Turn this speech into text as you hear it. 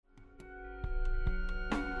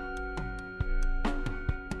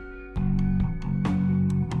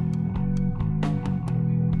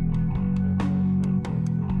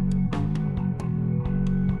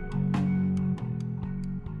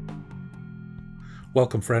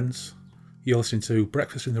Welcome, friends. You're listening to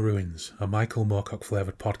Breakfast in the Ruins, a Michael Moorcock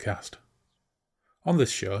flavoured podcast. On this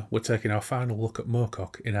show, we're taking our final look at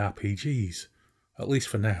Moorcock in RPGs, at least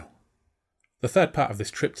for now. The third part of this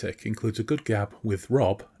triptych includes a good gab with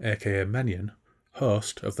Rob, aka Menyon,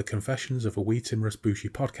 host of the Confessions of a Wee Timorous Bushy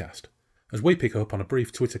podcast, as we pick up on a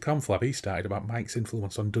brief Twitter conflab he started about Mike's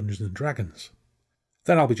influence on Dungeons & Dragons.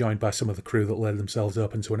 Then I'll be joined by some of the crew that laid themselves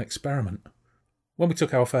open to an experiment. When we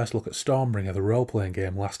took our first look at Stormbringer, the role-playing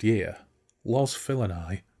game, last year, Loz, Phil and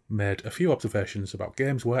I made a few observations about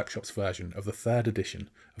Games Workshop's version of the third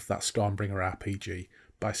edition of that Stormbringer RPG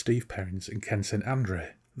by Steve Perrins and Ken St.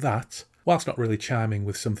 Andre. That, whilst not really chiming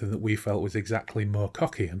with something that we felt was exactly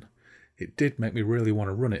Moorcockian, it did make me really want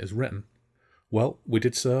to run it as written. Well, we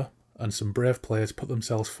did so, and some brave players put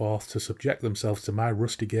themselves forth to subject themselves to my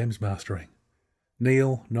rusty games mastering.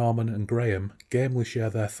 Neil, Norman and Graham gamely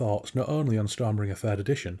share their thoughts not only on Stormbringer 3rd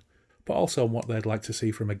edition, but also on what they'd like to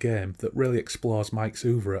see from a game that really explores Mike's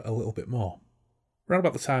oeuvre a little bit more. Around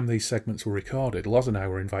about the time these segments were recorded, Loz and I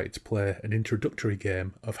were invited to play an introductory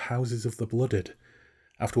game of Houses of the Blooded,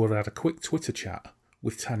 after we'd had a quick Twitter chat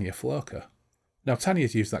with Tanya Floker. Now,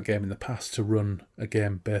 Tanya's used that game in the past to run a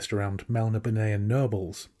game based around Melna Beneyan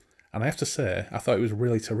nobles, and I have to say, I thought it was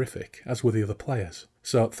really terrific, as were the other players.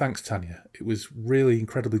 So thanks, Tanya. It was really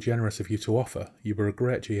incredibly generous of you to offer. You were a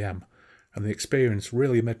great GM, and the experience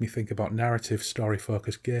really made me think about narrative,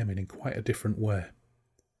 story-focused gaming in quite a different way.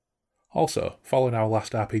 Also, following our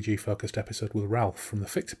last RPG-focused episode with Ralph from the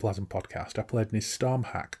Fixoplasm podcast, I played in his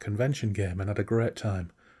Stormhack convention game and had a great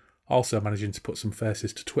time, also managing to put some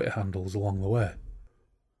faces to Twitter handles along the way.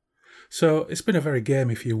 So, it's been a very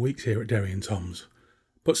gamey few weeks here at Derry and Tom's,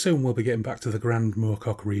 but soon we'll be getting back to the Grand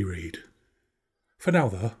Moorcock reread. For now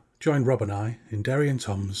though, join Rob and I in Derry and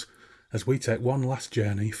Tom's as we take one last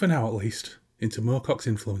journey, for now at least, into Moorcock's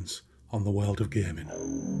influence on the world of gaming.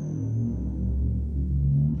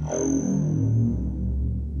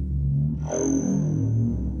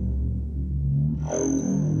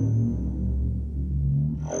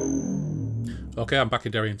 Okay, I'm back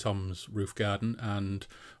in Derry and Tom's roof garden, and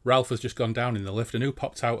Ralph has just gone down in the lift, and who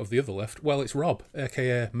popped out of the other lift? Well, it's Rob,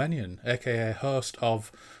 aka Menyon, aka host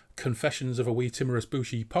of Confessions of a Wee Timorous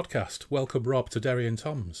Bushy podcast. Welcome, Rob, to Derry and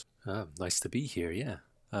Tom's. Nice to be here, yeah.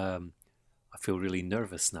 I feel really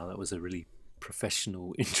nervous now. That was a really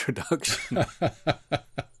professional introduction.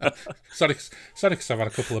 Sorry, because I've had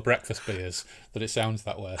a couple of breakfast beers that it sounds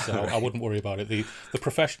that way, so I wouldn't worry about it. The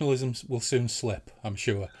professionalism will soon slip, I'm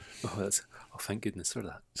sure. Oh, thank goodness for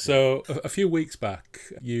that. So, a few weeks back,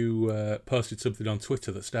 you posted something on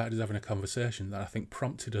Twitter that started us having a conversation that I think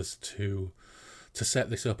prompted us to set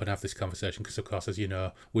this up and have this conversation, because, of course, as you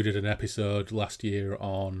know, we did an episode last year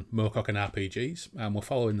on Moorcock and RPGs, and we're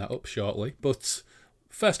following that up shortly. But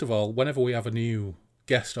first of all, whenever we have a new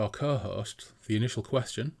guest or co-host, the initial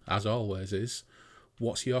question, as always, is,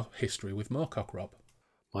 what's your history with Moorcock, Rob?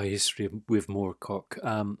 My history with Moorcock.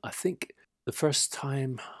 I think the first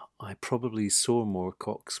time I probably saw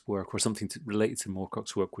Moorcock's work, or something related to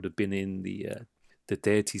Moorcock's work, would have been in the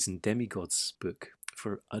Deities and Demigods book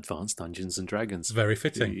for Advanced Dungeons and Dragons. Very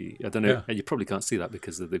fitting. I don't know. Yeah. You probably can't see that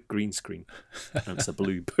because of the green screen. And it's a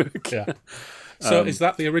blue book. Yeah. So is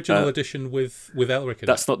that the original edition with Elric in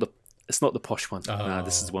that's it? It's not the posh one. Oh.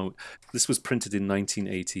 This is one. This was printed in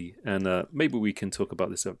 1980, and maybe we can talk about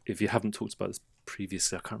this if you haven't talked about this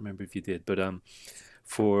previously. I can't remember if you did, but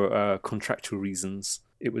for contractual reasons,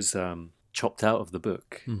 it was chopped out of the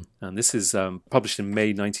book. And this is published in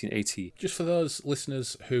May 1980. Just for those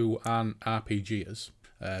listeners who aren't RPGers,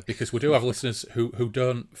 because we do have listeners who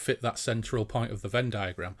don't fit that central point of the Venn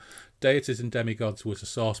diagram, Deities and Demigods was a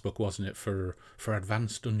source book, wasn't it, for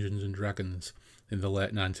Advanced Dungeons and Dragons in the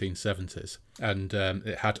late 1970s, and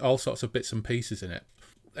it had all sorts of bits and pieces in it.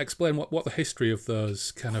 Explain what the history of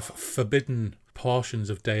those kind of forbidden portions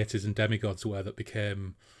of Deities and Demigods were that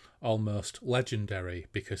became almost legendary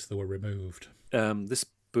because they were removed. This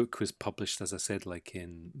book was published, as I said, like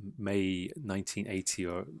in May 1980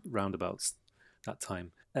 or roundabouts that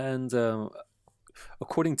time. And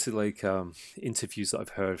according to interviews that I've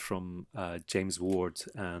heard from James Ward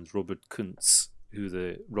and Robert Kuntz, who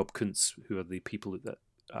are the people that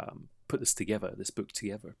put this book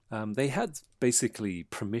together, they had basically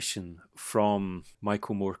permission from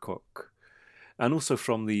Michael Moorcock and also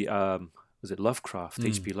from the was it Lovecraft,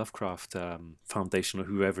 H.P. Lovecraft Foundation, or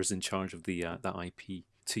whoever's in charge of that IP,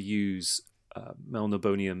 to use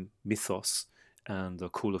Melnibonian mythos and the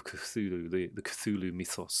Call of Cthulhu, the Cthulhu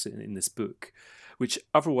mythos in this book, which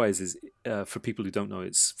otherwise is, for people who don't know,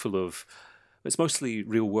 it's full of It's mostly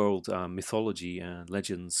real-world mythology and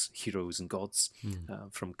legends, heroes and gods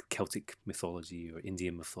from Celtic mythology or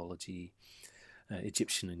Indian mythology,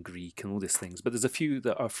 Egyptian and Greek, and all these things. But there's a few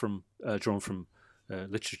that are drawn from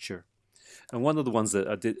literature, and one of the ones that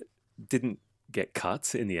I didn't get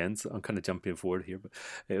cut in the end. I'm kind of jumping forward here, but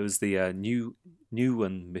it was the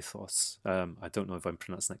Neuen mythos. I don't know if I'm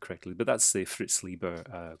pronouncing that correctly, but that's the Fritz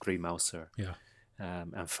Lieber, Grey Mouser,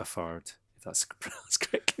 and Fafard. If that's pronounced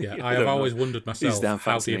correctly. Yeah, I have always wondered myself,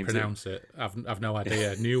 how do you pronounce it? I've no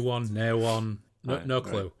idea. New one, no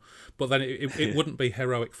clue. Right. But then it wouldn't be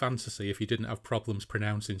heroic fantasy if you didn't have problems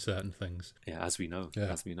pronouncing certain things. Yeah, as we know.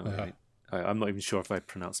 Right? I'm not even sure if I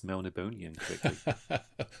pronounced Melnibonian correctly.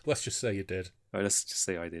 Let's just say you did. Right, let's just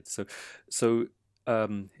say I did. So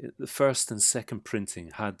the first and second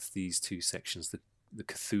printing had these two sections, the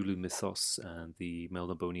Cthulhu mythos and the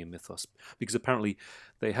Melnibonian mythos, because apparently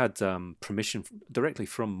they had permission directly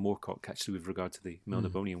from Moorcock, actually, with regard to the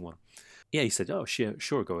Melnibonian one. Yeah, he said, oh,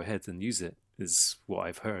 sure, go ahead and use it, is what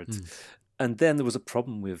I've heard. And then there was a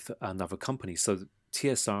problem with another company. So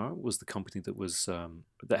TSR was the company that was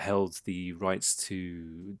that held the rights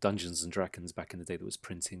to Dungeons and Dragons back in the day, that was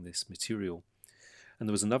printing this material. And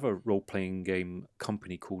there was another role-playing game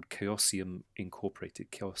company called Chaosium Incorporated.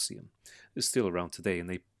 Chaosium is still around today, and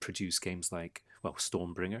they produce games like, well,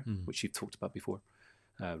 Stormbringer, which you've talked about before,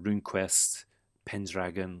 RuneQuest,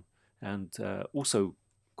 Pendragon, and also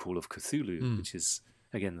Call of Cthulhu, which is,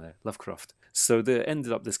 again, Lovecraft. So there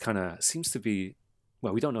ended up this kind of, seems to be,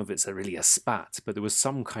 well, we don't know if it's really a spat, but there was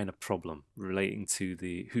some kind of problem relating to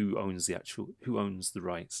who owns the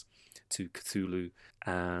rights to Cthulhu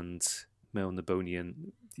and Melnibonian,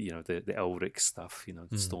 the Elric stuff,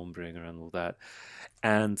 the Stormbringer and all that.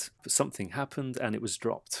 And something happened and it was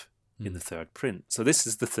dropped in the third print. So this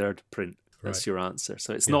is the third print. That's your answer.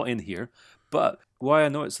 So it's not in here. But why I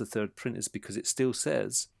know it's the third print is because it still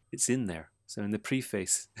says it's in there. So in the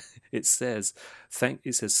preface, it says,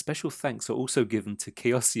 special thanks are also given to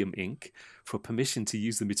Chaosium Inc. for permission to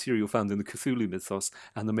use the material found in the Cthulhu mythos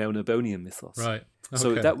and the Melnibonian mythos. Right. Okay.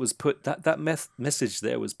 So that was message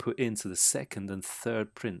there was put into the second and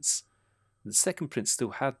third prints. The second print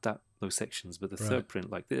still had those sections, but the third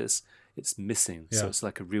print, like this, it's missing. Yeah. So it's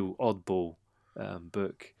like a real oddball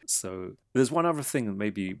book. So there's one other thing that may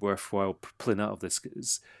be worthwhile pulling out of this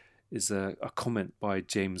is a comment by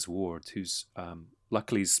James Ward, who's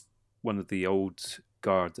luckily is one of the old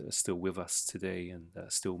guard that are still with us today and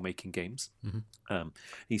still making games.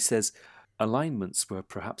 He says, alignments were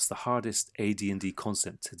perhaps the hardest AD&D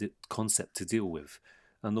concept to deal with,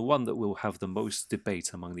 and the one that will have the most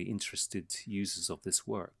debate among the interested users of this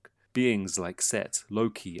work. Beings like Set,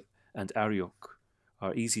 Loki, and Ariok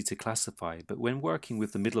are easy to classify, but when working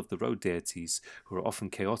with the middle-of-the-road deities, who are often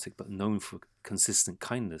chaotic but known for consistent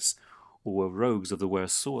kindness, or were rogues of the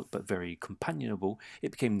worst sort but very companionable, it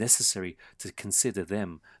became necessary to consider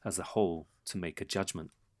them as a whole to make a judgment.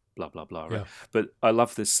 Blah, blah, blah, right? Yeah. But I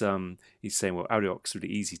love this, he's saying, well, Ariok's really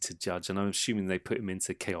easy to judge, and I'm assuming they put him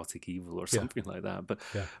into chaotic evil or something like that.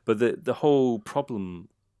 But the whole problem,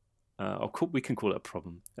 we can call it a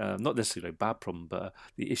problem, not necessarily a bad problem, but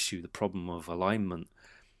the problem of alignment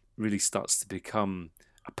really starts to become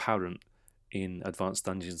apparent in Advanced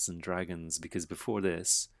Dungeons and Dragons, because before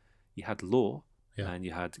this, you had law, and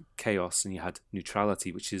you had chaos, and you had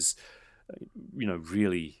neutrality, which is,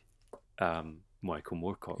 really Michael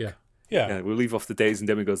Moorcock. Yeah, we'll leave off the days and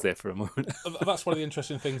demigods there for a moment. That's one of the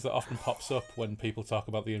interesting things that often pops up when people talk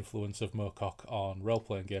about the influence of Moorcock on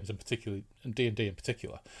role-playing games, and particularly and D&D in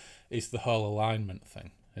particular, is the whole alignment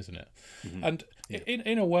thing, isn't it? And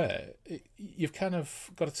in a way, you've kind of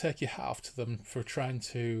got to take your hat off to them for trying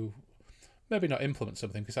to maybe not implement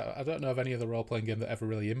something, because I don't know of any other role-playing game that ever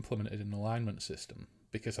really implemented an alignment system,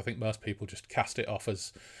 because I think most people just cast it off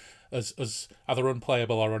as either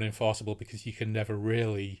unplayable or unenforceable, because you can never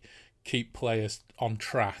really keep players on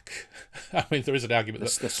track. I mean, there is an argument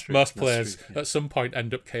that most players at some point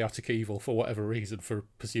end up chaotic evil for whatever reason, for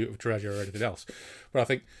pursuit of treasure or anything else. But I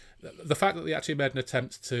think the fact that they actually made an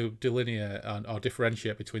attempt to delineate or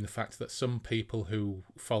differentiate between the fact that some people who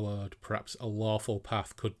followed perhaps a lawful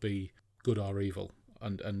path could be good or evil,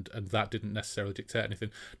 and that didn't necessarily dictate anything,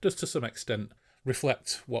 does to some extent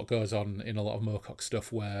reflect what goes on in a lot of Moorcock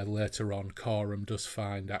stuff, where later on Corum does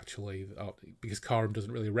find actually, because Corum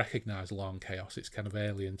doesn't really recognise law and chaos, it's kind of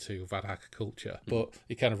alien to Vadhaka culture, but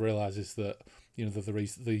he kind of realises that there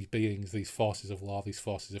is these beings, these forces of law, these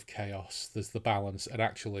forces of chaos, there's the balance, and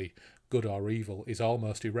actually good or evil is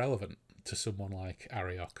almost irrelevant to someone like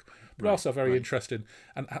Ariok. But Right, also very right. interesting.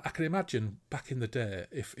 And I can imagine back in the day,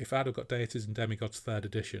 if I'd have got Deities and Demigods 3rd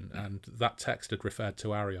edition and that text had referred to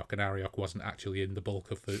Ariok and Ariok wasn't actually in the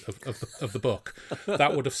bulk of the book,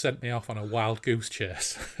 that would have sent me off on a wild goose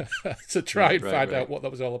chase to try and find out what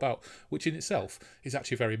that was all about, which in itself is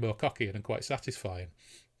actually very Moorcockian and quite satisfying.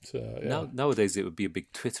 So, yeah. Nowadays it would be a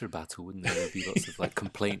big Twitter battle, wouldn't there? There would be lots of like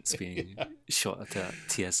complaints being shot at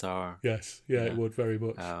TSR. Yes, it would very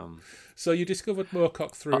much. So you discovered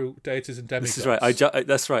Moorcock through Deities and Demigods. This is right.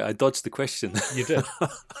 That's right. I dodged the question. You did,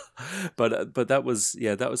 but that was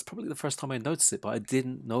probably the first time I noticed it. But I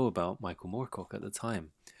didn't know about Michael Moorcock at the time.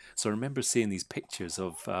 So I remember seeing these pictures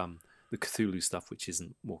of the Cthulhu stuff, which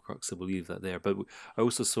isn't Moorcock, so we'll leave that there. But I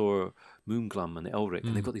also saw Moonglum and Elric,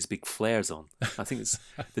 and they've got these big flares on. I think it's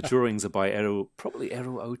the drawings are by probably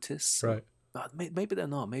Errol Otis. right? Maybe they're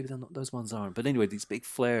not. Maybe they're not. Those ones aren't. But anyway, these big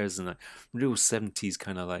flares and a real 70s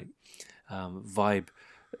kind of like vibe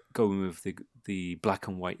going with the black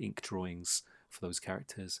and white ink drawings for those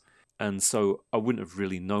characters. And so I wouldn't have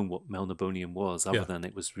really known what Melnibonian was, other than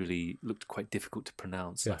it was really looked quite difficult to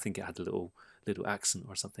pronounce. I think it had a little accent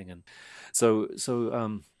or something. And so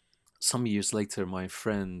some years later, my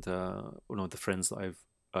friend, one of the friends that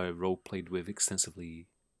I role played with extensively,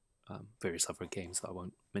 various other games that I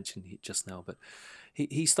won't mention just now, but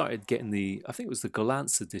he started getting I think it was the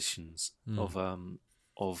Golance editions of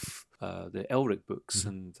the Elric books,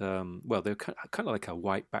 and they're kind of like a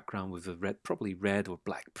white background with a probably red or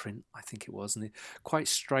black print, I think it was, and quite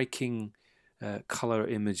striking color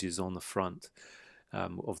images on the front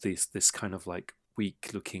of this kind of like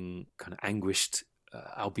weak-looking, kind of anguished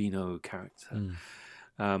albino character,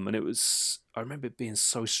 and it was. I remember it being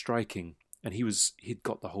so striking, and he'd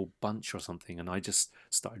got the whole bunch or something, and I just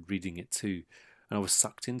started reading it too. And I was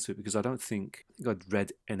sucked into it because I don't think I'd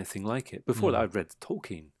read anything like it. Before that, I'd read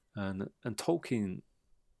Tolkien. And Tolkien,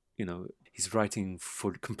 he's writing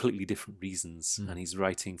for completely different reasons. And he's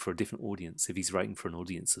writing for a different audience, if he's writing for an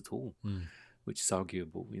audience at all, which is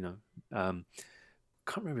arguable, can't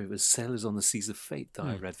remember if it was Sailors on the Seas of Fate that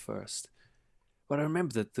I read first. But I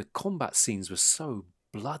remember that the combat scenes were so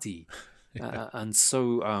bloody and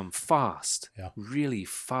so fast, really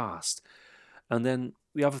fast. And then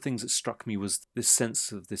the other things that struck me was this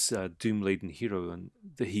sense of this doom-laden hero, and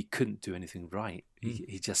that he couldn't do anything right.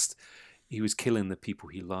 He was killing the people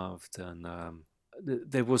he loved, and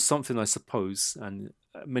there was something, I suppose, and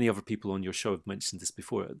many other people on your show have mentioned this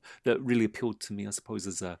before, that really appealed to me, I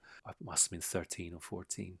suppose, I must have been 13 or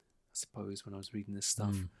 14, I suppose, when I was reading this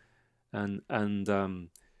stuff. And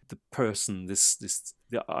the person,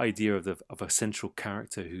 the idea of a central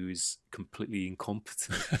character who is completely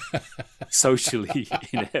incompetent, socially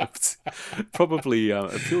inept, probably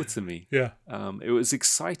appealed to me. Yeah. It was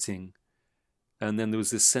exciting, and then there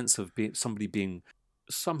was this sense of somebody being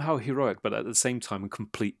somehow heroic, but at the same time a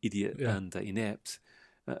complete idiot and inept.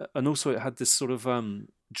 And also it had this sort of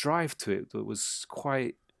drive to it that was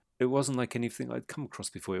quite. It wasn't like anything I'd come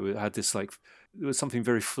across before. It had this there was something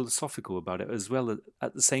very philosophical about it, as well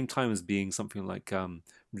at the same time as being something like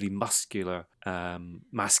really muscular,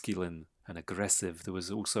 masculine and aggressive. There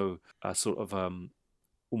was also a sort of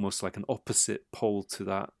almost like an opposite pole to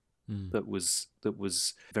that. That was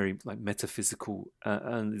very like metaphysical,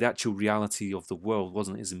 and the actual reality of the world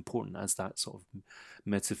wasn't as important as that sort of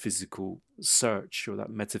metaphysical search or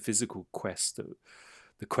that metaphysical quest,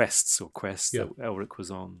 the quest that Elric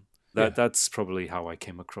was on. That's probably how I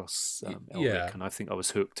came across Elric, and I think I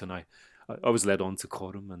was hooked, and I was led on to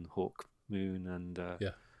Corum and Hawk Moon and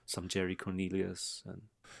some Jerry Cornelius and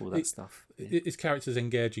all that stuff. His characters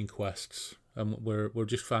engage in quests, and we're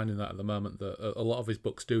just finding that at the moment that a lot of his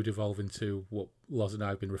books do devolve into what Loz and I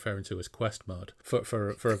have been referring to as quest mode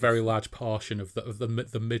for a very large portion of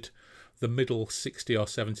the middle 60 or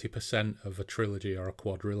 70% of a trilogy or a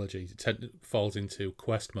quadrilogy falls into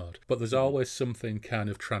quest mode. But there's always something kind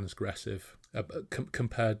of transgressive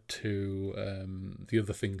compared to the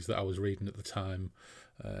other things that I was reading at the time.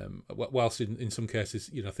 Whilst in some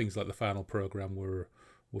cases, things like the final program were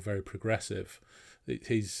very progressive,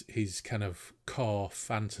 his kind of core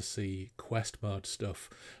fantasy quest mode stuff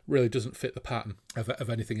really doesn't fit the pattern of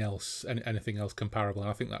anything else comparable, and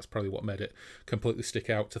I think that's probably what made it completely stick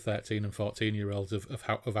out to 13 and 14 year olds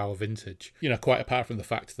of our vintage, quite apart from the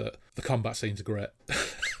fact that the combat scenes are great.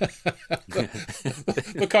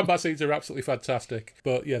 The combat scenes are absolutely fantastic,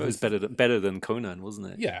 but it was better than Conan,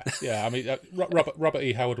 wasn't it? I mean, Robert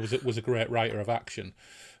E. Howard was a great writer of action,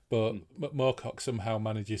 but Moorcock somehow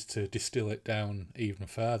manages to distill it down even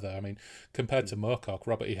further. I mean, compared to Moorcock,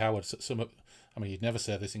 Robert E. Howard, some I mean, you'd never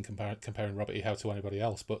say this in comparing Robert E. Howard to anybody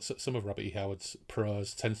else, but some of Robert E. Howard's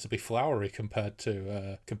prose tends to be flowery compared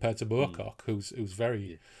to Moorcock, who's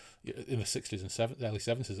very in the 60s and early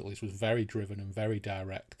 70s at least, was very driven and very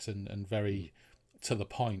direct and very to the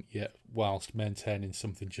point, yet whilst maintaining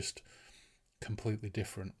something just completely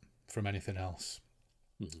different from anything else.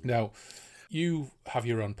 Mm-hmm. Now, you have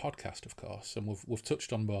your own podcast, of course, and we've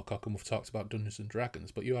touched on Moorcock and we've talked about Dungeons and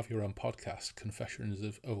Dragons, but you have your own podcast, Confessions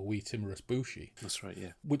of a Wee Timorous Bushi. That's right,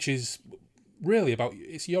 yeah. Which is really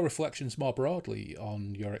it's your reflections more broadly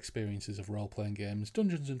on your experiences of role-playing games,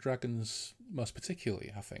 Dungeons and Dragons most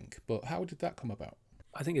particularly, I think. But how did that come about?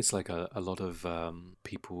 I think it's like a lot of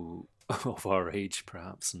people of our age,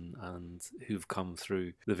 perhaps, and who've come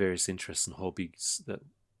through the various interests and hobbies that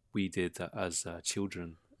we did as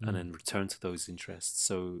children, and then return to those interests.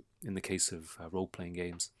 So in the case of role-playing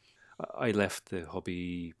games, I left the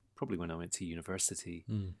hobby probably when I went to university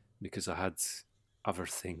because I had other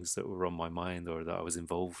things that were on my mind or that I was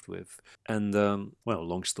involved with. And,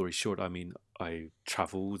 long story short, I mean, I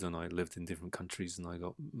travelled and I lived in different countries and I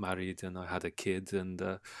got married and I had a kid,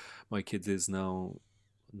 and my kid is now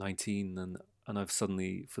 19, and I've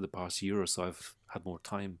suddenly, for the past year or so, I've had more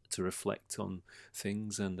time to reflect on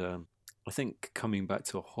things. And I think coming back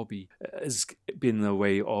to a hobby has been a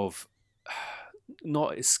way of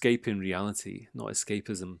not escaping reality, not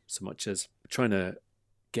escapism so much as trying to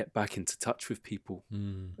get back into touch with people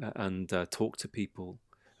and talk to people,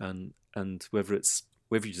 and whether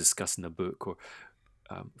you're discussing a book or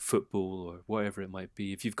football or whatever it might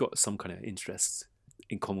be, if you've got some kind of interest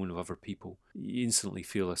in common with other people, you instantly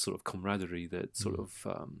feel a sort of camaraderie that sort of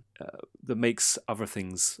that makes other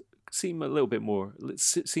things seem a little bit more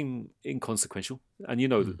seem inconsequential. And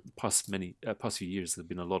the past few years there've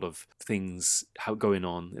been a lot of things going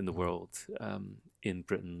on in the world, in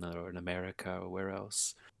Britain or in America or where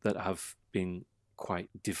else, that have been quite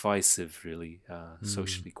divisive, really,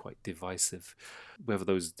 socially quite divisive. Whether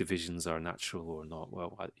those divisions are natural or not,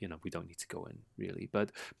 well, we don't need to go in really.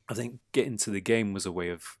 But I think getting to the game was a way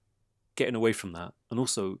of getting away from that, and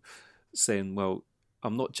also saying, well,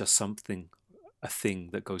 I'm not just a thing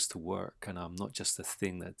that goes to work, and I'm not just a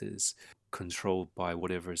thing that is controlled by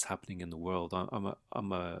whatever is happening in the world.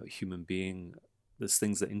 I'm a human being. There's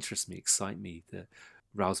things that interest me, excite me, that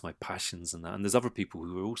rouse my passions and that. And there's other people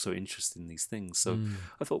who are also interested in these things. So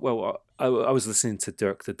I thought, well, I was listening to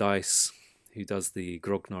Dirk the Dice, who does the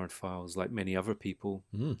Grognard Files, like many other people.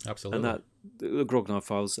 Absolutely. And the Grognard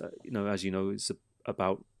Files, as you know, is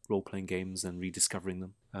about role-playing games and rediscovering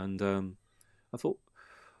them. And I thought,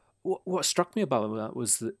 what struck me about that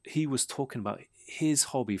was that he was talking about his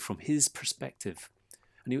hobby from his perspective.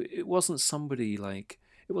 And it wasn't somebody like...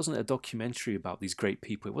 It wasn't a documentary about these great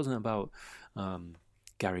people. It wasn't about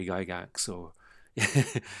Gary Gygax, or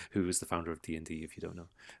who was the founder of D&D, if you don't know,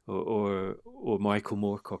 or Michael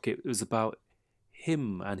Moorcock. It was about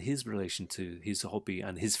him and his relation to his hobby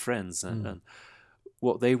and his friends and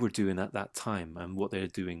what they were doing at that time and what they're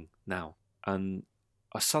doing now. And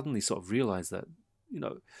I suddenly sort of realized that,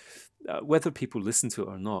 whether people listen to it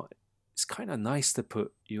or not, it's kind of nice to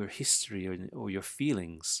put your history or your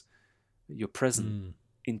feelings, your present,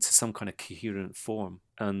 into some kind of coherent form,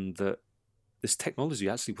 and that this technology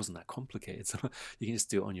actually wasn't that complicated. So you can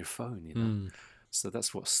just do it on your phone, So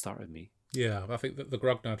that's what started me. Yeah, I think that the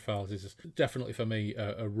Grognard Files is definitely for me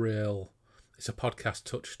it's a podcast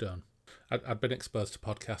touchstone. I'd been exposed to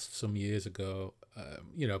podcasts some years ago,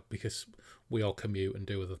 because we all commute and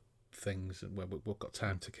do other things and we've got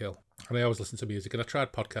time to kill. And I always listen to music, and I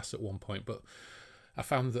tried podcasts at one point, but I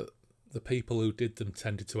found that the people who did them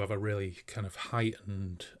tended to have a really kind of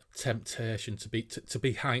heightened temptation to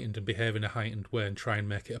be heightened and behave in a heightened way and try and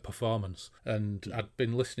make it a performance. And I'd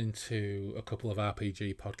been listening to a couple of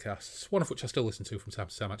RPG podcasts, one of which I still listen to from time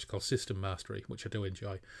to time, actually, called System Mastery, which I do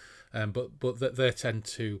enjoy. But they tend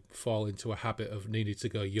to fall into a habit of needing to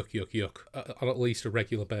go yuck, yuck, yuck on at least a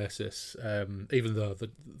regular basis, even though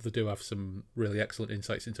they do have some really excellent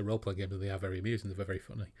insights into role-playing games, and they are very amusing, they're very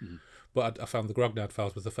funny. But I found the Grognard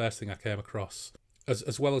Files was the first thing I came across,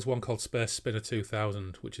 as well as one called Space Spinner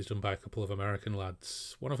 2000, which is done by a couple of American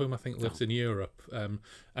lads, one of whom I think lives in Europe, and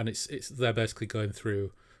they're basically going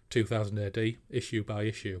through 2000 AD issue by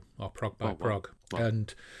issue, or prog by prog. Wow.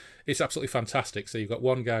 And it's absolutely fantastic. So you've got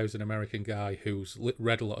one guy who's an American guy who's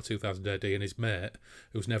read a lot of 2000 AD, and his mate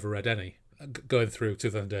who's never read any, going through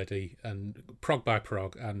 2000 AD and prog by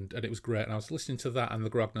prog, and it was great. And I was listening to that and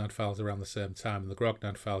the Grognard Files around the same time. And the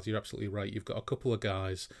Grognard Files, you're absolutely right. You've got a couple of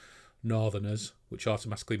guys, Northerners, which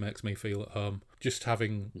automatically makes me feel at home, just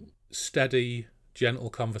having steady, gentle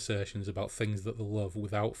conversations about things that they love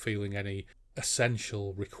without feeling any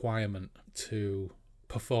essential requirement to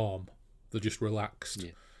perform. They're just relaxed,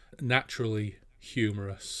 Yeah. naturally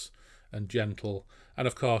humorous and gentle. And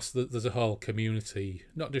of course, there's a whole community,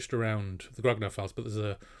 not just around the Grognard Files, but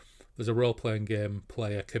there's a role-playing game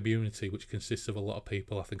player community which consists of a lot of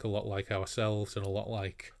people, I think a lot like ourselves and a lot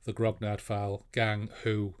like the Grognard File gang,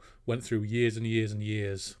 who went through years and years and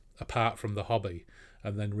years apart from the hobby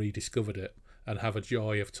and then rediscovered it and have a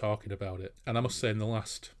joy of talking about it. And I must say, in the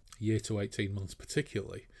last year to 18 months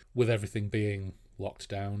particularly, with everything being locked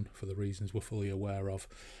down for the reasons we're fully aware of,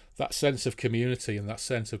 that sense of community and that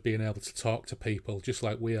sense of being able to talk to people just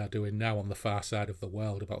like we are doing now on the far side of the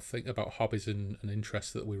world about hobbies and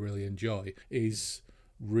interests that we really enjoy is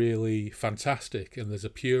really fantastic. And there's a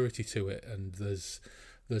purity to it, and there's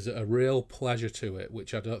a real pleasure to it,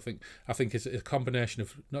 which I think is a combination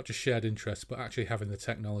of not just shared interests, but actually having the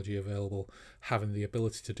technology available, having the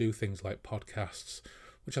ability to do things like podcasts,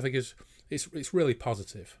 which I think is it's really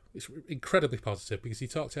positive. It's incredibly positive, because he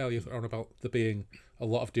talked earlier on about there being a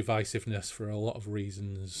lot of divisiveness for a lot of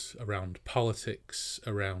reasons around politics,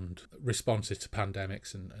 around responses to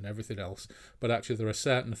pandemics and everything else. But actually there are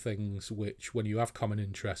certain things which, when you have common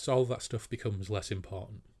interests, all of that stuff becomes less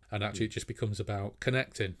important. And actually it just becomes about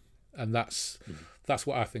connecting. And that's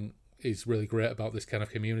what I think is really great about this kind of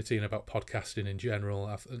community and about podcasting in general,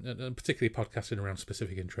 and particularly podcasting around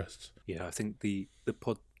specific interests. Yeah, I think the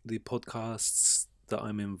podcasts that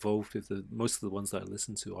I'm involved with, most of the ones that I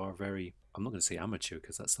listen to are very, I'm not going to say amateur,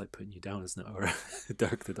 because that's like putting you down, isn't it? Or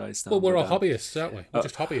Dirk the Dice down. Well, we're all hobbyists, aren't we? We're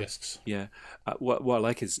just hobbyists. Yeah. What I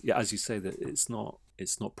like is, yeah, as you say, that it's not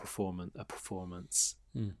a performance.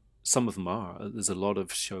 Some of them are. There's a lot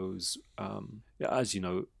of shows, as you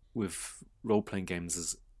know, with role-playing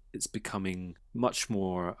games, it's becoming much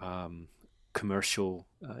more commercial.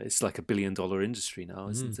 It's like $1 billion industry now,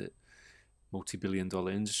 isn't it?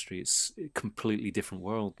 Multi-billion-dollar industry. It's a completely different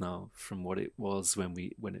world now from what it was when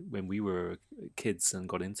we were kids and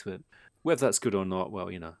got into it. Whether that's good or not, well,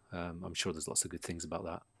 I'm sure there's lots of good things about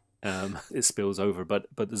that. It spills over, but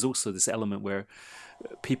there's also this element where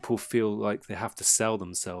people feel like they have to sell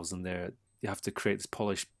themselves, and you have to create this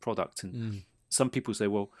polished product. And some people say,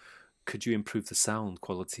 well, could you improve the sound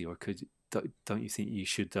quality, or don't you think you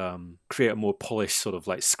should create a more polished sort of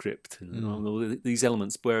like script and all these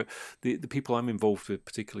elements? Where the people I'm involved with,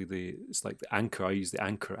 particularly it's like the Anchor. I use the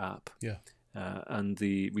Anchor app, and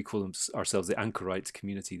we call ourselves the Anchorite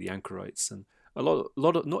community, the Anchorites, and a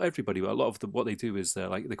lot of, not everybody, but a lot of what they do is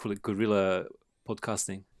they call it guerrilla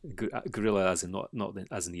podcasting. Guerrilla as in not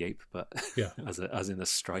as in the ape, but as in a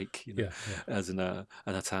strike, as in an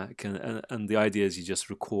attack. And the idea is you just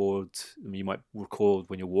record. I mean, you might record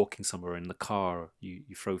when you're walking somewhere in the car. You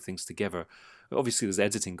throw things together. Obviously, there's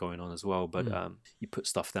editing going on as well, but you put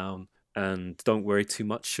stuff down and don't worry too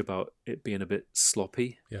much about it being a bit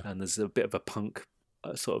sloppy. Yeah. And there's a bit of a punk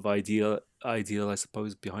sort of ideal, I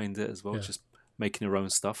suppose, behind it as well. Yeah. Just making our own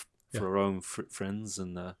stuff for our own friends,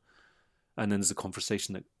 and then there's a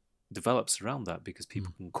conversation that develops around that because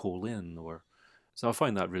people can call in. So I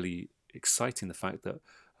find that really exciting, the fact that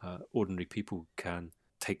ordinary people can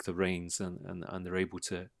take the reins and they're able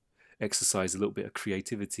to exercise a little bit of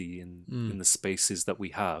creativity in the spaces that we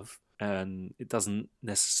have. And it doesn't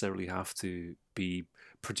necessarily have to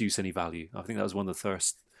produce any value. I think that was one of the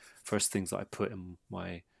first things that I put in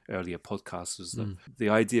my earlier podcast, was that the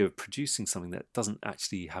idea of producing something that doesn't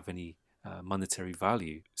actually have any monetary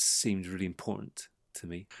value seemed really important to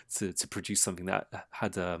me, to produce something that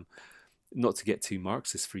had not to get too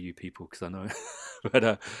Marxist for you people, because I know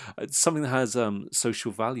but something that has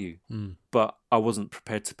social value, but I wasn't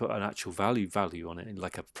prepared to put an actual value on it, and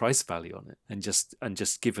like a price value on it, and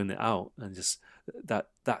just giving it out. And just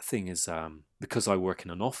that thing is because I work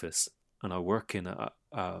in an office and I work in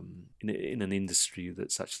an industry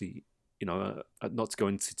that's actually, not to go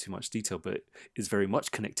into too much detail, but is very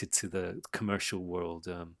much connected to the commercial world.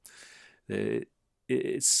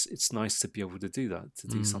 It's nice to be able to do that, to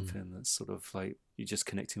do something that's sort of like you're just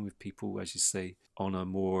connecting with people, as you say, on a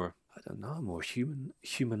more, I don't know, more human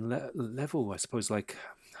level, I suppose. Like,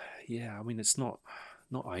 yeah, I mean, it's not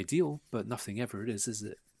ideal, but nothing ever is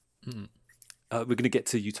it? We're going to get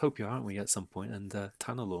to Utopia, aren't we, at some point, and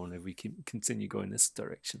Tanalorn, if we can continue going this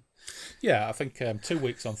direction. Yeah, I think 2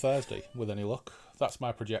 weeks on Thursday, with any luck. That's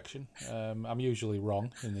my projection. I'm usually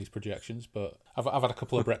wrong in these projections, but I've had a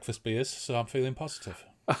couple of breakfast beers, so I'm feeling positive.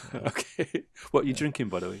 Okay. What are you drinking,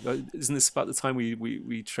 by the way? Isn't this about the time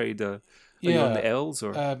we trade? Are you on the L's,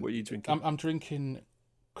 or what are you drinking? I'm drinking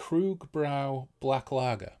Krug Brau Black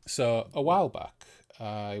Lager. So a while back,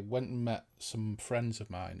 I went and met some friends of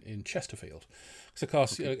mine in Chesterfield. Because, of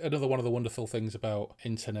course, another one of the wonderful things about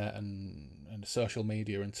internet and social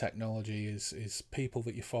media and technology is people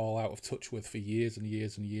that you fall out of touch with for years and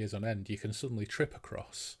years and years on end, you can suddenly trip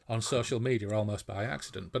across on social media almost by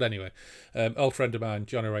accident. But anyway, old friend of mine,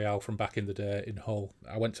 Johnny Royale from back in the day in Hull,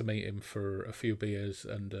 I went to meet him for a few beers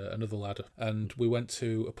and another lad, and we went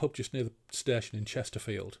to a pub just near the station in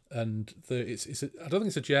Chesterfield. And I don't think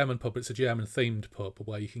it's a German pub, it's a German-themed pub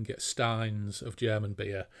where you can get steins of German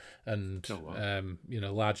beer and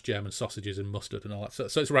large German sausages and mustard and all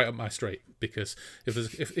that. So it's right up my street, because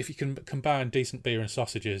if you can combine decent beer and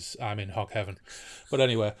sausages, I'm in hog heaven. But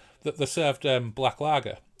anyway, they served black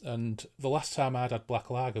lager, and the last time I'd had black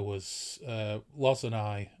lager was Loz and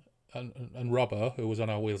I and Robbo, who was on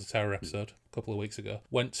our Wheels of Terror episode a couple of weeks ago,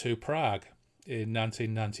 went to Prague in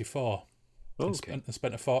 1994. And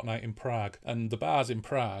spent a fortnight in Prague. And the bars in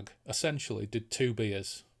Prague essentially did 2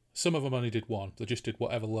 beers. Some of them only did 1. They just did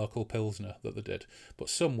whatever local Pilsner that they did. But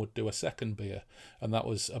some would do a second beer, and that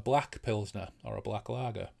was a black Pilsner or a black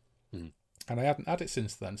lager. Mm. And I hadn't had it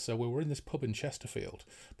since then, so we were in this pub in Chesterfield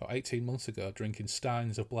about 18 months ago drinking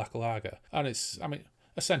steins of black lager. And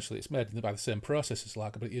essentially it's made by the same process as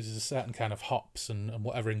lager, but it uses a certain kind of hops and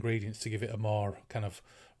whatever ingredients to give it a more kind of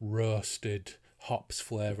roasted hops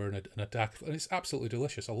flavour and a dark, and it's absolutely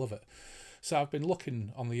delicious. I love it. So I've been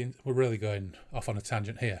looking on we're really going off on a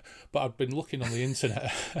tangent here, but I've been looking on the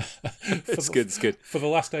internet it's good. For the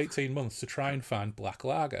last 18 months to try and find black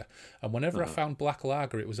lager, and whenever I found black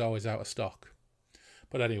lager, it was always out of stock.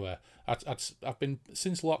 But anyway, I've been,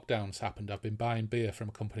 since lockdowns happened, I've been buying beer from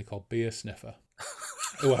a company called Beer Sniffer,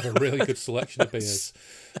 who have a really good selection of beers.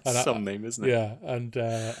 And some name, isn't it? Yeah, and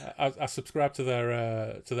I subscribe to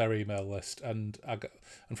their email list, and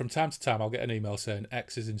from time to time I'll get an email saying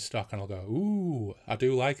X is in stock, and I'll go, ooh, I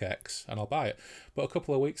do like X, and I'll buy it. But a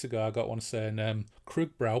couple of weeks ago I got one saying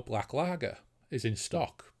Krugbrau Black Lager is in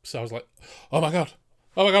stock, so I was like, oh my god,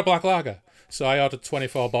 Black Lager. So I ordered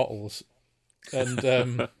 24 bottles, and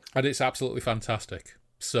and it's absolutely fantastic.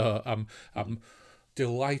 So I'm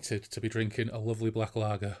delighted to be drinking a lovely black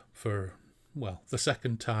lager for, well, the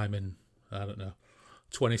second time in, I don't know,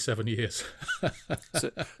 27 years.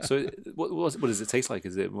 so what does it taste like?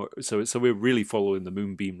 Is it more, so we're really following the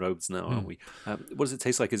Moonbeam roads now, aren't we? What does it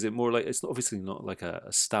taste like? Is it more like, it's obviously not like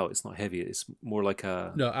a stout, it's not heavy, it's more like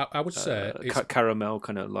a, no, I would say it's caramel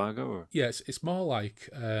kind of lager, or yes, it's more like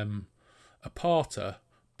a porter,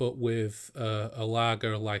 but with a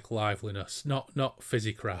lager-like liveliness, not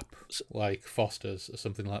fizzy crap like Foster's or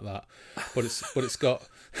something like that. But it's got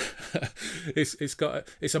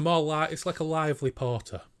it's like a lively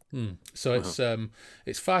porter. So it's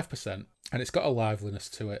 5%, and it's got a liveliness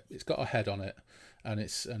to it. It's got a head on it, and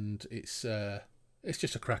it's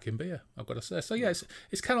just a cracking beer, I've got to say. So yeah,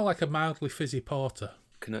 it's kind of like a mildly fizzy porter.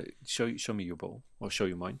 Can I show me your bowl? I'll show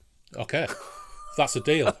you mine. Okay. That's a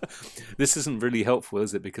deal. This isn't really helpful,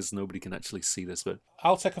 is it? Because nobody can actually see this. But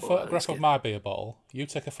I'll take a photograph of my beer bottle. You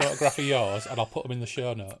take a photograph of yours, and I'll put them in the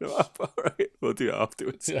show notes. All right, we'll do it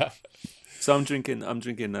afterwards. Yeah. So I'm drinking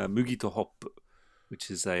Mugito Hop,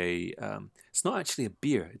 which is it's not actually a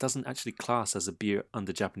beer. It doesn't actually class as a beer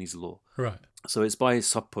under Japanese law. Right. So it's by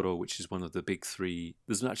Sapporo, which is one of the big 3.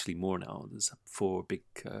 There's actually more now. There's 4 big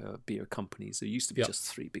beer companies. There used to be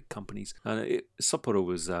just 3 big companies. And Sapporo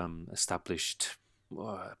was established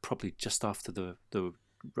probably just after the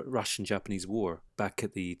Russian-Japanese War, back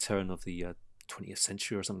at the turn of the 20th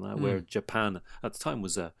century or something like that, where Japan at the time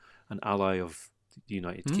was an ally of the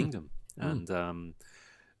United Kingdom. And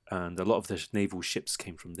a lot of the naval ships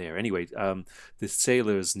came from there. Anyway, the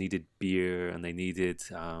sailors needed beer, and they needed...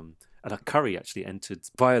 and a curry actually entered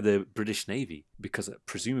via the British Navy, because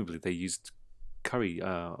presumably they used curry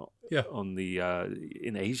on the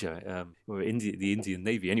in Asia or the Indian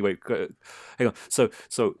Navy. Anyway, hang on.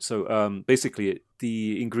 So basically,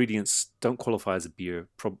 the ingredients don't qualify as a beer.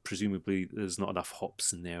 Presumably, there's not enough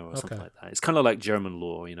hops in there or something like that. It's kind of like German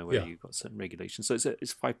law, where you've got certain regulations. So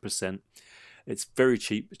it's 5%. It's very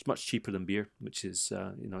cheap. It's much cheaper than beer, which is,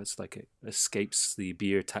 it's like it escapes the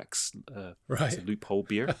beer tax. It's a loophole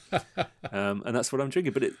beer. And that's what I'm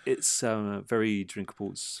drinking. But it's very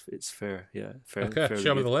drinkable. It's fair. Yeah, fair. Okay,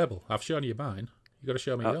 show me the label. I've shown you mine. You got to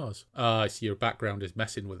show me yours. It's your background is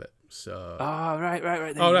messing with it. So. Right.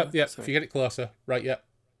 Yeah. Sorry. If you get it closer, right? Yeah.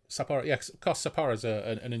 Sapporo. Yeah, of course, Sapporo is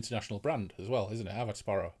an international brand as well, isn't it? I've had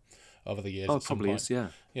Sapporo over the years. Oh, it probably is. Yeah.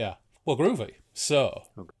 Yeah. Well, groovy. So,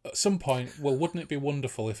 at some point, wouldn't it be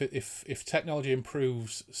wonderful if technology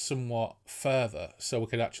improves somewhat further, so we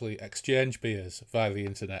could actually exchange beers via the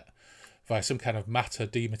internet, by some kind of matter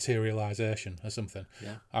dematerialization or something.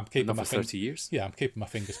 Yeah. I'm keeping for 30 years. Yeah, I'm keeping my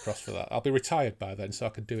fingers crossed for that. I'll be retired by then, so I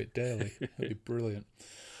can do it daily. It'd be brilliant.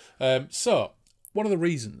 So, one of the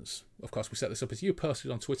reasons, of course, we set this up is you posted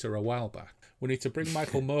on Twitter a while back. We need to bring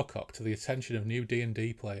Michael Moorcock to the attention of new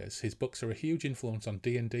D&D players. His books are a huge influence on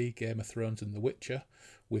D&D, Game of Thrones and The Witcher,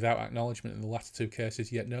 without acknowledgement in the latter two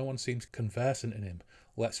cases, yet no one seems conversant in him.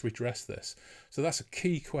 Let's redress this. So that's a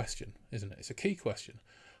key question, isn't it? It's a key question.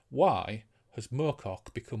 Why has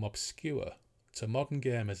Moorcock become obscure to modern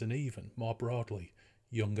gamers and even, more broadly,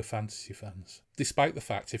 younger fantasy fans? Despite the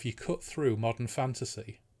fact, if you cut through modern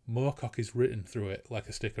fantasy, Moorcock is written through it like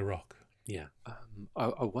a stick of rock. Yeah.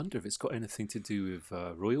 I wonder if it's got anything to do with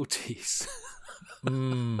royalties.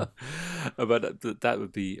 Mm. But that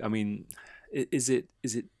would be, I mean, is it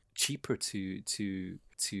cheaper to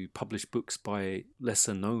publish books by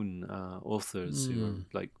lesser known authors who are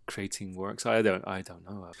like creating works? I don't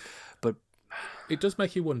know. But it does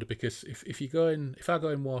make you wonder, because if I go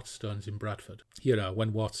in Waterstones in Bradford,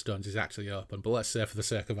 when Waterstones is actually open, but let's say for the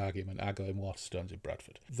sake of argument, I go in Waterstones in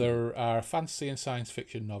Bradford, there are fantasy and science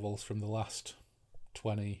fiction novels from the last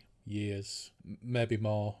 20 years, maybe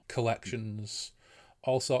more, collections,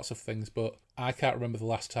 all sorts of things, but I can't remember the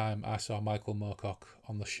last time I saw Michael Moorcock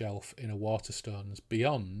on the shelf in a Waterstones,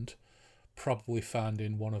 beyond probably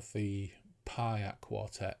finding one of the Pyatt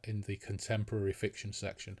Quartet in the contemporary fiction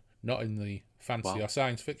section. Not in the fantasy or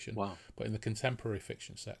science fiction, but in the contemporary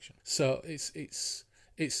fiction section. So it's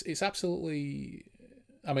absolutely.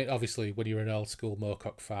 I mean, obviously, when you're an old school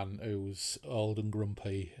Moorcock fan who's old and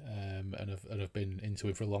grumpy and have been into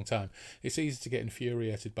him for a long time, it's easy to get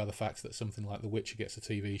infuriated by the fact that something like The Witcher gets a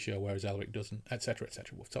TV show, whereas Elric doesn't, etc.,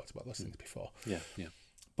 etc. We've talked about those things before. Yeah.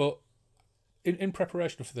 But in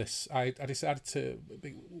preparation for this, I decided to.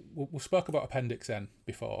 We spoke about Appendix N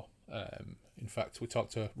before. In fact, we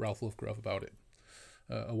talked to Ralph Lovegrove about it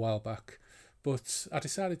a while back. But I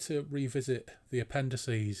decided to revisit the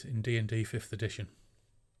appendices in D&D 5th edition,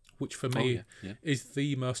 which for me is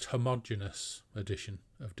the most homogenous edition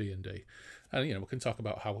of D&D. And, we can talk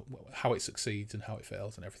about how it succeeds and how it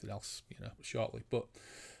fails and everything else, shortly. But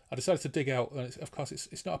I decided to dig out, and of course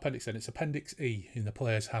it's not Appendix N, it's Appendix E in the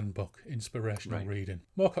Player's Handbook, Inspirational Reading.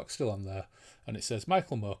 Moorcock's still on there, and it says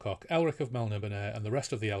Michael Moorcock, Elric of Melniboné and the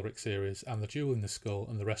rest of the Elric series, and the Jewel in the Skull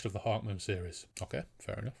and the rest of the Hawkmoon series. Okay,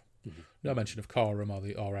 fair enough. Mm-hmm. No mention of Corum or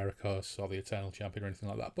Ericos or the Eternal Champion or anything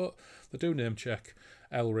like that, but they do name check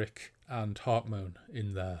Elric and Hawkmoon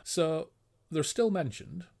in there. So they're still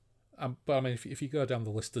mentioned, but I mean, if you go down the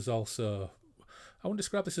list, there's also... I wouldn't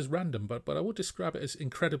describe this as random, but I would describe it as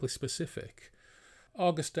incredibly specific.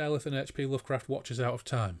 August Derleth and H.P. Lovecraft Watches Out of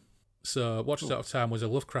Time. So Watches Out of Time was a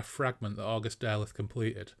Lovecraft fragment that August Derleth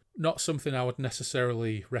completed. Not something I would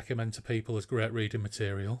necessarily recommend to people as great reading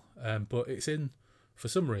material, but it's in, for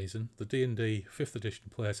some reason, the D&D 5th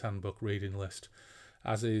edition Player's Handbook reading list,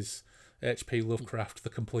 as is H.P. Lovecraft,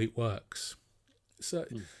 The Complete Works. So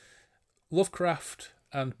Lovecraft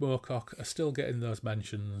and Moorcock are still getting those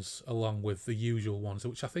mentions along with the usual ones,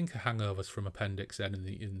 which I think are hangovers from Appendix N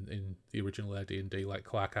in the original AD&D, like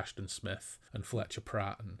Clark Ashton Smith and Fletcher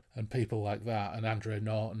Pratt and people like that, and Andre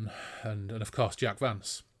Norton and of course Jack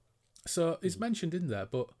Vance. So it's mentioned in there,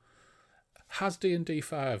 but has D&D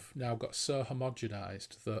 5 now got so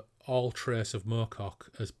homogenised that all trace of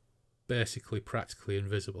Moorcock is basically practically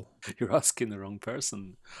invisible? You're asking the wrong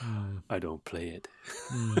person. I don't play it.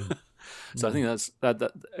 So I think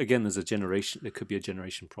that again, there's a generation. There could be a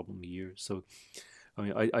generation problem a year. So, I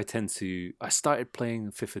mean, I started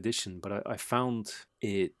playing 5th edition, but I found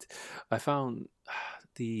the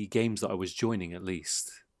games that I was joining at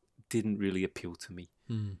least didn't really appeal to me,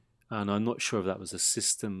 and I'm not sure if that was a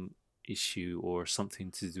system issue or something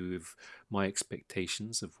to do with my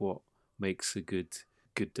expectations of what makes a good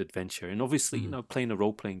adventure. And obviously, playing a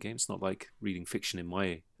role-playing game, it's not like reading fiction, in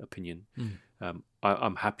my opinion.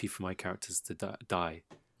 I'm happy for my characters to die.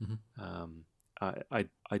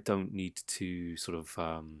 I don't need to sort of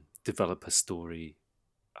develop a story.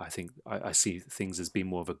 I think I see things as being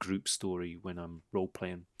more of a group story when I'm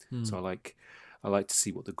role-playing. So I like to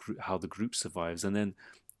see how the group survives, and then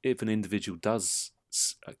if an individual does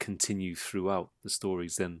continue throughout the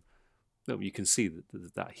stories, then you can see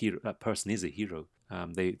that person is a hero.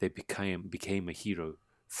 They became a hero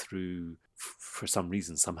for some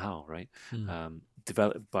reason, somehow, right?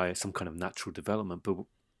 Developed by some kind of natural development. But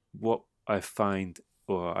what I found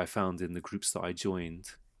in the groups that I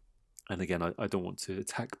joined, and again, I don't want to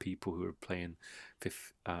attack people who are playing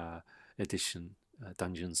 5th edition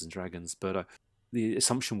Dungeons and Dragons, but the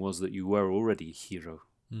assumption was that you were already a hero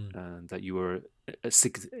and that you were an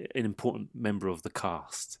important member of the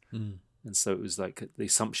cast. And so it was like the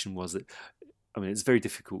assumption was that, I mean, it's very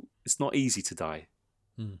difficult. It's not easy to die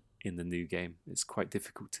in the new game. It's quite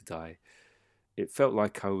difficult to die. It felt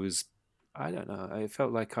like I don't know, I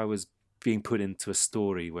felt like I was being put into a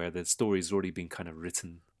story where the story's already been kind of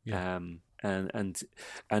written. Yeah.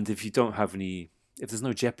 And if you don't have any, if there's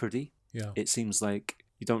no jeopardy, it seems like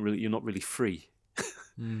you're not really free.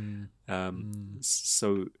 So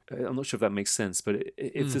I'm not sure if that makes sense, but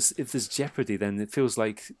if there's jeopardy, then it feels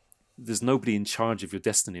like there's nobody in charge of your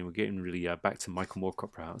destiny. We're getting really back to Michael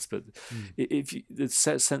Moorcock perhaps, but if you, the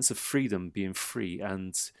sense of freedom, being free,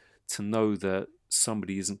 and to know that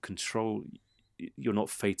somebody isn't control, you're not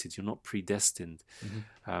fated, you're not predestined,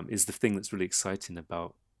 is the thing that's really exciting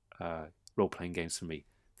about role-playing games for me.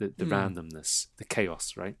 The randomness, the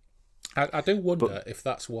chaos, right? I do wonder if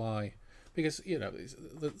that's why, because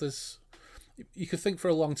there's you could think for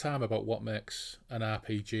a long time about what makes an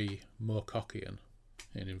RPG Moorcockian,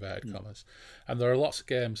 in inverted commas, and there are lots of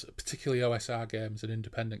games, particularly OSR games and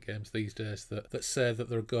independent games these days, that say that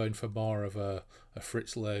they're going for more of a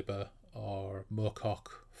Fritz Leiber or Moorcock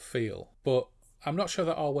feel, but I'm not sure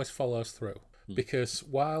that always follows through, because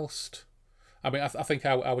whilst I mean I think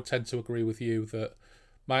I would tend to agree with you that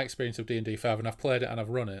my experience of D&D 5, and I've played it and I've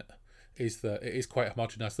run it, is that it is quite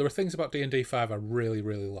homogenised. There are things about D&D 5 I really,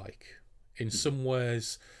 really like. In some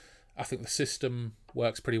ways, I think the system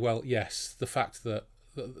works pretty well. Yes, the fact that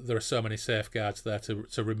there are so many safeguards there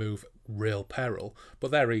to remove real peril,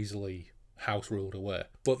 but they're easily house ruled away.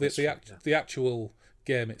 But the actual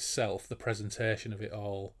game itself, the presentation of it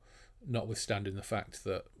all, notwithstanding the fact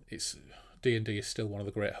that it's D&D is still one of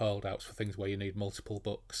the great holdouts for things where you need multiple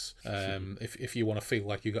books if you want to feel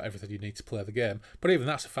like you've got everything you need to play the game. But even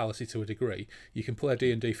that's a fallacy to a degree. You can play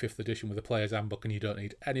D&D 5th edition with a player's handbook and you don't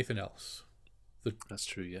need anything else. That's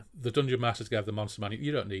true, yeah. The Dungeon Masters Guide, the Monster Manual,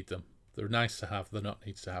 you don't need them. They're nice to have, they're not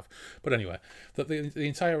needs to have. But anyway, the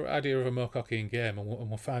entire idea of a Moorcockian game, and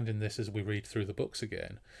we're finding this as we read through the books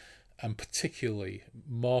again, and particularly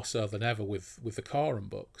more so than ever with the Corum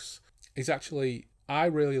books, is actually, I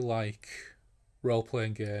really like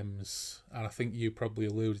role-playing games, and I think you probably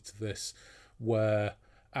alluded to this, where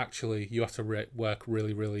actually you have to work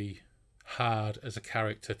really, really hard as a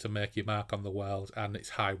character to make your mark on the world, and it's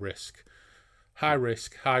high risk, high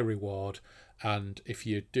reward, and if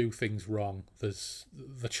you do things wrong, there's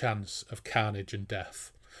the chance of carnage and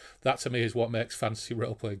death. That to me is what makes fantasy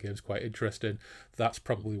role-playing games quite interesting. That's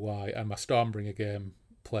probably why, and my Stormbringer game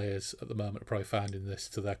players at the moment are probably finding this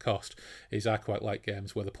to their cost, is I quite like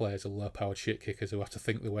games where the players are low-powered shit kickers who have to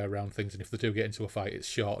think their way around things, and if they do get into a fight, it's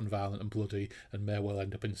short and violent and bloody and may well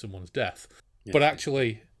end up in someone's death. Yeah. But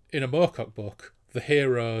actually, in a Moorcock book, the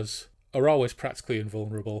heroes are always practically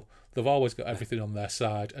invulnerable. They've always got everything on their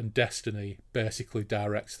side, and destiny basically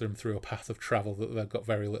directs them through a path of travel that they've got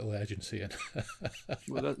very little agency in.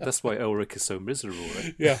 Well, that's why Elric is so miserable,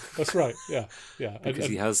 right? Yeah, that's right. Yeah. Because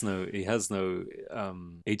he has no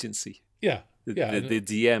agency. Yeah. The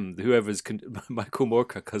DM, whoever's Michael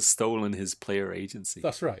Moorcock, has stolen his player agency.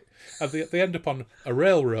 That's right. And they end up on a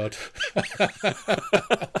railroad.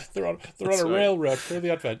 they're on a railroad through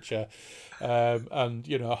the adventure. And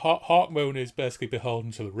Hawkmoon is basically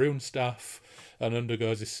beholden to the Rune Staff and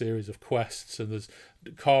undergoes this series of quests, and there's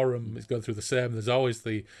Corum is going through the same. There's always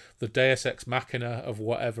the Deus Ex Machina of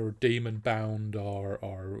whatever demon bound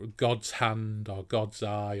or God's hand or God's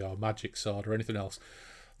eye or magic sword or anything else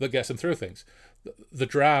that gets them through things. The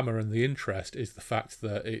drama and the interest is the fact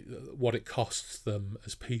that what it costs them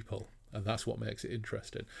as people, and that's what makes it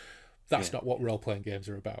interesting. That's not what role-playing games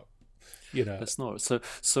are about. That's not. So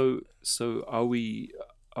are we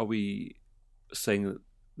saying that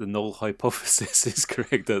the null hypothesis is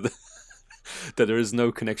correct, that there is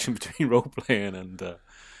no connection between role-playing and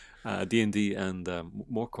D&D and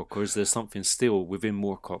Moorcock, or is there something still within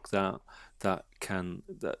Moorcock that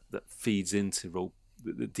feeds into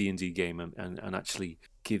the D&D game and actually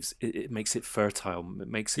gives it makes it fertile, it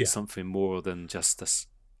makes it something more than just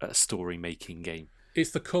a story making game?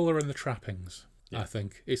 It's the colour and the trappings. I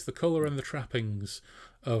think it's the colour and the trappings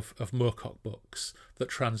of Moorcock books that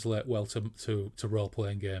translate well to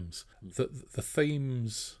role-playing games. The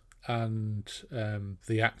themes and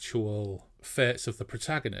the actual fates of the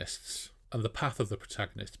protagonists and the path of the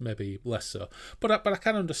protagonists maybe less so. But I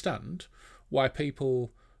can understand why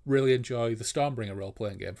people really enjoy the Stormbringer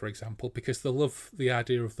role-playing game, for example, because they love the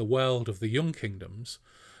idea of the world of the Young Kingdoms,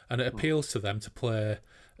 and it appeals to them to play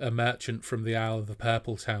a merchant from the Isle of the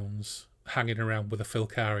Purple Towns hanging around with a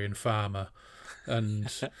Filcarian farmer and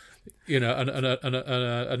a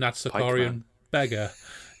Nadsokorian beggar,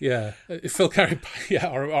 Yeah, Phil carrying. Yeah,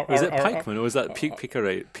 Was it Pikeman or was that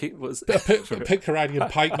Picarade?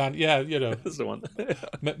 Picaradian Pikeman. Yeah, you know, that's the one.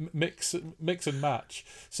 mix and match.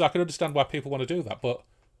 So I can understand why people want to do that, but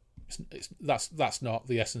that's not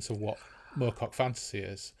the essence of what Moorcock Fantasy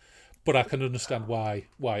is. But I can understand why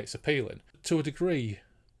it's appealing to a degree.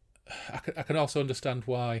 I can also understand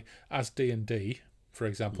why, as D&D, for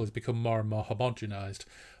example, has become more and more homogenised,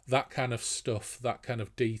 that kind of stuff, that kind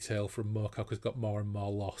of detail from Moorcock has got more and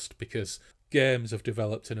more lost because games have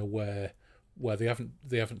developed in a way where they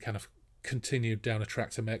haven't kind of continued down a track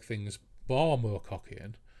to make things more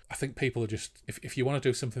Moorcockian. I think people are just, if you want to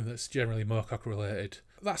do something that's generally Moorcock related,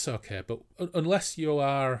 that's okay. But unless you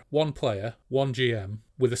are one player, one GM,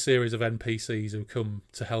 with a series of NPCs who come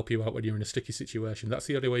to help you out when you're in a sticky situation, that's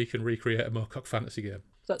the only way you can recreate a Moorcock fantasy game.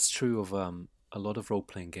 That's true of a lot of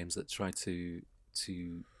role-playing games that try to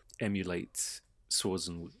emulate swords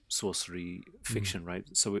and sorcery fiction, right?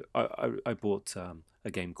 So I bought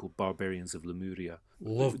a game called Barbarians of Lemuria.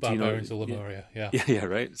 Love Barbarians of Lemuria, yeah,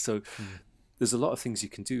 right? So there's a lot of things you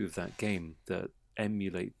can do with that game that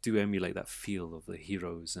emulate that feel of the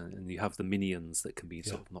heroes, and you have the minions that can be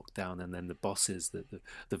sort of knocked down, and then the bosses,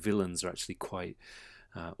 the villains are actually quite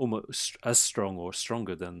almost as strong or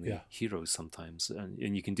stronger than the heroes sometimes,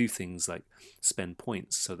 and you can do things like spend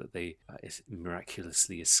points so that they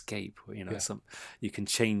miraculously escape, or you can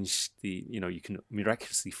change you can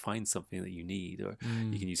miraculously find something that you need, or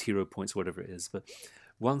you can use hero points, whatever it is. But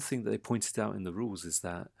one thing that they pointed out in the rules is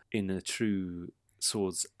that in a true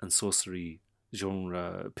swords and sorcery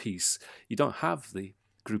genre piece, you don't have the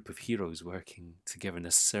group of heroes working together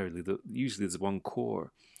necessarily. Usually there's one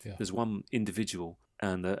core, there's one individual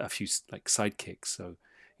and a few like sidekicks. So,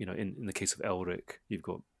 in the case of Elric, you've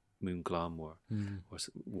got Moonglam or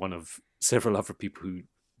one of several other people who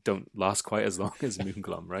don't last quite as long as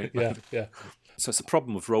Moonglam, right? Yeah. So it's a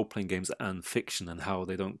problem with role-playing games and fiction and how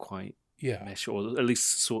they don't quite mesh, or at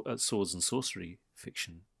least swords and sorcery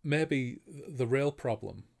fiction. Maybe the real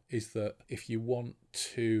problem is that if you want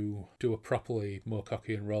to do a properly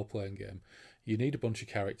Moorcockian role-playing game, you need a bunch of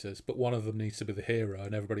characters, but one of them needs to be the hero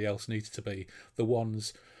and everybody else needs to be the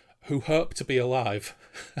ones who hope to be alive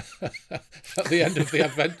at the end of the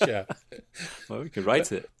adventure. Well, we can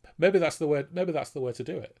write it. Maybe that's the way to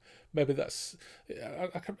do it. Maybe that's...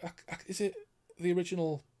 is it the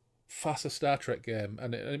original faster Star Trek game,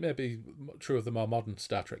 and it may be true of the more modern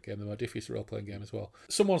Star Trek game, the more diffuse role-playing game as well.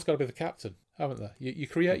 Someone's got to be the captain, haven't they? You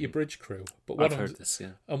create your bridge crew, but one of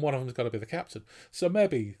them's got to be the captain. So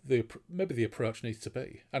maybe the approach needs to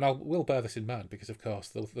be, and we'll bear this in mind because, of course,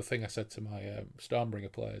 the thing I said to my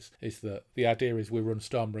Stormbringer players is that the idea is we run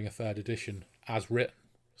Stormbringer 3rd edition as written,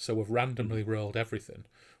 so we've randomly rolled everything,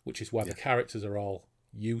 which is why the characters are all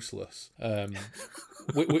useless.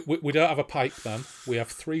 We don't have a pikeman. We have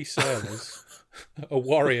 3 sailors, a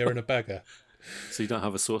warrior, and a beggar. So you don't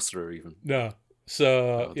have a sorcerer even? No.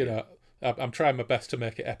 So I'm trying my best to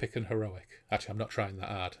make it epic and heroic. Actually, I'm not trying that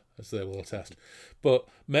hard, as they will attest. But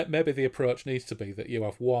maybe the approach needs to be that you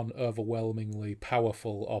have one overwhelmingly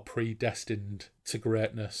powerful or predestined to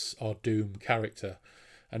greatness or doom character,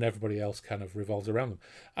 and everybody else kind of revolves around them.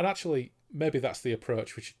 And actually, maybe that's the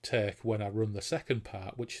approach we should take when I run the second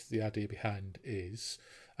part, which the idea behind is,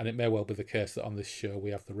 and it may well be the case that on this show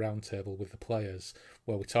we have the round table with the players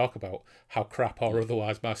where we talk about how crap or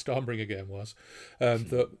otherwise my Stormbringer game was,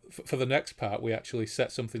 that for the next part we actually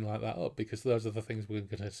set something like that up, because those are the things we're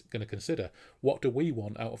going to consider. What do we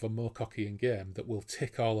want out of a Moorcockian game that will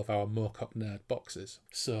tick all of our Moorcock nerd boxes?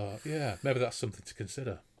 So, yeah, maybe that's something to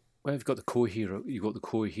consider. Well, you've got the core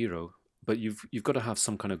hero, but you've got to have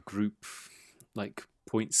some kind of group, like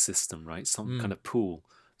point system, right? Some kind of pool.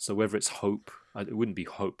 So whether it's hope, it wouldn't be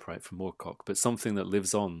hope, right, for Moorcock, but something that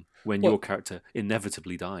lives on when your character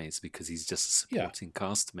inevitably dies because he's just a supporting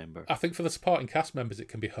cast member. I think for the supporting cast members it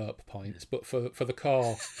can be hope points, but for the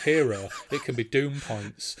core hero it can be doom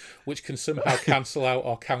points, which can somehow cancel out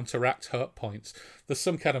or counteract hope points. There's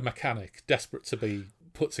some kind of mechanic desperate to be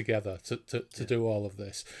put together to do all of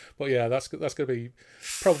this. But yeah, that's going to be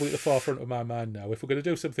probably at the forefront of my mind now. If we're going to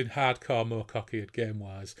do something hardcore Moorcockian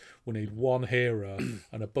game-wise, we need one hero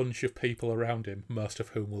and a bunch of people around him, most of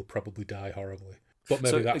whom will probably die horribly. But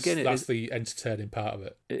maybe that's the entertaining part of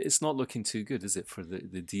it. It's not looking too good, is it, for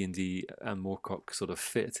the D&D and Moorcock sort of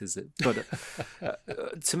fit, is it? But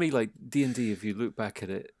to me, like D&D, if you look back at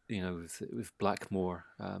it, with Blackmore,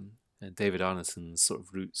 and David Arneson's sort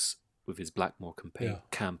of roots with his Blackmore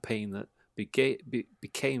campaign that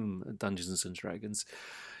became Dungeons and Dragons,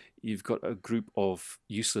 you've got a group of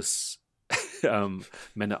useless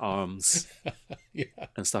men at arms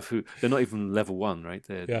and stuff who they're not even level 1, right?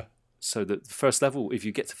 They're so the first level, if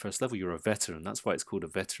you get to first level, you're a veteran. That's why it's called a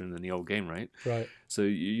veteran in the old game, right? Right. So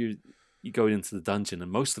you go into the dungeon,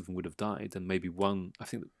 and most of them would have died, and maybe one. I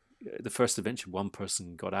think the first adventure, one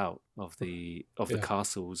person got out of the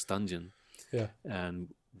castle's dungeon, and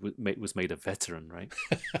was made a veteran, right?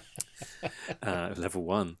 Level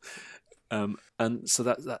 1. And so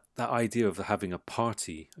that idea of having a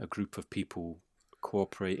party, a group of people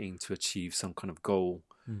cooperating to achieve some kind of goal,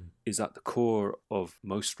 is at the core of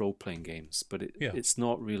most role-playing games. But it's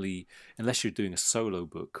not really, unless you're doing a solo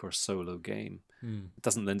book or a solo game, it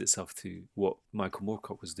doesn't lend itself to what Michael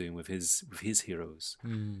Moorcock was doing with his heroes.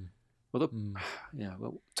 Well,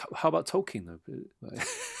 how about Tolkien though?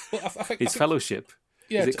 Well, I think Fellowship.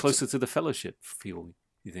 Yeah, is it closer to the Fellowship feel,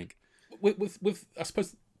 you think? With I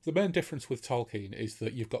suppose the main difference with Tolkien is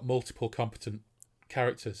that you've got multiple competent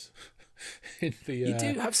characters in the. You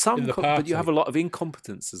do have some, but you have a lot of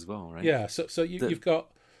incompetence as well, right? Yeah, so you've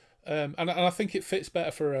got, and I think it fits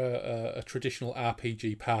better for a traditional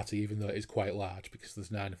RPG party, even though it is quite large because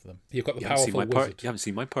there's 9 of them. You've got the powerful wizard. You haven't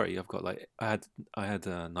seen my party. I've got I had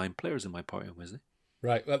 9 players in my party on Wednesday.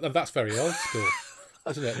 Right, well, that's very old school.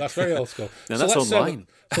 Isn't it? That's very old school. No, that's online.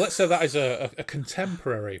 So let's say that is a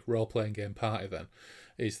contemporary role-playing game party then.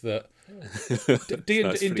 Is that in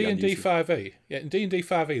D&D 5e? Yeah, in D&D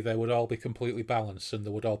 5e they would all be completely balanced and they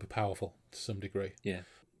would all be powerful to some degree. Yeah.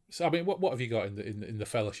 So I mean, what have you got in the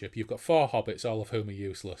Fellowship? You've got 4 hobbits, all of whom are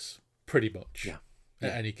useless, pretty much. Yeah.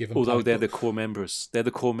 At any given Although point. They're the core members. They're the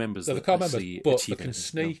core members. They're the core members, but they can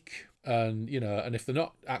sneak, and and if they're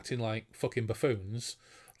not acting like fucking buffoons,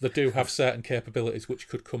 they do have certain capabilities which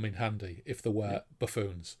could come in handy if they were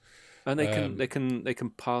buffoons. And they can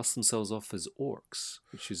pass themselves off as orcs,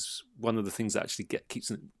 which is one of the things that actually keeps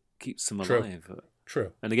them alive.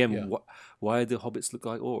 True. And again, why do hobbits look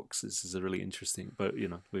like orcs? This is a really interesting, but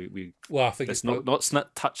I think let's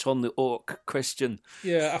not touch on the orc question.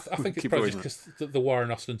 Yeah, I think it's probably just because they wore an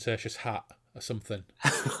ostentatious hat or something.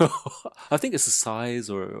 I think it's the size,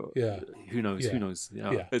 or who knows? Yeah. Who knows?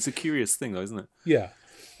 Yeah. It's a curious thing, though, isn't it? Yeah,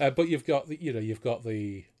 but you've got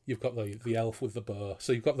the elf with the bow.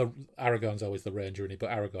 So you've got Aragorn's always the ranger, but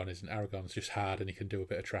Aragorn isn't. Aragorn's just hard and he can do a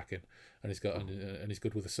bit of tracking, and he's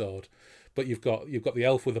good with a sword. But you've got the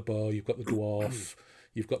elf with the bow. You've got the dwarf.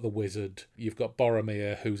 You've got the wizard. You've got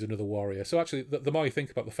Boromir, who's another warrior. So actually, the more you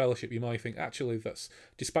think about the Fellowship, you might think actually that's,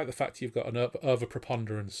 despite the fact you've got an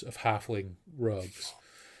overpreponderance of halfling rogues,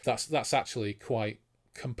 that's actually quite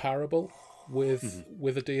comparable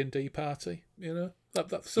with a D&D party. That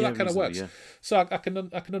kind of works. Yeah. So I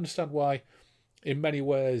can understand why, in many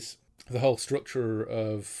ways, the whole structure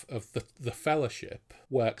of the Fellowship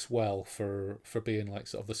works well for being like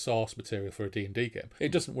sort of the source material for a D&D game.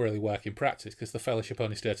 It doesn't really work in practice because the Fellowship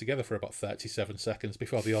only stay together for about 37 seconds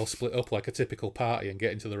before they all split up like a typical party and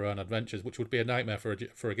get into their own adventures, which would be a nightmare for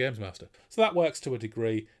a games master. So that works to a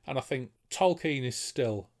degree, and I think Tolkien is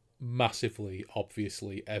still massively,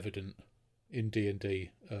 obviously evident in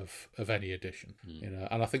D&D of any edition,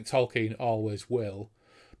 and I think Tolkien always will,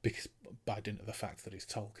 because by dint of the fact that it's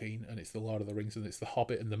Tolkien and it's the Lord of the Rings and it's the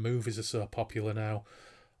Hobbit and the movies are so popular now,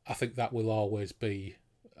 I think that will always be,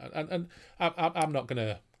 and I'm not going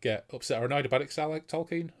to get upset or annoyed about it because I like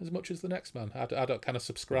Tolkien as much as the next man. I don't kind of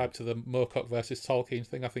subscribe to the Moorcock versus Tolkien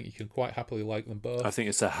thing. I think you can quite happily like them both. I think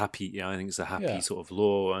it's a happy sort of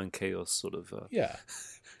law and chaos sort of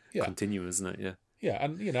continuum, isn't it? Yeah. Yeah,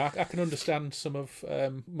 and I can understand some of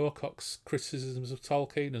Moorcock's criticisms of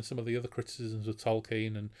Tolkien and some of the other criticisms of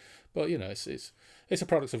Tolkien, but it's a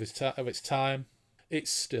product of its time.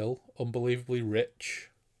 It's still unbelievably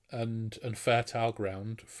rich and fertile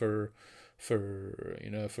ground for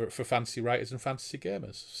fantasy writers and fantasy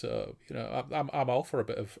gamers. So I'm all for a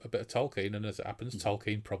bit of Tolkien, and as it happens,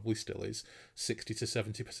 Tolkien probably still is 60 to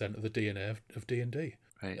 70% of the DNA of D&D.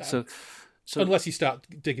 Right. So unless you start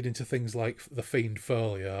digging into things like the Fiend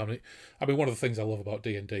Folio, I mean, one of the things I love about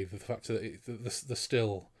D&D, the fact that the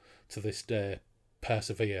still to this day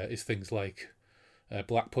persevere, is things like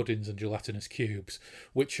black puddings and gelatinous cubes,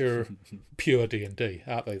 which are pure D&D,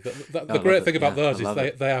 aren't they? The great thing about those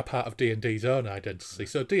is they are part of D&D's own identity.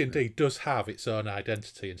 So D&D does have its own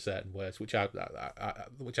identity in certain ways, which I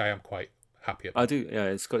am quite happy about. I do. Yeah,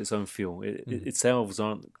 it's got its own feel. Its elves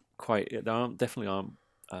definitely aren't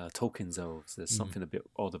Tolkien's elves. There's something a bit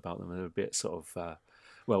odd about them. They're a bit sort of,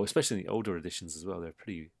 especially in the older editions as well. They're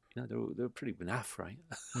pretty, they're pretty naff, right?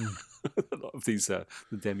 A lot of these the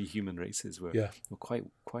demi-human races were quite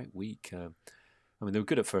weak. They were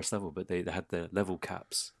good at first level, but they had the level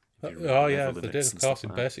caps. They did, of course,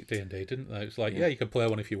 in basic D&D, didn't they? It's like, you can play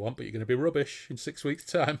one if you want, but you're going to be rubbish in 6 weeks'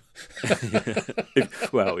 time.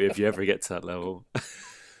 if you ever get to that level.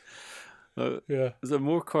 Yeah. So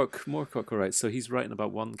Moorcock, all right. So he's writing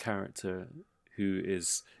about one character who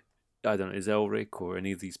is, I don't know, is Elric or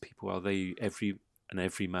any of these people? Are they an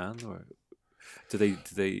everyman, or do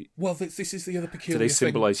they Well, this is the other do peculiar they thing.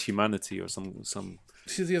 symbolize humanity or some?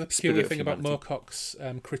 This is the other spirit peculiar of thing about humanity? Moorcock's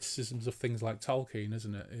criticisms of things like Tolkien,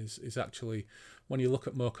 isn't it? Is actually, when you look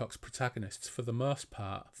at Moorcock's protagonists, for the most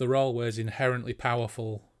part, they're always inherently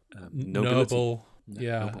powerful, Nobility. noble,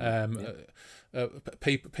 Noblemen,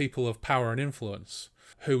 people of power and influence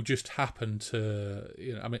who just happen to,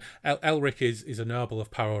 I mean, Elric is a noble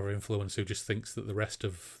of power or influence who just thinks that the rest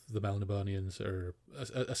of the Melniboneans are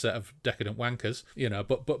a set of decadent wankers,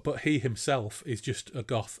 but he himself is just a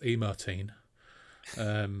goth emo teen.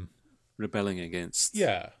 Rebelling against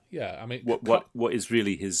I mean, what is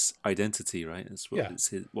really his identity, right? It's what is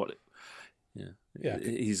his what. Yeah,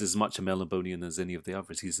 he's as much a Melnibonian as any of the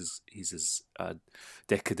others. He's as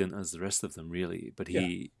decadent as the rest of them, really. But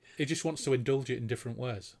he just wants to indulge it in different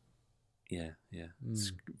ways. Yeah.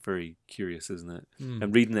 It's very curious, isn't it?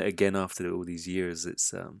 And reading it again after all these years,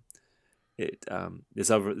 it's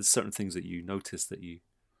there's certain things that you notice that you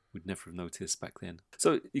would never have noticed back then.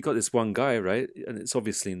 So you got this one guy, right? And it's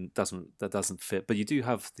obviously doesn't fit. But you do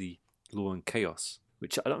have the law and chaos,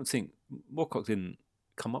 which I don't think Moorcock didn't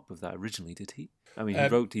come up with that originally, did he? I mean,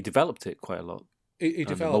 he developed it quite a lot. He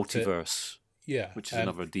developed the multiverse, which is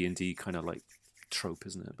another D&D kind of like trope,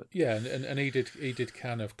 isn't it? But and he did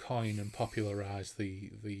kind of coin and popularize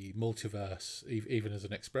the multiverse even as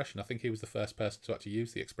an expression. I think he was the first person to actually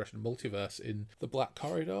use the expression multiverse in the Black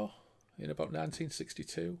Corridor in about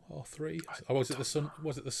 1962 or 3. Or was it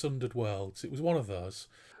the Sundered Worlds? It was one of those.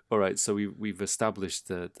 All right, so we've established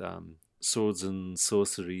that swords and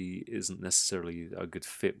sorcery isn't necessarily a good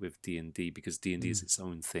fit with D&D because D&D is its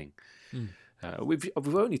own thing. We've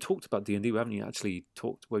only talked about D&D. We haven't actually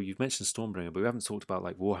talked. Well, you've mentioned Stormbringer, but we haven't talked about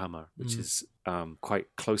like Warhammer, which is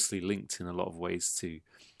quite closely linked in a lot of ways to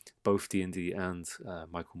both D&D and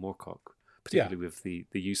Michael Moorcock, particularly with the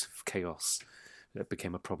use of chaos. That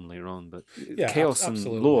became a problem later on, but chaos and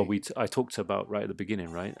law I talked about right at the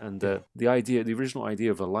beginning, right? And the original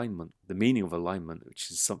idea of alignment, the meaning of alignment,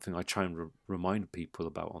 which is something I try and remind people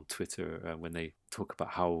about on Twitter when they talk about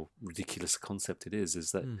how ridiculous a concept it is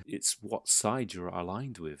that it's what side you're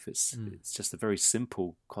aligned with. It's just a very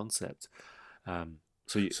simple concept.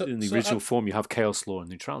 So in the original form, you have chaos, law, and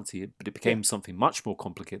neutrality, but it became something much more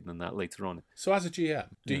complicated than that later on. So as a GM,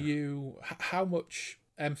 how much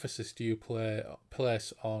emphasis do you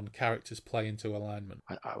place on characters play into alignment?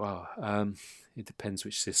 It depends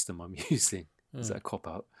which system I'm using. Is that a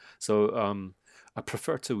cop-out? So I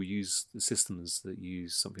prefer to use the systems that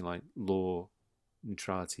use something like law,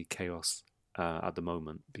 neutrality, chaos at the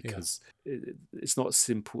moment because it's not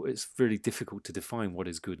simple. It's really difficult to define what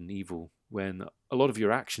is good and evil when a lot of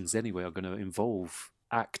your actions anyway are going to involve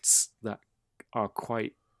acts that are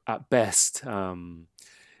quite, at best,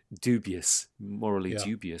 morally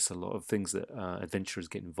dubious. A lot of things that adventurers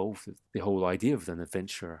get involved with. The whole idea of an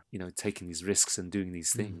adventurer, taking these risks and doing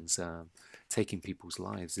these things, taking people's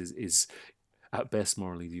lives is at best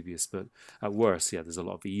morally dubious, but at worst, there's a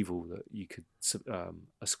lot of evil that you could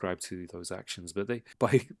ascribe to those actions. But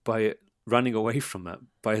by running away from that,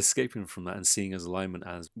 by escaping from that, and seeing as alignment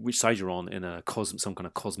as which side you're on in some kind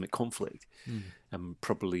of cosmic conflict, and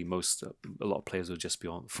probably a lot of players will just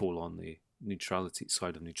fall on the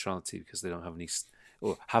side of neutrality because they don't have any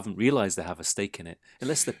or haven't realized they have a stake in it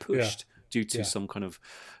unless they're pushed due to some kind of.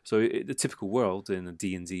 So the typical world in a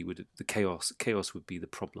D&D would the chaos would be the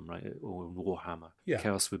problem, right? Or in Warhammer,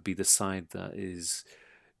 chaos would be the side that is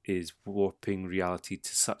warping reality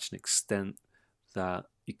to such an extent that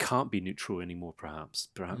you can't be neutral anymore. Perhaps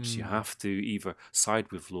you have to either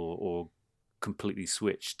side with law or completely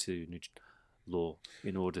switch to law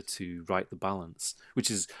in order to right the balance, which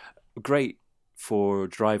is great for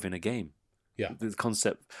driving a game. The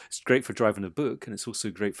concept, it's great for driving a book, and it's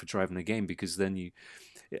also great for driving a game because then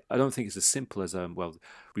I don't think it's as simple as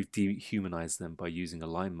we've dehumanized them by using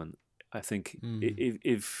alignment. I think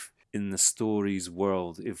if in the story's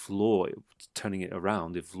world, if law, turning it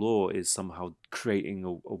around, if law is somehow creating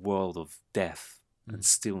a world of death and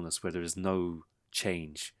stillness where there is no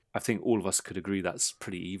change, I think all of us could agree that's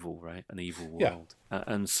pretty evil, right? An evil world.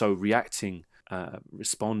 And so responding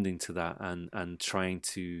to that and trying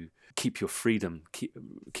to keep your freedom,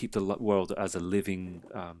 keep the world as a living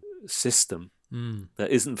system that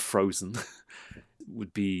isn't frozen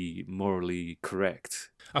would be morally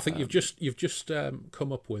correct. I think you've just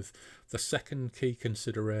come up with the second key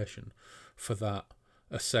consideration for that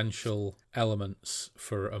essential elements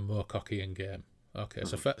for a Moorcockian game. Okay,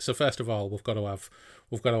 so first of all, we've got to have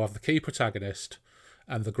the key protagonist,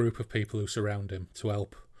 and the group of people who surround him to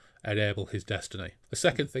help enable his destiny. The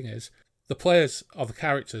second thing is the players or the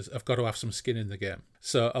characters have got to have some skin in the game.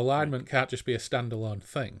 So alignment can't just be a standalone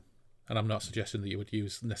thing. And I'm not suggesting that you would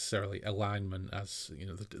use necessarily alignment as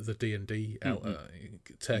the D&D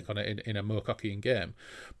take on it in a Mokockian game,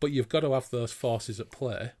 but you've got to have those forces at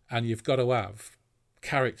play, and you've got to have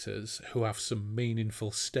characters who have some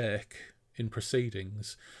meaningful stake in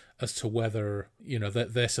proceedings as to whether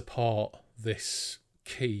they support this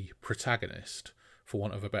key protagonist, for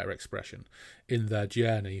want of a better expression, in their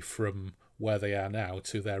journey from where they are now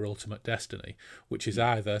to their ultimate destiny, which is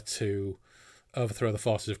either to overthrow the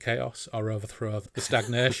forces of chaos or overthrow the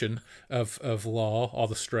stagnation of law, or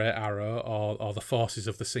the straight arrow, or the forces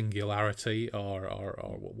of the singularity, or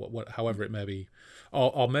however it may be,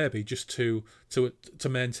 or maybe just to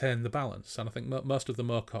maintain the balance. And I think most of the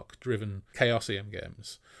Mocock driven Chaosium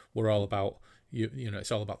games were all about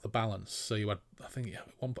it's all about the balance. So you had, I think,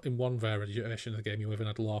 in one variation of the game, you even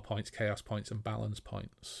had law points, chaos points, and balance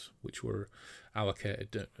points, which were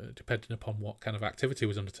allocated depending upon what kind of activity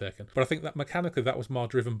was undertaken. But I think that mechanically that was more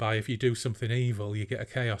driven by, if you do something evil, you get a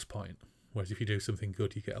chaos point, whereas if you do something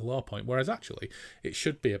good, you get a law point. Whereas actually, it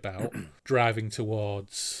should be about driving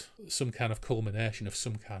towards some kind of culmination of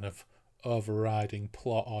some kind of overriding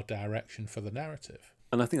plot or direction for the narrative.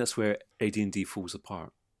 And I think that's where AD&D falls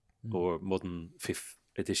apart, or modern 5th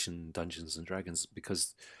edition Dungeons and Dragons,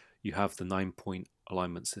 because you have the 9-point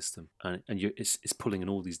alignment system, and it's pulling in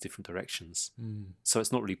all these different directions. So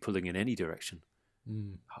it's not really pulling in any direction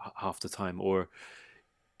half the time. Or,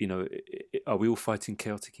 are we all fighting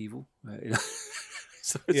chaotic evil?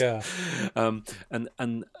 So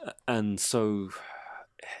and so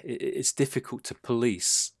it's difficult to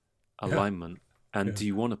police alignment. And do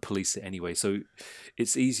you want to police it anyway? So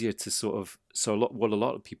it's easier to what a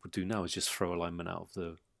lot of people do now is just throw alignment out of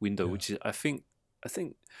the window, which is, I think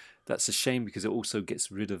that's a shame, because it also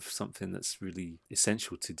gets rid of something that's really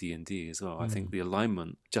essential to D&D as well. I think the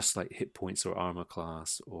alignment, just like hit points or armor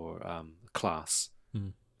class or class,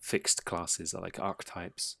 fixed classes like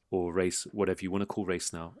archetypes or race, whatever you want to call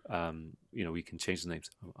race now. We can change the names.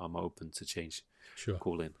 I'm open to change,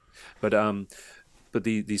 call in, but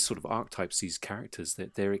these sort of archetypes, these characters,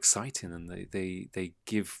 they're exciting, and they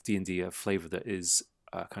give D&D a flavor that is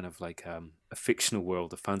kind of like a fictional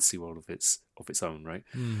world, a fantasy world of its own, right?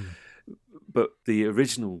 But the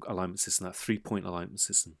original alignment system, that 3-point alignment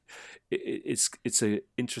system, it's an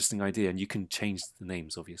interesting idea, and you can change the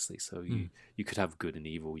names, obviously. So you could have good and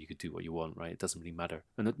evil, you could do what you want, right? It doesn't really matter.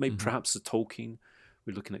 And it may perhaps the Tolkien,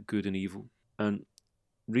 we're looking at good and evil. And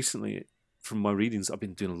recently, from my readings, I've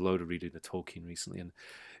been doing a load of reading of Tolkien recently, and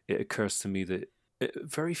it occurs to me that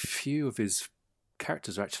very few of his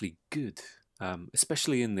characters are actually good,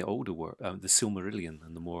 especially in the older work, the Silmarillion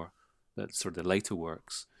and the later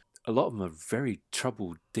works. A lot of them are very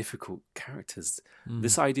troubled, difficult characters.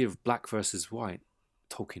 This idea of black versus white,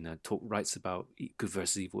 Tolkien writes about good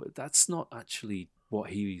versus evil. That's not actually what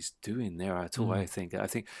he's doing there at all. I think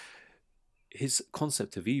his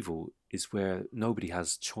concept of evil is where nobody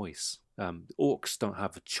has choice. Orcs don't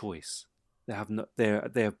have a choice. They have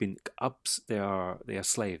they are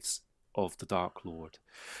slaves of the Dark Lord.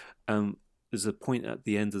 There's a point at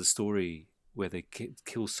the end of the story where they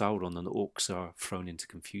kill Sauron, and the orcs are thrown into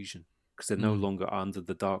confusion because they're no longer under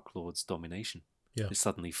the Dark Lord's domination. They're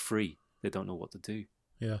suddenly free. They don't know what to do.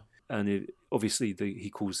 And obviously he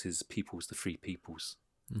calls his peoples the free peoples.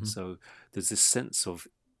 So there's this sense of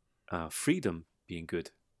freedom being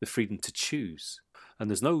good, the freedom to choose. And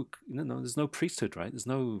there's no priesthood, right? There's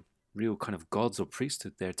no real kind of gods or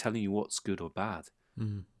priesthood there telling you what's good or bad.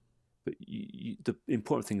 But the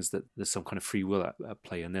important thing is that there's some kind of free will at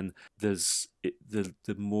play, and then there's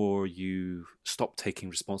the more you stop taking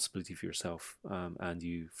responsibility for yourself, and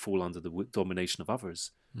you fall under the domination of others,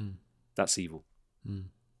 that's evil.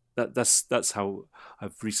 That's how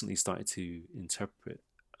I've recently started to interpret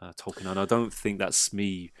Tolkien, and I don't think that's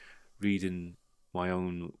me reading my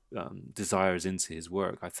own desires into his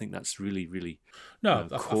work. I think that's really, really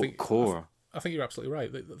core. I think you're absolutely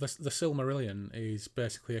right. The Silmarillion is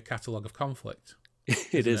basically a catalogue of conflict.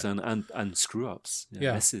 It is, and screw-ups,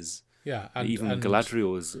 messes. And even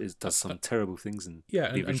Galadriel does some terrible things in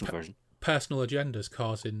the original version. Personal agendas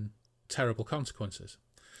causing terrible consequences.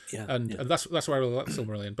 And that's why I really like the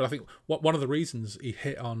Silmarillion. But I think one of the reasons he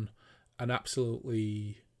hit on an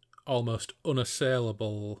absolutely almost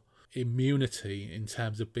unassailable immunity in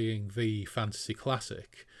terms of being the fantasy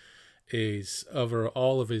classic is over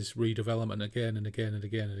all of his redevelopment again and again and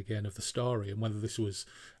again and again of the story, and whether this was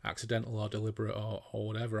accidental or deliberate or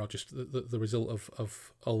whatever, or just the result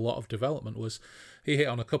of a lot of development, was he hit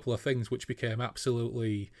on a couple of things which became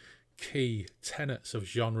absolutely key tenets of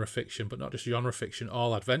genre fiction, but not just genre fiction,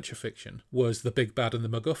 all adventure fiction, was the big bad and the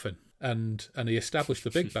MacGuffin. And he established the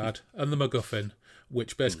big bad and the MacGuffin,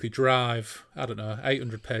 which basically drive,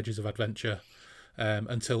 800 pages of adventure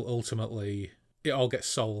until ultimately it all gets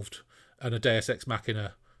solved and a Deus Ex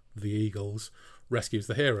Machina, the Eagles, rescues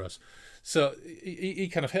the heroes. So he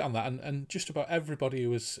kind of hit on that, and just about everybody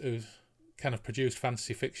who's kind of produced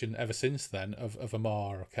fantasy fiction ever since then, of a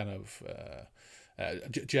more kind of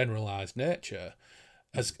generalised nature,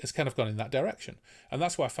 has kind of gone in that direction. And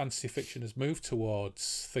that's why fantasy fiction has moved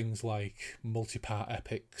towards things like multi-part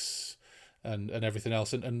epics and everything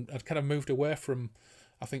else, and kind of moved away from,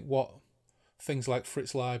 I think, what things like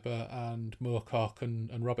Fritz Leiber and Moorcock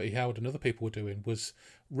and Robert E. Howard and other people were doing. Was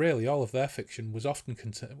really all of their fiction was often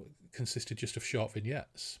consisted just of short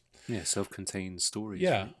vignettes. Yeah, self-contained stories.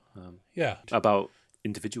 Yeah, right? About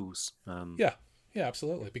individuals. Yeah,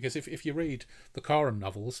 absolutely. Because if you read the Coram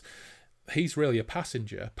novels, he's really a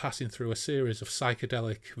passenger passing through a series of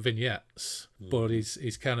psychedelic vignettes, but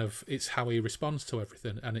he's kind of, it's how he responds to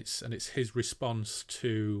everything, and it's his response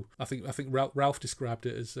to, I think Ralph described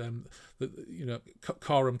it as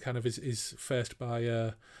Coram kind of is faced by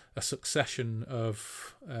a succession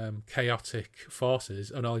of chaotic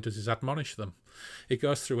forces, and all he does is admonish them. He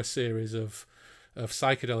goes through a series of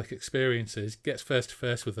psychedelic experiences, gets face to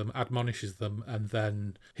face with them, admonishes them, and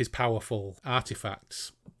then his powerful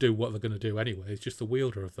artifacts do what they're going to do anyway. He's just the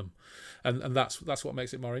wielder of them, and that's what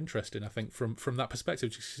makes it more interesting, I think, from that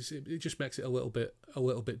perspective. It just makes it a little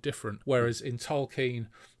bit different. Whereas in Tolkien,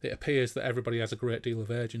 it appears that everybody has a great deal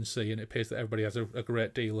of agency, and it appears that everybody has a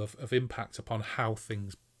great deal of impact upon how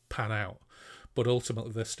things pan out. But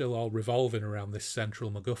ultimately, they're still all revolving around this central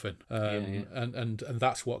MacGuffin, and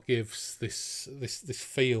that's what gives this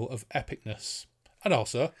feel of epicness, and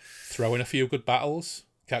also throw in a few good battles.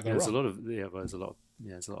 Can't go wrong. There's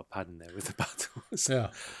a lot of padding there with the battles.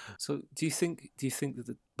 Yeah. So do you think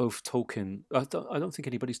that both Tolkien? I don't think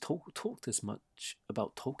anybody's talked as much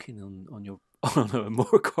about Tolkien on your on a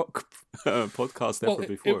Moorcock podcast ever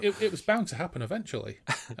before. It was bound to happen eventually,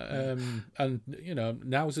 and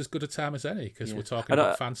now's as good a time as any, because we're talking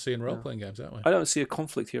about fantasy and role-playing games, aren't we? I don't see a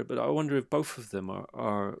conflict here, but I wonder if both of them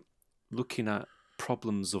are looking at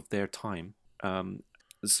problems of their time.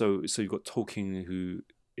 So you've got Tolkien, who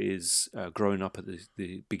is growing up at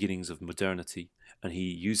the beginnings of modernity, and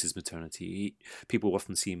he uses modernity. People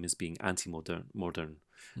often see him as being anti-modern,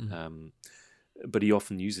 but he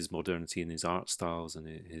often uses modernity in his art styles and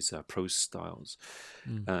his prose styles.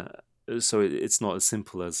 So it's not as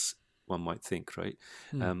simple as one might think, right?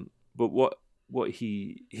 But what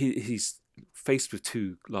he's faced with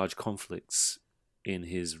two large conflicts in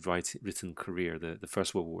his written career: the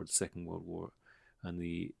First World War, the Second World War, and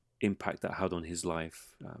the impact that had on his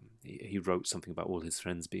life. He wrote something about all his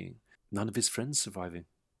friends none of his friends surviving.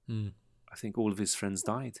 I think all of his friends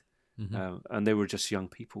died, and they were just young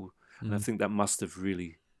people. And I think that must have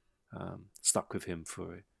really stuck with him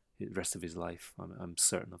for the rest of his life. I'm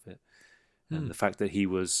certain of it. And the fact that he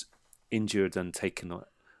was injured and taken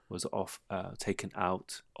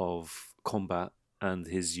out of combat, and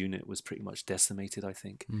his unit was pretty much decimated, I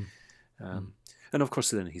think. And of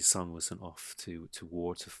course, then his son was sent off to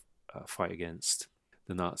war to fight against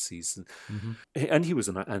the Nazis, and he was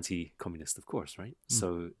an anti-communist, of course, right?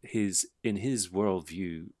 So in his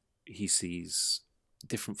worldview, he sees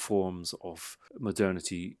different forms of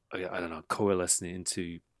modernity, coalescing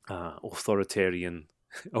into authoritarian.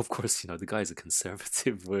 Of course, the guy's a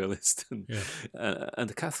conservative royalist and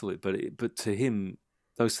a Catholic, but to him,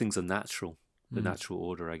 those things are natural, the natural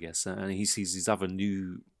order, I guess. And he sees these other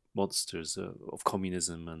new monsters of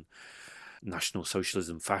communism and National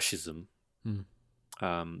Socialism, fascism,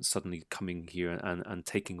 suddenly coming here and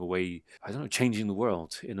taking away, changing the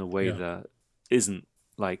world in a way that isn't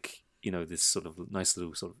like, this sort of nice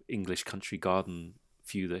little sort of English country garden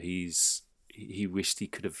view that he wished he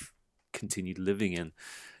could have continued living in,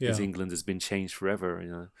 as England has been changed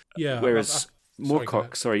forever. Whereas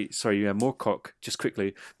Moorcock, Moorcock, just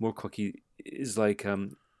quickly, Moorcock, he is like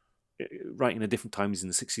writing at different times in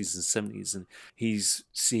the 60s and 70s, and he's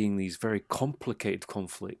seeing these very complicated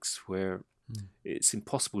conflicts where it's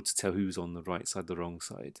impossible to tell who's on the right side, the wrong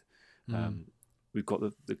side. We've got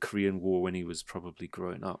the Korean War when he was probably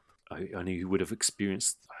growing up. And he would have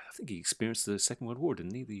experienced, I think he experienced the Second World War,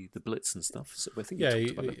 didn't he? The Blitz and stuff. So I think he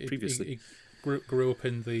talked about it previously. He grew up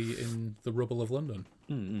in the rubble of London.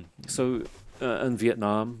 So, and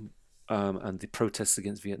Vietnam, and the protests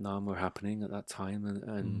against Vietnam were happening at that time,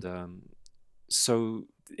 and so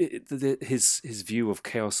his view of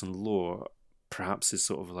chaos and law perhaps is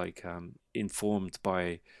sort of like informed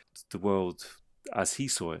by the world as he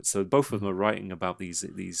saw it. So both of them are writing about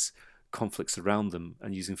these conflicts around them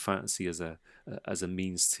and using fantasy as a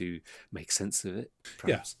means to make sense of it.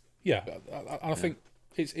 Perhaps. Yeah. I think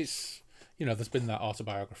it's there's been that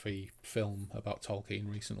autobiography film about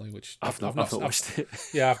Tolkien recently, which I've not watched it.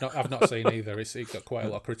 Yeah, I've not seen either. It got quite a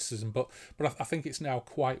lot of criticism, but I think it's now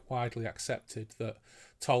quite widely accepted that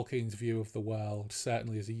Tolkien's view of the world,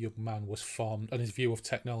 certainly as a young man, was formed, and his view of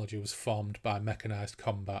technology was formed by mechanized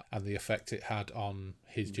combat and the effect it had on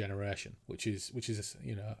his generation, which is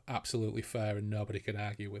absolutely fair, and nobody can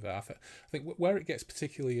argue with that. I think where it gets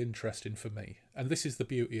particularly interesting for me, and this is the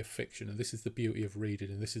beauty of fiction, and this is the beauty of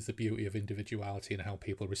reading, and this is the beauty of individuality and how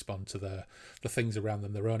people respond to the things around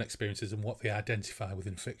them, their own experiences, and what they identify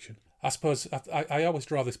within fiction. I suppose I always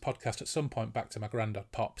draw this podcast at some point back to my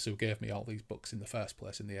granddad Pops, who gave me all these books in the first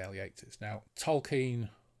place in the early 80s. Now, Tolkien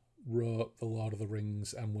wrote The Lord of the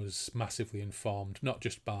Rings and was massively informed, not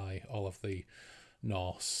just by all of the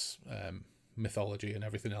Norse mythology and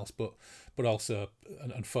everything else, but also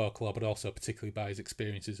and folklore, but also particularly by his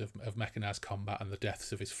experiences of mechanized combat and the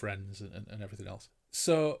deaths of his friends and everything else.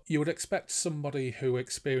 So you would expect somebody who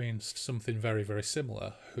experienced something very, very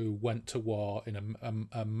similar, who went to war in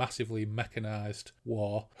a massively mechanized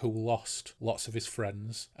war, who lost lots of his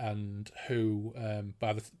friends, and who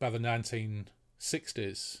by the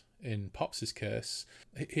 1960s, in Pops's case,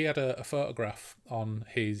 he had a photograph on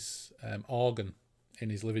his organ in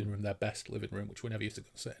his living room, their best living room, which we never used to go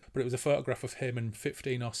and sit in. But it was a photograph of him and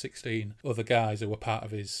 15 or 16 other guys who were part of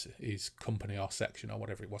his company or section or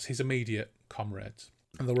whatever it was, his immediate comrades.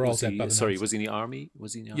 And they were all dead by the 90s. Was he in the army?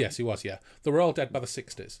 Yes, he was, yeah. They were all dead by the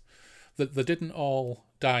 60s. They didn't all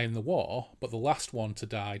die in the war, but the last one to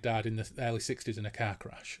die died in the early 60s in a car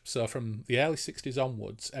crash. So from the early 60s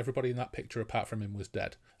onwards, everybody in that picture apart from him was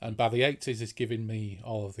dead. And by the 80s, he's giving me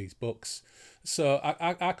all of these books. So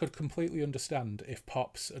I could completely understand if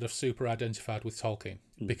Pops had have super identified with Tolkien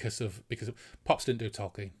because of Pops didn't do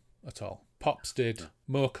Tolkien at all. Pops did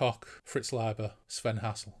Moorcock, Fritz Leiber, Sven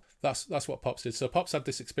Hassel. That's what Pops did. So Pops had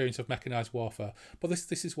this experience of mechanized warfare. But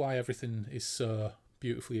this is why everything is so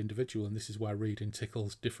beautifully individual, and this is why reading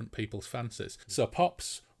tickles different people's fancies. So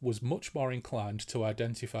Pops was much more inclined to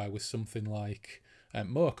identify with something like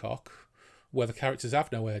Moorcock, where the characters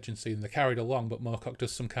have no agency and they're carried along, but Moorcock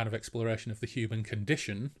does some kind of exploration of the human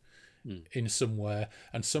condition in some way,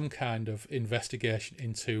 and some kind of investigation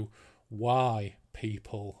into why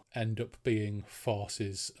people end up being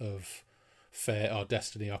forces of fate or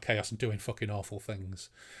destiny or chaos and doing fucking awful things.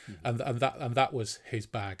 And that was his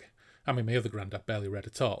bag. I mean, my other granddad barely read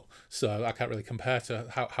at all, so I can't really compare to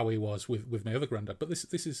how he was with my other granddad. But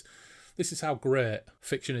this is how great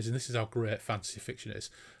fiction is, and this is how great fantasy fiction is.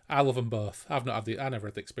 I love them both. I never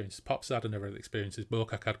had the experiences Pops had. I never had the experiences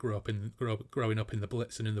Moorcock had growing up in the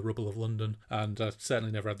Blitz and in the rubble of London, and I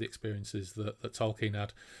certainly never had the experiences that Tolkien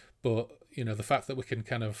had. But the fact that we can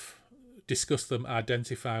kind of discuss them,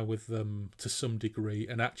 identify with them to some degree,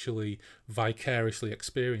 and actually vicariously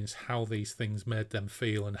experience how these things made them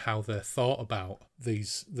feel and how they thought about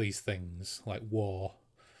these things like war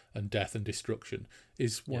and death and destruction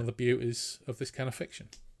is one of the beauties of this kind of fiction,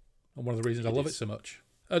 and one of the reasons I love it so much.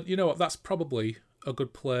 And you know what? That's probably a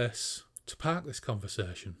good place to park this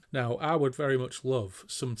conversation. Now, I would very much love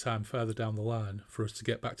sometime further down the line for us to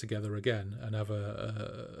get back together again and have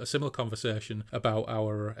a similar conversation about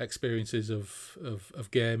our experiences of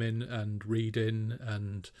gaming and reading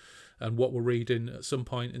and what we're reading at some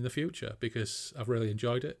point in the future, because I've really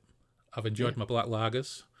enjoyed it. I've enjoyed my black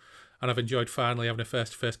lagers, and I've enjoyed finally having a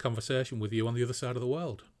face-to-face conversation with you on the other side of the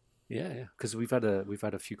world. Yeah, because we've had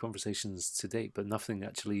a few conversations to date, but nothing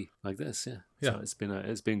actually like this. So it's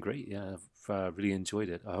been great. Yeah, I've really enjoyed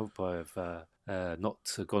it. I hope I've not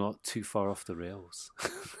gone too far off the rails.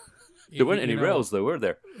 There weren't any rails, though, were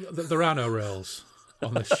there? There are no rails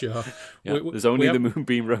on this show. There's only the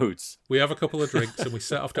Moonbeam Roads. We have a couple of drinks and we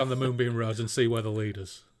set off down the Moonbeam Roads and see where they lead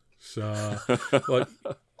us. So, well,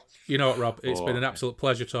 you know what, Rob? It's been an absolute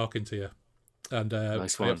pleasure talking to you, and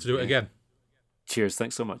nice we have to do it again. Cheers.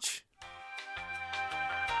 Thanks so much.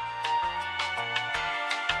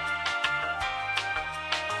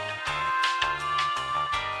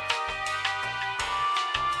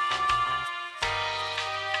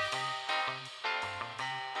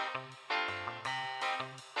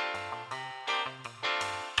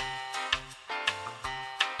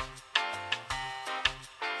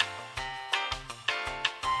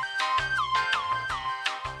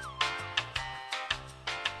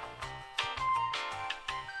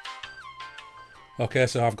 Okay,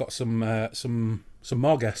 so I've got some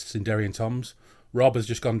more guests in Derry and Tom's. Rob has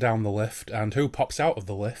just gone down the lift, and who pops out of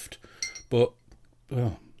the lift? But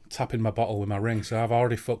tapping my bottle with my ring, so I've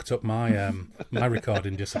already fucked up my my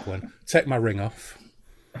recording discipline. Take my ring off.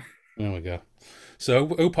 There we go. So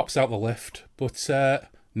who pops out the lift? But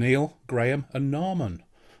Neil, Graham, and Norman.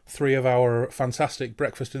 3 of our fantastic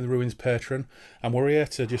Breakfast in the Ruins patron, and we're here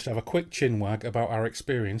to just have a quick chinwag about our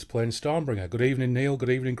experience playing Stormbringer. Good evening, Neil. Good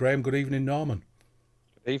evening, Graham. Good evening, Norman.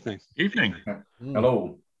 Evening.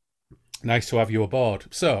 Hello. Nice to have you aboard.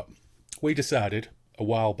 So, we decided a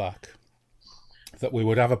while back that we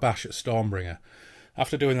would have a bash at Stormbringer.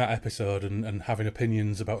 After doing that episode and having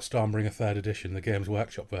opinions about Stormbringer 3rd Edition, the Games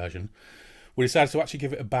Workshop version, we decided to actually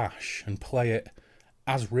give it a bash and play it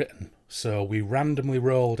as written. So we randomly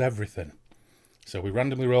rolled everything.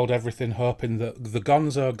 Hoping that the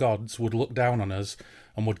Gonzo gods would look down on us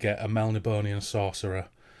and would get a Melnibonian sorcerer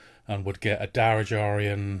and would get a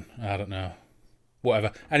Darajorian, I don't know,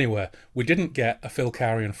 whatever. Anyway, we didn't get a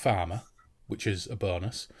Filcarian farmer, which is a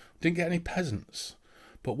bonus. We didn't get any peasants.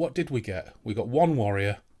 But what did we get? We got 1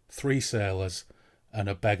 warrior, 3 sailors, and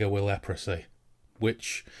a beggar with leprosy,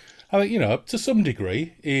 which, I think, to some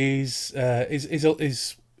degree is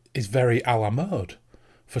very a la mode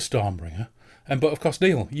for Stormbringer. But of course,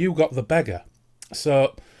 Neil, you got the beggar.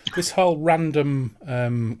 So this whole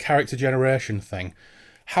random character generation thing,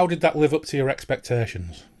 how did that live up to your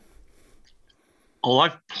expectations? Oh,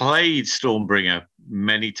 I've played Stormbringer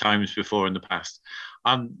many times before in the past,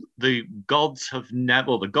 and the gods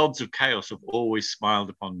the gods of chaos have always smiled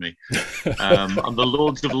upon me, and the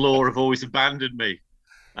lords of law have always abandoned me.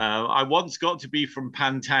 I once got to be from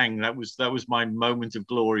Pantang. That was my moment of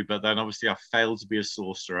glory, but then obviously I failed to be a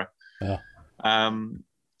sorcerer. Yeah.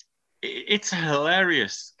 It's a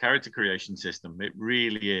hilarious character creation system. It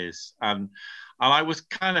really is, and I was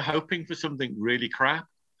kind of hoping for something really crap,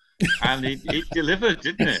 and it delivered,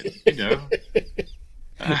 didn't it?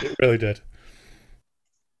 It really did.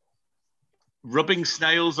 Rubbing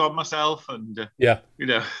snails on myself and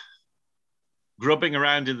grubbing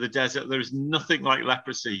around in the desert. There's nothing like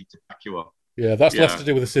leprosy to back you up. Yeah, that's less to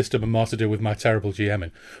do with the system and more to do with my terrible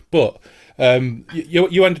GMing. But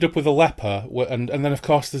you ended up with a leper, and then of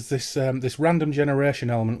course there's this random generation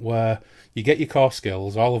element where you get your core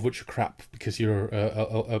skills, all of which are crap because you're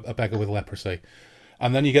a beggar with leprosy,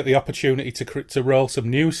 and then you get the opportunity to roll some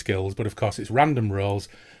new skills, but of course it's random rolls,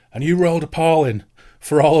 and you rolled appalling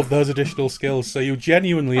for all of those additional skills, so you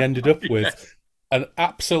genuinely ended up with an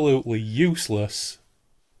absolutely useless,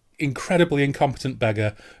 incredibly incompetent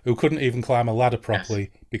beggar who couldn't even climb a ladder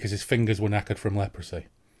properly because his fingers were knackered from leprosy.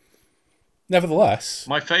 Nevertheless,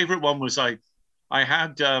 my favourite one was I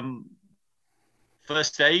had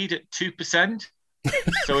first aid at 2%.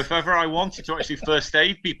 So if ever I wanted to actually first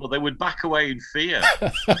aid people, they would back away in fear.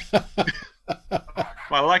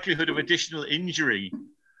 My likelihood of additional injury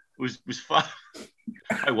was far.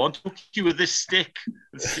 I want to hook you with this stick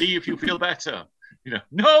and see if you feel better.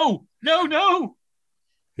 No.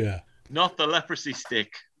 Yeah. Not the leprosy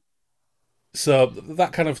stick. So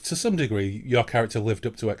that kind of, to some degree, your character lived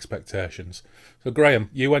up to expectations. So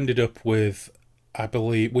Graham, you ended up with, I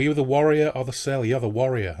believe, were you the warrior or the sailor? You're the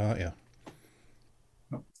warrior, aren't you?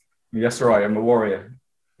 Yes, right. I'm a warrior.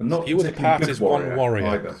 I'm not. You were the party's one warrior.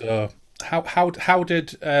 Either. So how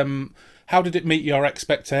did it meet your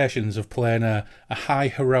expectations of playing a high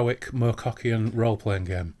heroic Murkochian role playing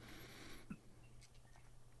game?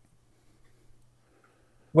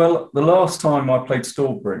 Well, the last time I played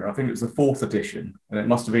Stormbringer, I think it was the 4th edition, and it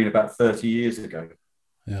must have been about 30 years ago.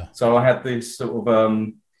 Yeah. So I had this sort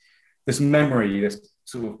of this memory, this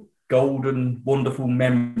sort of golden, wonderful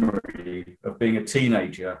memory of being a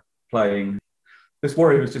teenager playing. This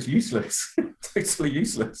warrior was just useless, totally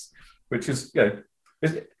useless, which is,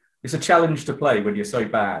 it's a challenge to play when you're so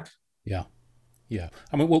bad. Yeah.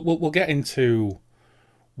 I mean, we'll get into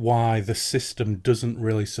why the system doesn't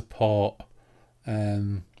really support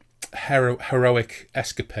heroic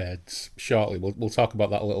escapades shortly. We'll talk about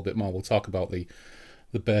that a little bit more. We'll talk about the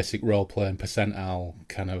basic role-playing percentile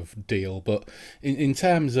kind of deal. But in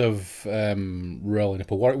terms of rolling up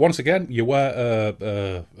a warrior, once again, you were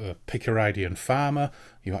a Picaridian farmer.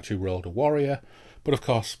 You actually rolled a warrior. But of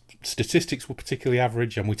course, statistics were particularly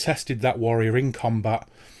average, and we tested that warrior in combat,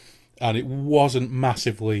 and it wasn't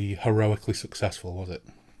massively heroically successful, was it?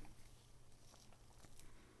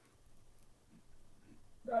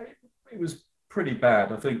 It was pretty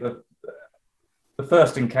bad. I think that the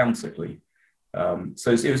first encounter,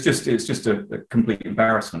 so it's just a complete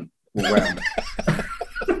embarrassment all round.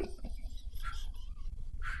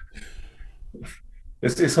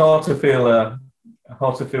 It's hard to feel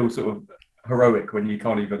sort of heroic when you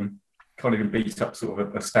can't even beat up sort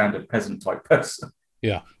of a standard peasant type person.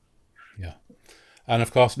 Yeah, yeah. And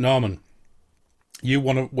of course, Norman, you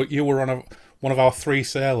were one of our 3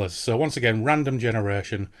 sailors. So once again, random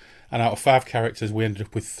generation, and out of 5 characters, we ended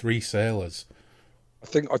up with 3 sailors. I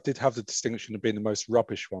think I did have the distinction of being the most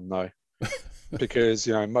rubbish one, though, because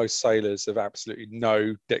most sailors have absolutely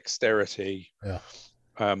no dexterity,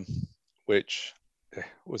 which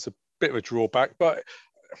was a bit of a drawback. But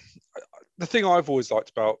the thing I've always liked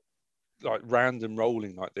about like random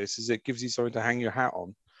rolling like this is it gives you something to hang your hat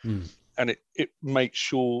on, and it makes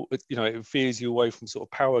sure it veers you away from sort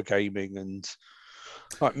of power gaming and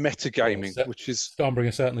like metagaming, which is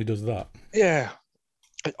Stormbringer certainly does that. Yeah,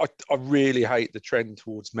 I really hate the trend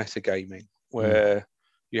towards metagaming where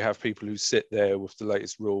you have people who sit there with the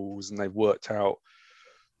latest rules and they've worked out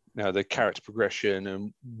the character progression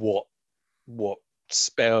and what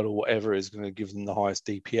spell or whatever is going to give them the highest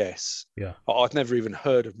DPS. Yeah, I'd never even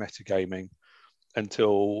heard of metagaming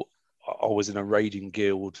until I was in a raiding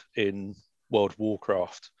guild in World of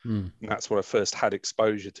Warcraft, and that's where I first had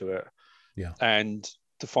exposure to it. Yeah, and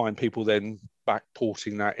to find people then back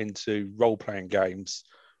porting that into role-playing games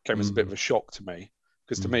came as a bit of a shock to me,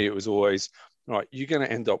 because to me it was always right, you're going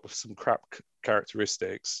to end up with some crap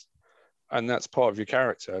characteristics, and that's part of your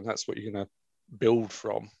character, and that's what you're going to build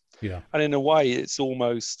from. Yeah, and in a way it's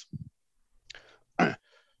almost I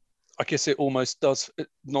guess it almost does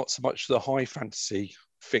not so much the high fantasy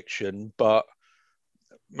fiction, but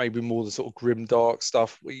maybe more the sort of grim dark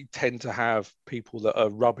stuff where you tend to have people that are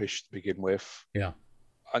rubbish to begin with,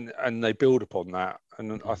 and they build upon that.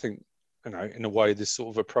 And I think in a way this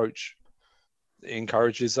sort of approach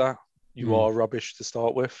encourages that you are rubbish to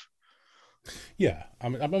start with. Yeah, I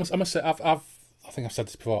mean, I must say, I think I've said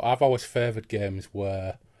this before, I've always favoured games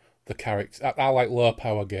where the character, I like low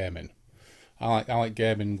power gaming. I like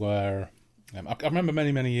gaming where I remember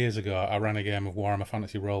many years ago I ran a game of Warhammer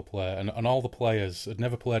Fantasy Roleplay, and all the players had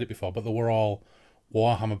never played it before, but they were all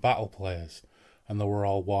Warhammer Battle players, and they were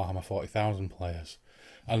all Warhammer 40,000 players,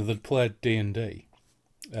 and they'd played D&D,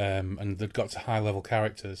 and they'd got to high level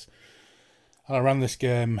characters. And I ran this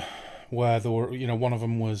game where there were, one of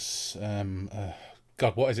them was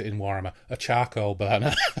God, what is it in Warhammer? A charcoal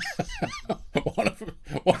burner. one of them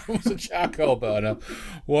was a charcoal burner.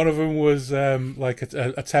 One of them was like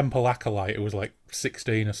a temple acolyte who was like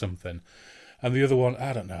 16 or something. And the other one,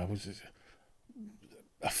 I don't know, was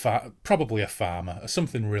probably a farmer, or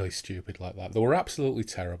something really stupid like that. They were absolutely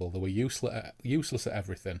terrible. They were useless at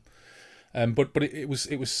everything. But it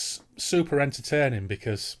was super entertaining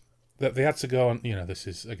because they had to go on. This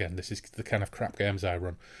is the kind of crap games I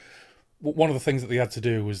run. One of the things that they had to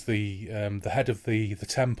do was the head of the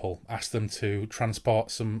temple asked them to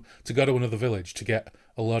to go to another village to get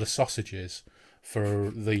a load of sausages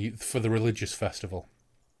for the religious festival.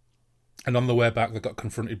 And on the way back, they got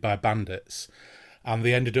confronted by bandits, and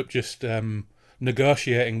they ended up just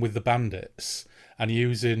negotiating with the bandits and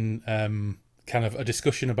using kind of a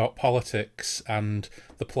discussion about politics and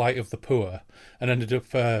the plight of the poor, and ended up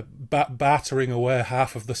bartering away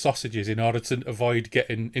half of the sausages in order to avoid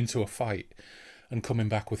getting into a fight and coming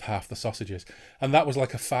back with half the sausages. And that was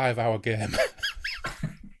like a 5-hour game.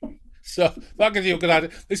 So that gives you a good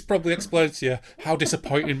idea. This probably explains to you how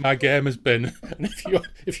disappointing my game has been. And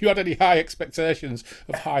if you had any high expectations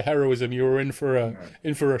of high heroism, you were in for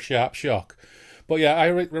a sharp shock. But yeah, I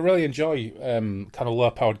really enjoy kind of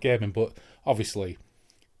low-powered gaming, but obviously,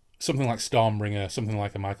 something like Stormbringer, something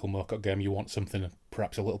like a Michael Moorcock game, you want something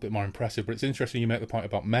perhaps a little bit more impressive. But it's interesting you make the point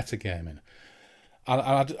about metagaming.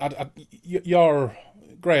 And you're,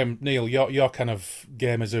 Graham, Neil, you're kind of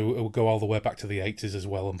gamers who go all the way back to the 80s as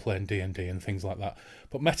well and playing D&D and things like that.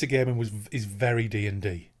 But metagaming is very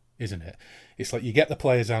D&D, isn't it? It's like you get the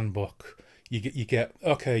player's handbook,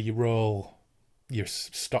 you roll your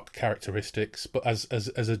stock characteristics, but as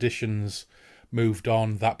editions moved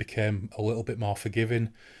on, that became a little bit more forgiving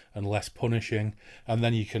and less punishing, and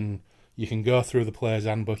then you can go through the player's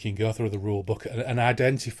handbook, you can go through the rule book and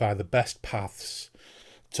identify the best paths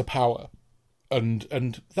to power,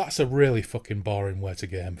 and that's a really fucking boring way to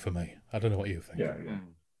game for me. I don't know what you think.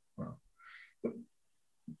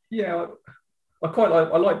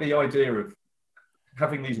 I like the idea of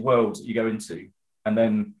having these worlds that you go into and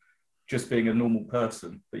then just being a normal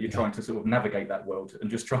person, that you're trying to sort of navigate that world and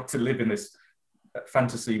just try to live in this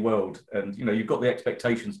fantasy world. And you've got the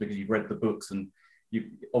expectations because you've read the books, and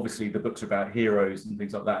obviously the books are about heroes and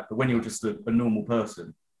things like that, but when you're just a normal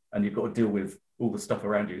person and you've got to deal with all the stuff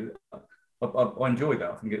around you, I enjoy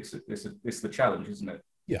that. I think it's the challenge, isn't it?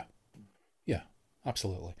 Yeah,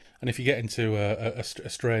 absolutely. And if you get into a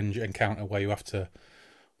strange encounter where you have to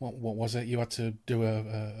what was it? You had to do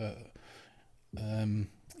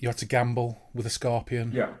you had to gamble with a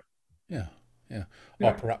scorpion. Yeah. Yeah. Or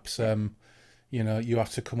Yeah. perhaps you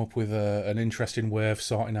have to come up with an interesting way of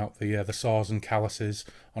sorting out the sores and calluses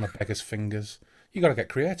on a beggar's fingers. You got to get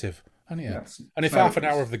creative, haven't you? Yes. And if half an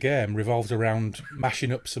hour of the game revolves around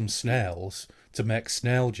mashing up some snails to make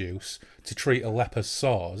snail juice to treat a leper's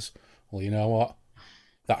sores, well, you know what?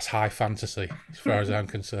 That's high fantasy, as far as I'm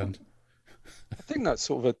concerned. I think that's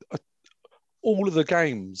sort of all of the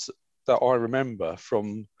games that I remember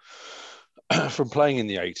from playing in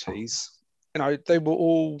the 80s. They were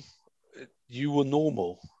all, you were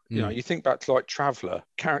normal. You think back to like Traveller,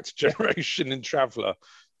 character generation in Traveller,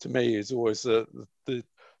 to me is always the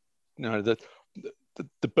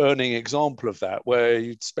burning example of that, where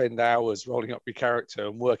you'd spend hours rolling up your character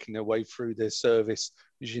and working their way through their service,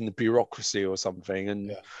 usually in the bureaucracy or something,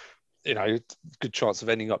 and good chance of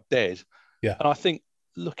ending up dead. Yeah. And I think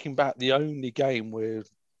looking back, the only game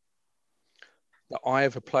that I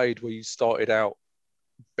ever played where you started out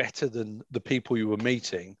better than the people you were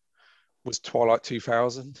meeting was Twilight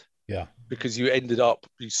 2000. Yeah. Because you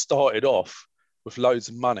started off with loads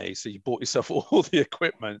of money, so you bought yourself all the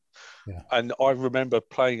equipment. Yeah. And I remember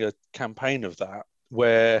playing a campaign of that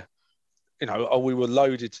where, we were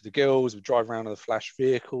loaded to the gills, we drive around in a flash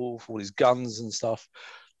vehicle with all these guns and stuff.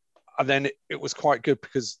 And then it was quite good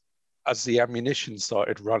because as the ammunition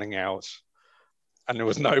started running out and there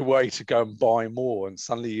was no way to go and buy more, and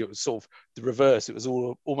suddenly it was sort of the reverse. It was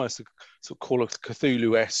almost a sort of Call of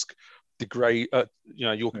Cthulhu-esque degrade.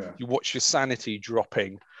 You watch your sanity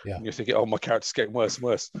dropping, and you're thinking, "Oh, my character's getting worse and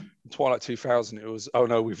worse." In Twilight 2000, it was, "Oh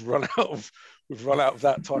no, we've run out of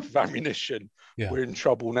that type of ammunition. Yeah. We're in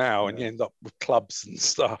trouble now," and you end up with clubs and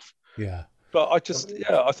stuff. Yeah. But I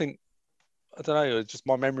think, I don't know, just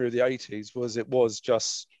my memory of the 80s was it was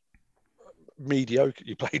just mediocre.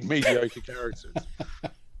 You played mediocre characters.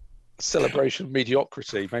 Celebration of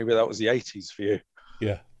mediocrity. Maybe that was the 80s for you.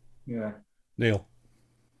 Yeah. Yeah. Neil.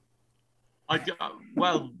 I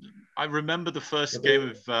remember the first game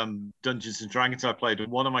of Dungeons and Dragons I played.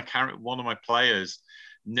 One of my players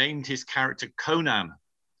named his character Conan,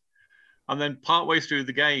 and then partway through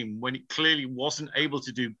the game, when he clearly wasn't able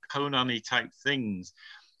to do Conan-y type things,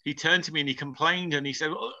 he turned to me and he complained and he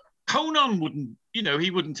said, "Oh, Conan wouldn't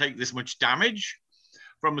take this much damage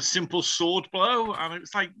from a simple sword blow." And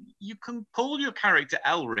it's like, you can call your character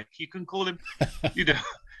Elric, you can call him,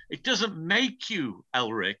 it doesn't make you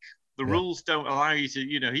Elric. The rules don't allow you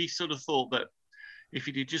to, he sort of thought that if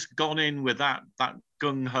he'd just gone in with that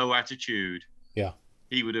gung-ho attitude,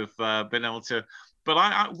 he would have been able to.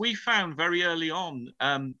 But we found very early on,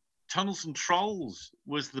 Tunnels and Trolls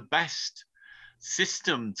was the best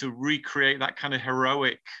system to recreate that kind of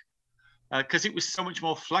heroic, because it was so much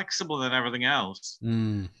more flexible than everything else.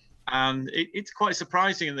 And it's quite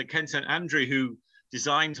surprising that Ken St. Andrew, who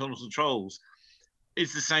designed Tunnels and Trolls,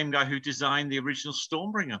 is the same guy who designed the original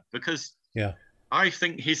Stormbringer, because I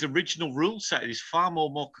think his original rule set is far more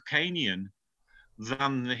Morcockian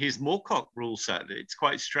than his Moorcock rule set. It's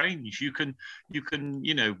quite strange. You can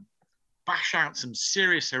bash out some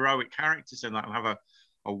serious heroic characters in that and have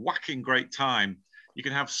a whacking great time. You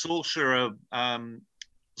can have sorcerer,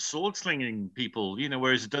 sword slinging people,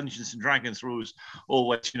 whereas Dungeons and Dragons rules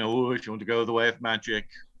always, if you want to go the way of magic,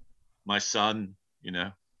 my son,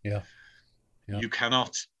 you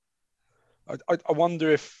cannot. I wonder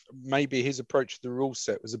if maybe his approach to the rule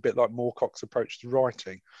set was a bit like Moorcock's approach to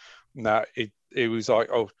writing. That it was like,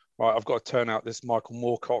 oh, right, I've got to turn out this Michael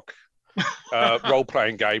Moorcock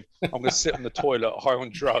role-playing game. I'm going to sit on the toilet high on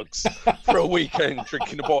drugs for a weekend,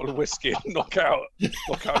 drinking a bottle of whiskey and knock out an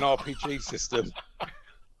RPG system.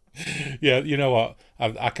 Yeah, you know what?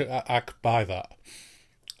 I could buy that.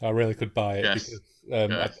 I really could buy it. Yes.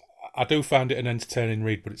 Because, I do find it an entertaining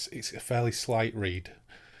read, but it's a fairly slight read,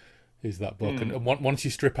 is that book. And once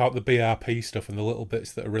you strip out the BRP stuff and the little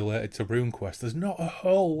bits that are related to RuneQuest, there's not a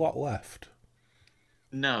whole lot left.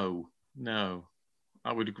 No.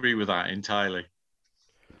 I would agree with that entirely.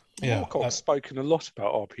 Yeah, Moorcock's spoken a lot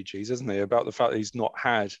about RPGs, hasn't he? About the fact that he's not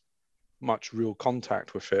had much real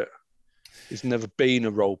contact with it. He's never been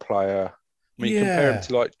a role player. I mean, compare him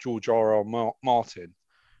to like George R.R. Martin,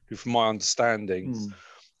 who, from my understanding,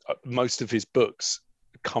 most of his books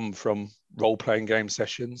come from role-playing game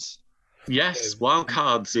sessions. Yes,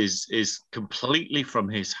 Wildcards is completely from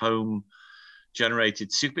his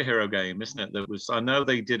home-generated superhero game, isn't it? I know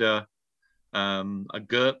they did a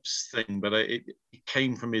GURPS thing, but it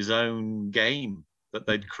came from his own game that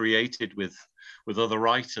they'd created with other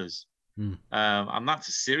writers. And that's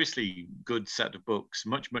a seriously good set of books,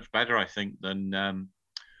 much better, I think, than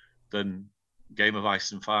Game of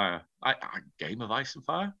Ice and Fire. Game of Ice and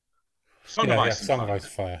Fire? Song yeah, of yeah, Ice and Song Fire. of Ice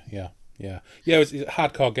and Fire. Yeah, yeah, yeah. He's a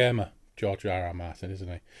hardcore gamer, George R.R. Martin, isn't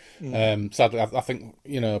he? Sadly, I think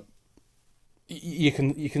you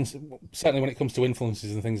can certainly when it comes to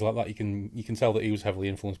influences and things like that, you can tell that he was heavily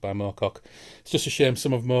influenced by Moorcock. It's just a shame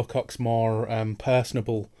some of Moorcock's more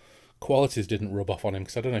personable qualities didn't rub off on him,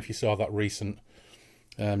 because I don't know if you saw that recent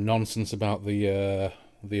nonsense about the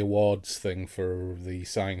awards thing for the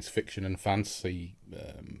science fiction and fantasy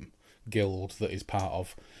guild that he's part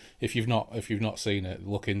of. If you've not seen it,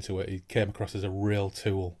 look into it. He came across as a real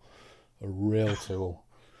tool.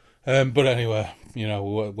 But anyway, we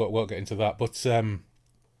won't get into that. But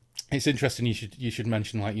it's interesting. You should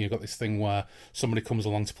mention, like, you've got this thing where somebody comes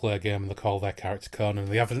along to play a game and they call their character Conan,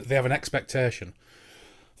 and they have an expectation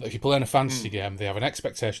that if you play in a fantasy game, they have an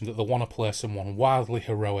expectation that they want to play someone wildly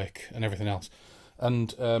heroic and everything else.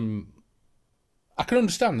 And I can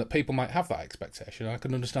understand that people might have that expectation. I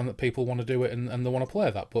can understand that people want to do it and they want to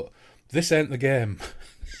play that. But this ain't the game.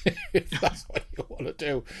 If that's what you want to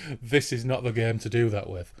do, this is not the game to do that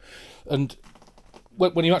with. And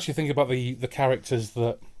when you actually think about the characters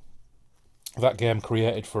that game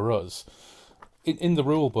created for us, in the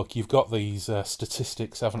rule book, you've got these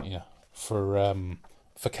statistics, haven't you, for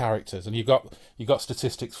characters, and you've got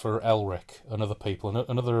statistics for Elric and other people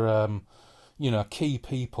and other key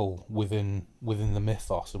people within the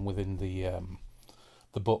mythos and within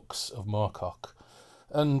the books of Moorcock.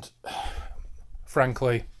 And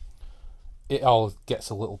frankly, it all gets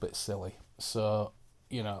a little bit silly. So,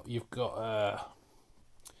 you've got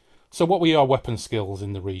so what were your weapon skills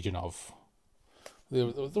in the region of? They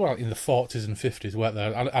were in the 40s and 50s, weren't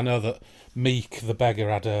they? I know that Meek the beggar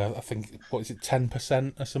had I think,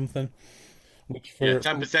 10% or something?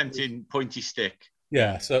 10% in pointy stick.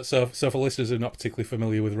 Yeah, so for listeners who are not particularly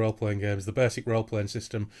familiar with role-playing games, the basic role-playing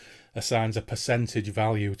system assigns a percentage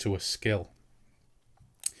value to a skill.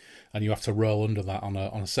 And you have to roll under that on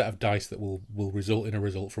a set of dice that will result in a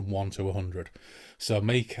result from 1 to 100. So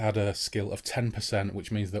Meek had a skill of 10%,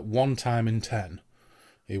 which means that 1 time in 10,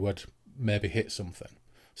 he would maybe hit something.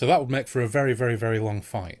 So that would make for a very, very, very long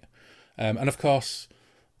fight. And of course,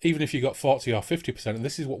 even if you got 40 or 50%, and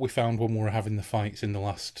this is what we found when we were having the fights in the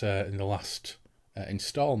last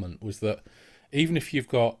installment, was that even if you've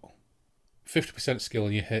got 50% skill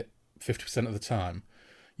and you hit 50% of the time,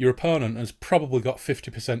 your opponent has probably got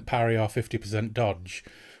 50% parry or 50% dodge,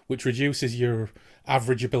 which reduces your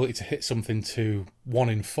average ability to hit something to 1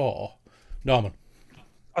 in 4. Norman?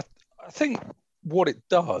 I think what it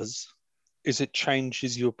does is it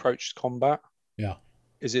changes your approach to combat. Yeah.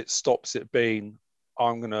 Is it stops it being,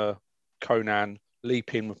 I'm going to Conan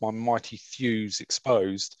leap in with my mighty thews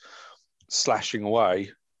exposed, slashing away,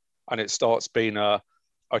 and it starts being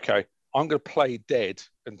okay, I'm going to play dead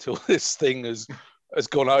until this thing has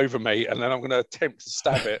gone over me, and then I'm going to attempt to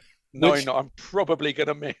stab it, knowing that I'm probably going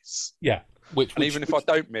to miss. Yeah. Even if I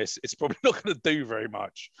don't miss, it's probably not going to do very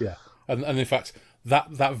much. Yeah. And in fact,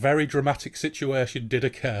 that very dramatic situation did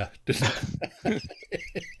occur, didn't it?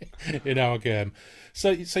 In our game.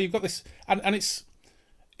 So you've got this, and it's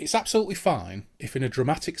absolutely fine if in a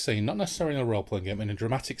dramatic scene, not necessarily in a role-playing game, in a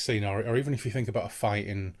dramatic scene, or even if you think about a fight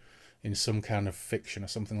in some kind of fiction or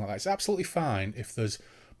something like that, it's absolutely fine if there's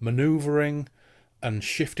manoeuvring and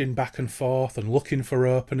shifting back and forth and looking for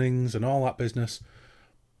openings and all that business.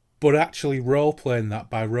 But actually role-playing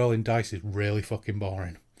that by rolling dice is really fucking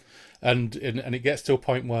boring. And it gets to a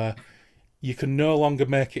point where you can no longer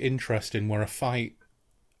make it interesting, where a fight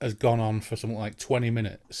has gone on for something like 20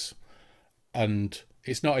 minutes and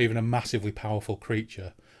it's not even a massively powerful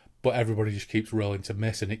creature, but everybody just keeps rolling to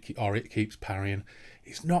miss and it keeps parrying.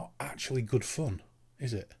 It's not actually good fun,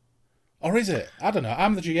 is it? Or is it? I don't know.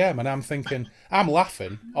 I'm the GM and I'm thinking, I'm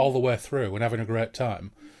laughing all the way through and having a great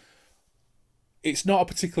time. It's not a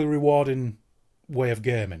particularly rewarding way of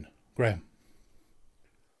gaming. Graham?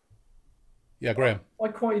 Yeah, Graham. I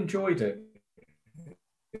quite enjoyed it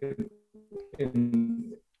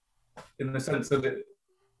in the sense that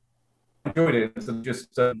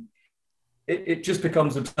it just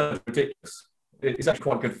becomes absurd, ridiculous. It's actually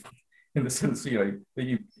quite good in the sense, that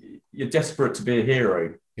you're desperate to be a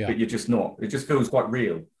hero, but you're just not. It just feels quite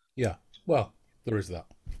real. Yeah. Well, there is that.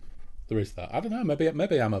 I don't know. Maybe I'm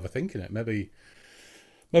overthinking it.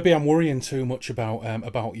 Maybe I'm worrying too much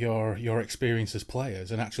about your experience as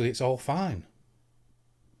players, and actually it's all fine.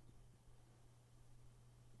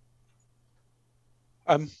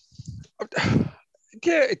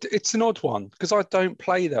 Yeah, it's an odd one because I don't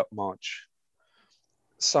play that much,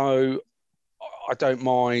 so I don't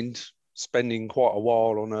mind spending quite a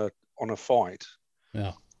while on a fight.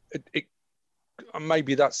 Yeah. and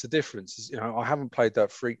maybe that's the difference. Is, I haven't played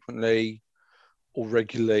that frequently or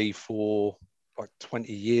regularly for like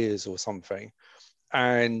 20 years or something,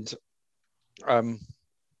 and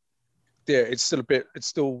it's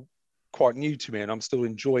still quite new to me, and I'm still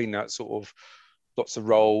enjoying that sort of lots of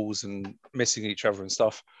roles and missing each other and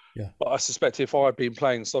stuff. Yeah. But I suspect if I had been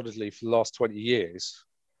playing solidly for the last 20 years,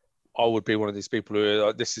 I would be one of these people who are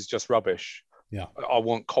like, this is just rubbish. Yeah. I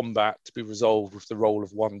want combat to be resolved with the roll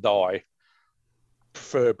of one die,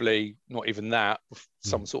 preferably not even that, with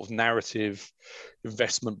some sort of narrative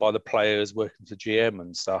investment by the players working for GM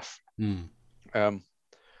and stuff.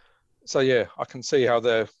 So yeah, I can see how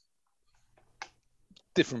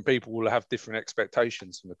different people will have different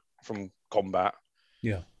expectations from combat.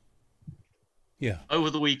 Yeah. Yeah. Over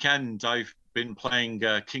the weekend, I've been playing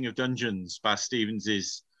King of Dungeons, Baz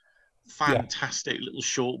Stevens' fantastic little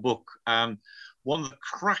short book. One of the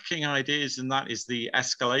cracking ideas in that is the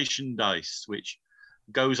escalation dice, which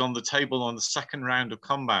goes on the table on the second round of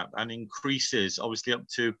combat and increases, obviously, up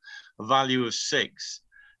to a value of 6.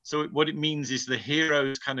 So what it means is the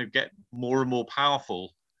heroes kind of get more and more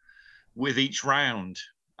powerful with each round.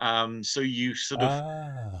 So you sort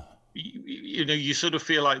of, you sort of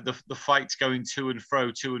feel like the fight's going to and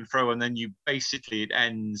fro, and then it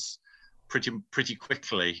ends pretty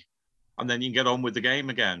quickly, and then you can get on with the game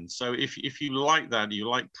again. So if you like that, you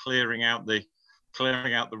like clearing out the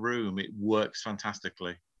room, it works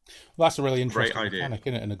fantastically. Well, that's a really interesting mechanic,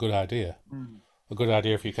 isn't it? And a good idea. A good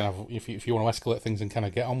idea if you if you want to escalate things and kind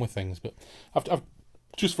of get on with things. But I've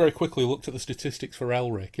just very quickly looked at the statistics for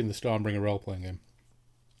Elric in the Stormbringer role-playing game,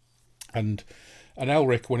 and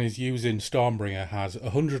Elric, when he's using Stormbringer, has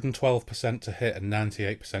 112% to hit and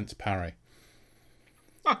 98% to parry.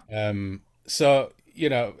 So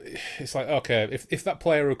it's like, okay, if that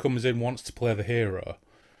player who comes in wants to play the hero,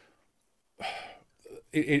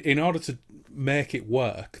 in order to make it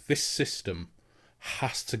work, this system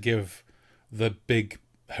has to give the big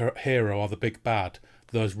hero or the big bad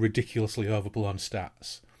those ridiculously overblown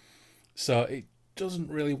stats. So it doesn't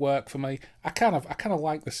really work for me. I kind of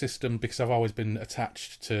like the system because I've always been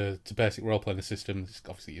attached to basic role-playing systems. It's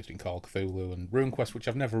obviously used in Call of Cthulhu and RuneQuest, which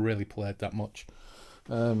I've never really played that much.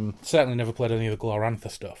 Certainly never played any of the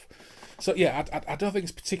Glorantha stuff. So yeah, I don't think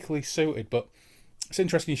it's particularly suited, but it's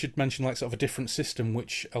interesting you should mention like sort of a different system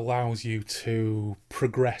which allows you to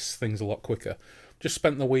progress things a lot quicker. Just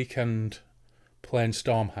spent the weekend playing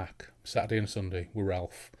Stormhack, Saturday and Sunday with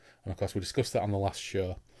Ralph, and of course we discussed that on the last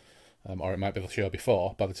show, or it might be the show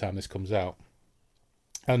before by the time this comes out.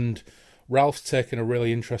 And Ralph's taken a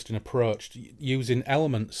really interesting approach to using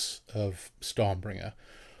elements of Stormbringer,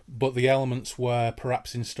 but the elements were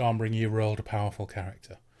perhaps in Stormbringer you rolled a powerful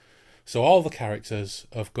character. So all the characters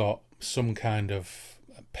have got some kind of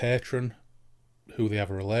patron who they have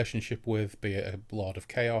a relationship with, be it a Lord of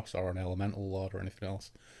Chaos or an Elemental Lord or anything else.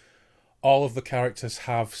 All of the characters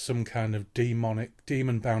have some kind of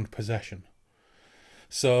demon-bound possession.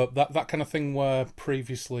 So that kind of thing where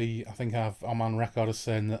previously, I think I'm on record as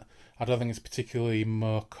saying that I don't think it's particularly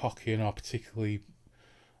Murkochian or particularly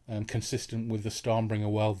consistent with the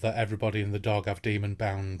Stormbringer world that everybody and the dog have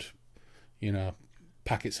demon-bound,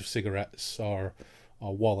 packets of cigarettes or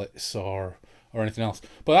wallets or anything else.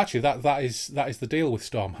 But actually, that is the deal with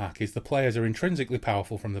Stormhack, is the players are intrinsically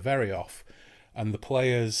powerful from the very off, and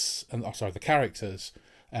the characters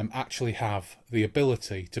actually have the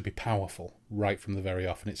ability to be powerful right from the very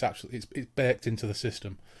off, and it's baked into the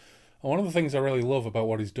system. And one of the things I really love about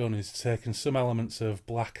what he's done is taken some elements of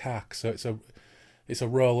Black Hack, so it's a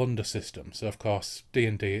roll under system. So of course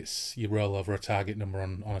D&D, it's you roll over a target number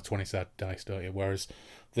on a 20-sided dice, don't you? Whereas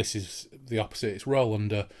this is the opposite. It's roll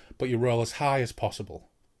under, but you roll as high as possible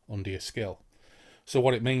under your skill. So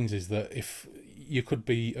what it means is that if you could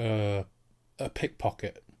be a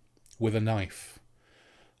pickpocket with a knife,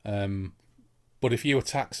 but if you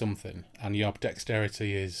attack something and your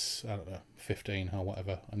dexterity is, 15 or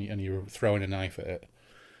whatever, and you're throwing a knife at it,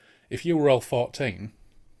 if you roll 14,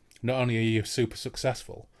 not only are you super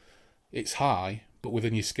successful, it's high, but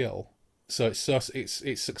within your skill. So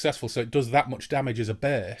it's successful, so it does that much damage as a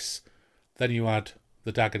base, then you add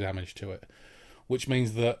the dagger damage to it, which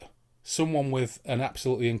means that someone with an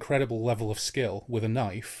absolutely incredible level of skill with a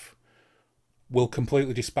knife will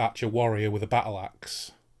completely dispatch a warrior with a battle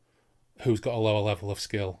axe who's got a lower level of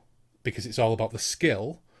skill, because it's all about the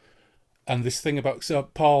skill. And this thing about, so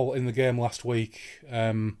Paul in the game last week,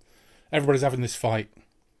 everybody's having this fight,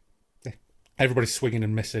 everybody's swinging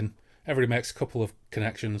and missing, everybody makes a couple of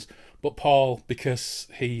connections, but Paul, because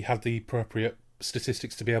he had the appropriate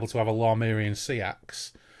statistics to be able to have a Lormirian sea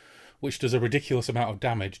axe, which does a ridiculous amount of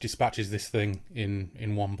damage, dispatches this thing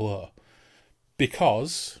in one blow.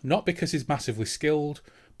 not because he's massively skilled,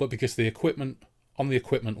 but because the equipment on the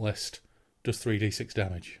equipment list does 3d6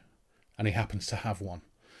 damage, and he happens to have one.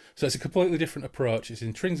 So it's a completely different approach. It's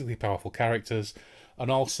intrinsically powerful characters,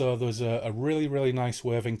 and also there's a really, really nice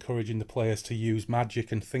way of encouraging the players to use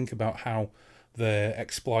magic and think about how they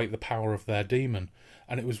exploit the power of their demon.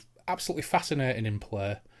 And it was absolutely fascinating in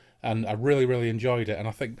play, and I really, really enjoyed it. And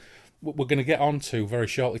I think we're going to get on to very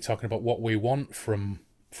shortly talking about what we want from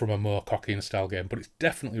a Moorcockian style game, but it's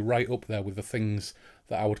definitely right up there with the things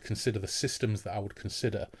that I would consider, the systems that I would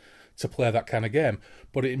consider to play that kind of game.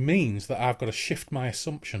 But it means that I've got to shift my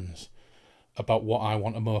assumptions about what I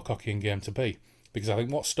want a Moorcockian game to be, because I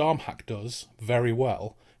think what Stormhack does very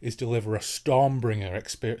well is deliver a Stormbringer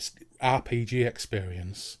RPG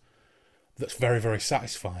experience that's very, very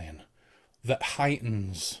satisfying, that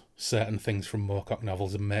heightens certain things from Moorcock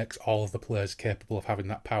novels and makes all of the players capable of having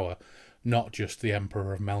that power, not just the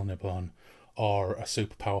Emperor of Melniboné or a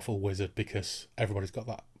super powerful wizard, because everybody's got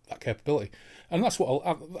that capability. And that's what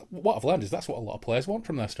I've learned is that's what a lot of players want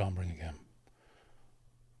from their Stormbringer game.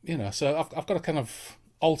 You know, so I've got to kind of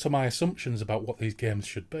alter my assumptions about what these games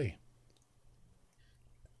should be.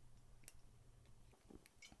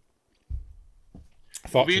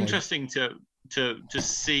 It'll be interesting to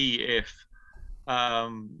see if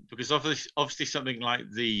because obviously something like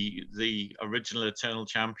the original Eternal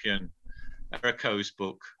Champion Erekos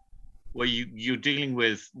book, where you're dealing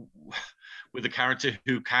with a character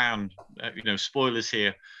who can, spoilers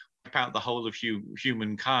here, wipe out the whole of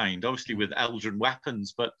humankind, obviously with Eldrin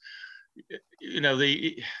weapons, but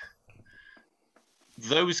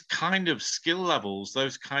those kind of skill levels,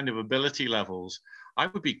 those kind of ability levels, I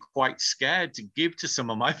would be quite scared to give to some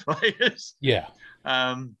of my players. Yeah.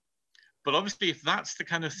 But obviously, if that's the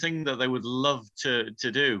kind of thing that they would love to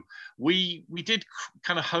do, we did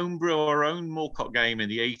kind of homebrew our own Moorcock game in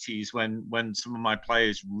the 80s when some of my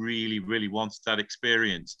players really, really wanted that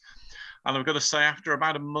experience. And I've got to say, after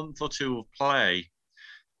about a month or two of play,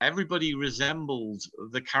 everybody resembled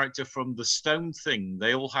the character from the Stone Thing.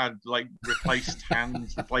 They all had like replaced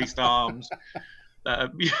hands, replaced arms,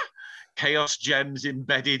 chaos gems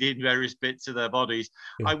embedded in various bits of their bodies.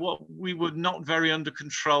 Yeah. We were not very under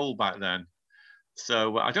control back then,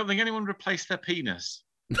 so I don't think anyone replaced their penis.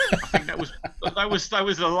 I think that was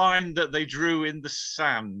the line that they drew in the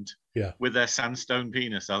sand. Yeah. With their sandstone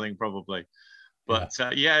penis, I think probably. But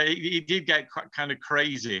it did get kind of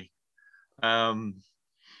crazy.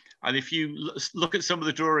 And if you look at some of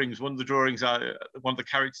the drawings, one of the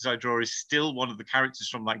characters I draw is still one of the characters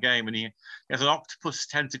from that game, and he has an octopus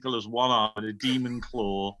tentacle as one arm and a demon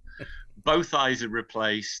claw. Both eyes are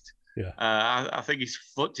replaced. Yeah. I think his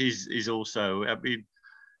foot is also. I mean,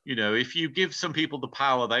 if you give some people the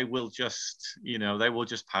power, they will just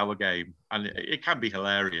power game, and it can be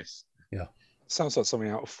hilarious. Yeah. Sounds like something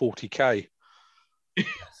out of 40K.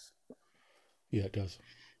 Yes. Yeah, it does.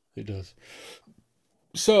 It does.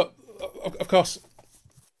 So, of course,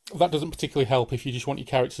 that doesn't particularly help if you just want your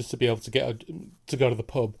characters to be able to go to the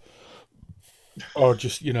pub, or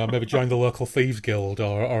just maybe join the local thieves guild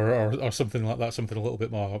or something like that, something a little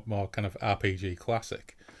bit more kind of RPG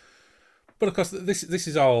classic. But of course, this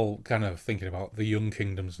is all kind of thinking about the Young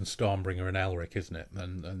Kingdoms and Stormbringer and Elric, isn't it?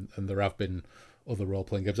 And there have been other role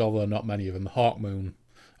playing games, although not many of them. Hawkmoon.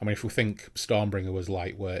 I mean, if we think Stormbringer was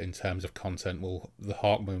lightweight in terms of content, well, the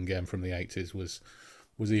Hawkmoon game from the 80s was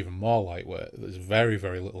even more lightweight. There's very,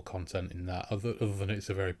 very little content in that, other than it's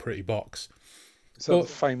a very pretty box. So the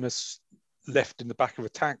famous left in the back of a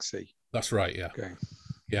taxi. That's right, yeah. Okay.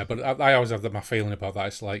 Yeah, but I always have my feeling about that.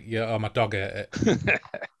 It's like, my dog ate it.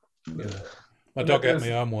 My dog ate my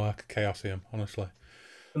homework, Chaosium, honestly.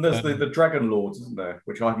 And there's the Dragon Lords, isn't there,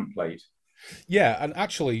 which I haven't played. Yeah, and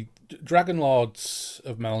actually, Dragon Lords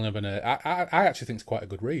of Melniboné, I actually think it's quite a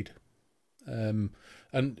good read. And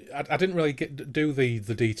I didn't really do the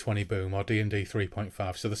D20 boom or D&D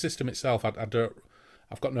 3.5, so the system itself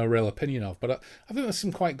I've got no real opinion of, but I think there's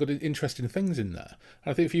some quite good, interesting things in there.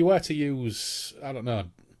 And I think if you were to use, I don't know,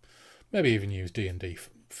 maybe even use D&D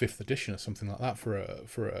 5th edition or something like that for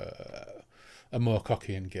a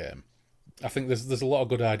Moorcockian game, I think there's a lot of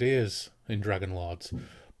good ideas in Dragon Lords.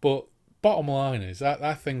 But bottom line is,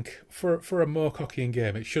 I think for a Moorcockian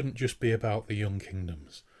game, it shouldn't just be about the Young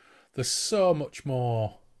Kingdoms. There's so much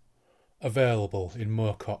more available in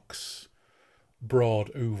Moorcock's broad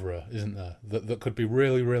oeuvre, isn't there? That could be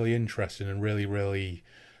really, really interesting and really, really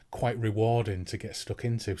quite rewarding to get stuck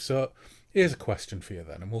into. So here's a question for you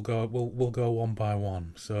then, and we'll go one by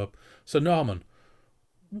one. So Norman,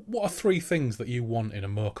 what are 3 things that you want in a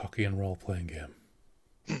Moorcockian role-playing game?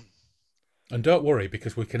 And don't worry,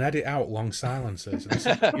 because we can edit out long silences. This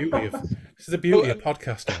is the beauty of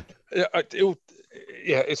podcasting.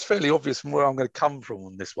 It's fairly obvious from where I'm going to come from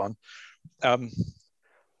on this one. I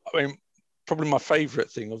mean, probably my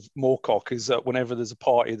favourite thing of Moorcock is that whenever there's a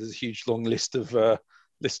party, there's a huge long list of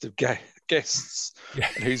guests,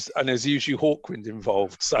 and there's usually Hawkwind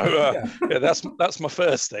involved. So that's my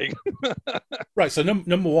first thing. Right. So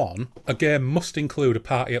number one, a game must include a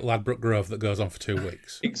party at Ladbroke Grove that goes on for 2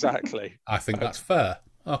 weeks. Exactly. I think that's fair.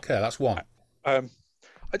 Okay, that's one. I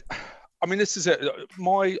mean, this is it.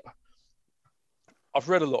 I've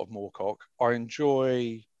read a lot of Moorcock. I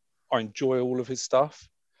enjoy all of his stuff.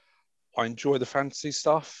 I enjoy the fantasy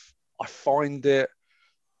stuff. I find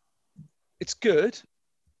it's good,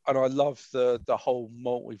 and I love the whole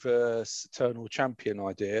multiverse eternal champion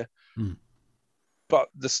idea. Mm. But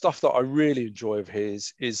the stuff that I really enjoy of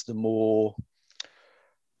his is the more,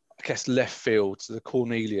 I guess, left field, so the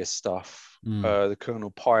Cornelius stuff, the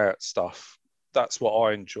Colonel Pyatt stuff. That's what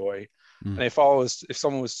I enjoy. And if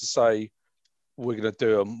someone was to say, we're going to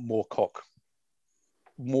do a Moorcock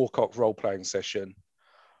role-playing session,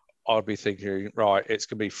 I'd be thinking, right, it's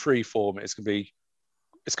going to be freeform. It's going to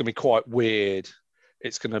be quite weird.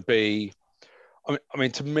 It's going to be, I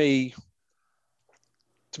mean, to me,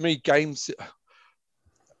 games,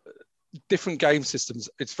 different game systems.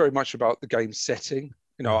 It's very much about the game setting.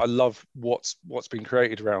 You know, I love what's been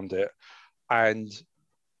created around it, and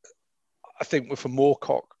I think with a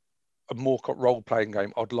Moorcock role-playing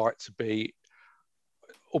game, I'd like to be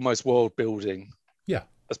almost world building. Yeah,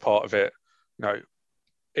 as part of it. You know,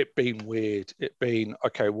 it being weird, it being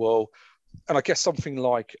okay. Well, and I guess something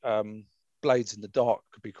like Blades in the Dark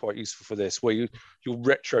could be quite useful for this, where you're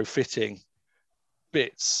retrofitting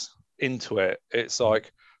bits into it. It's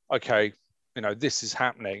like, okay, you know, this is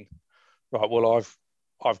happening, right? Well,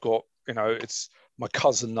 I've got, you know, it's my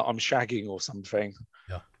cousin that I'm shagging or something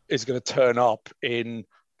is going to turn up in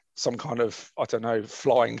some kind of, I don't know,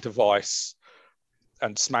 flying device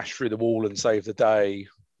and smash through the wall and save the day.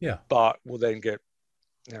 Yeah, but will then get,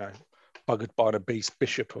 you know, buggered by an obese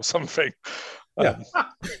bishop or something. Yeah.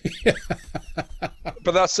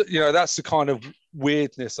 But that's, you know, that's the kind of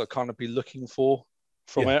weirdness I kind of be looking for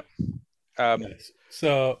from it. Yes.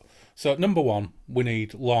 So number one, we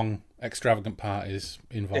need long, extravagant parties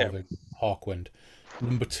involving Hawkwind.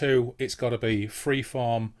 Number two, it's got to be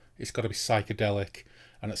freeform, it's got to be psychedelic,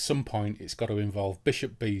 and at some point it's got to involve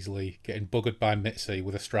Bishop Beasley getting buggered by Mitzi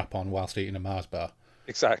with a strap on whilst eating a Mars bar.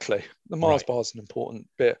 Exactly. The Mars bar is an important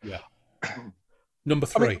bit. Yeah. Number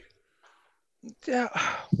three. That's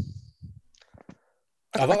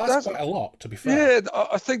quite a lot, to be fair. Yeah,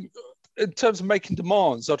 I think in terms of making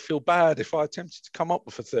demands, I'd feel bad if I attempted to come up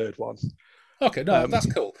with a third one. Okay, no,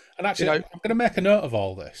 that's cool. And actually, you know, I'm going to make a note of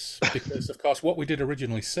all this because, of course, what we did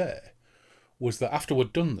originally say was that after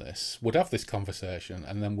we'd done this, we'd have this conversation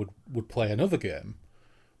and then would play another game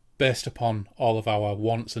based upon all of our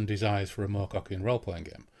wants and desires for a Moorcockian role-playing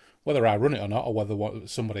game. Whether I run it or not, or whether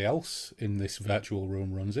somebody else in this virtual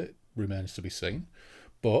room runs it, remains to be seen.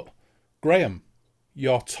 But, Graham,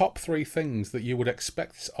 your top three things that you would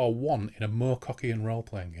expect or want in a Moorcockian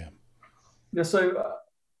role-playing game. Yeah, so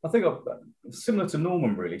I think I'm similar to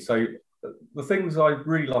Norman, really. So the things I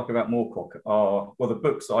really like about Moorcock are, well, the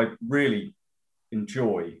books I really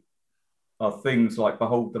enjoy are things like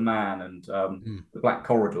Behold the Man and The Black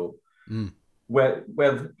Corridor, where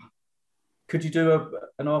could you do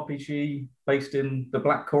an RPG based in The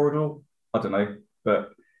Black Corridor? I don't know, but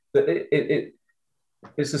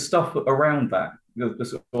it's the stuff around that, the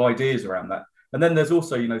sort of ideas around that. And then there's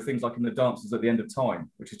also, you know, things like in the Dances at the End of Time,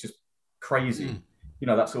 which is just crazy. You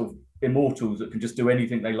know, that sort of immortals that can just do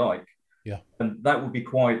anything they like. Yeah. And that would be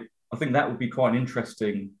quite an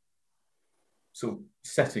interesting sort of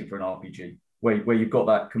setting for an RPG, where you've got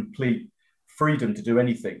that complete freedom to do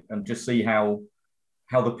anything and just see how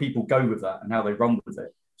the people go with that and how they run with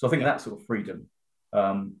it. So I think that sort of freedom.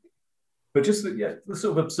 But just the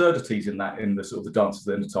sort of absurdities in the sort of the Dances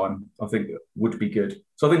at the End of Time, I think would be good.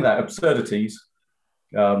 So I think that absurdities.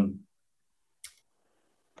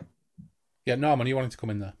 Yeah, Norman, you wanted to come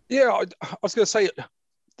in there? Yeah, I was going to say,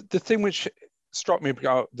 the thing which struck me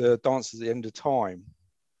about the Dances at the End of Time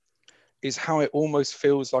is how it almost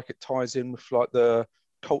feels like it ties in with like the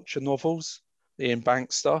culture novels, the Ian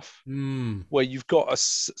Banks stuff, where you've got a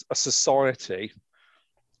society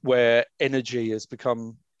where energy has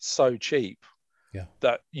become so cheap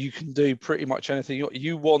that you can do pretty much anything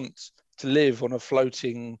you want. To live on a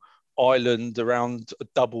floating island around a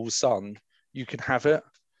double sun, you can have it.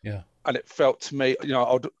 Yeah. And it felt to me, you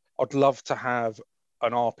know, I'd love to have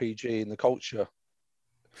an RPG in the culture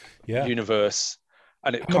universe,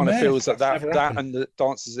 and it I'm kind of amazed feels that that's never happened. and the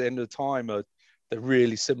dances at the end of the time they're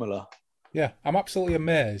really similar. Yeah, I'm absolutely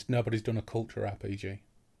amazed nobody's done a culture RPG.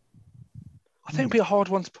 I think it'd be a hard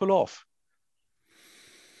one to pull off.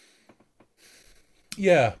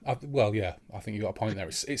 Yeah, I think you got a point there.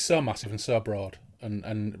 It's so massive and so broad,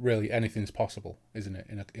 and really anything's possible, isn't it?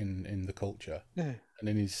 In the culture, Yeah. and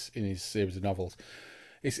in his series of novels,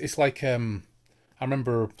 it's like I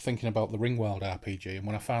remember thinking about the Ringworld RPG, and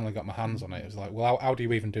when I finally got my hands on it, it was like, well, how do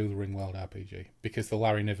you even do the Ringworld RPG? Because the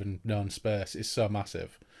Larry Niven known space is so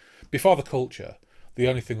massive. Before the culture, the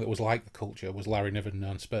only thing that was like the culture was Larry Niven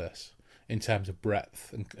known space in terms of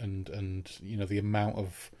breadth and the amount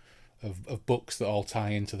of books that all tie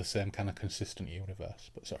into the same kind of consistent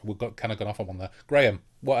universe. But sorry, we've kind of gone off on one there. Graham,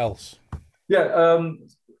 what else? Yeah,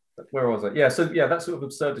 where was it? Yeah, so yeah, that sort of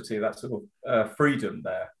absurdity, that sort of freedom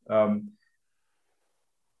there.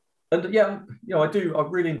 And yeah, I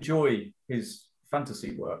really enjoy his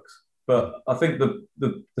fantasy works. But I think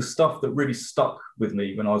the stuff that really stuck with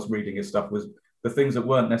me when I was reading his stuff was the things that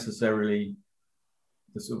weren't necessarily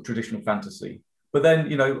the sort of traditional fantasy. But then,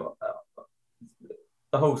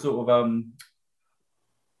 the whole sort of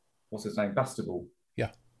what's his name, Bastable.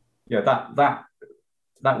 Yeah, that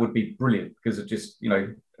would be brilliant because it just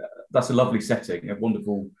that's a lovely setting, a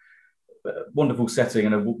wonderful setting,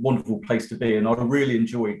 and a wonderful place to be. And I really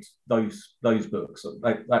enjoyed those books.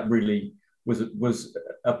 That really was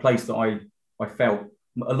a place that I felt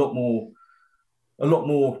a lot more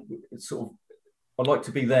sort of. I'd like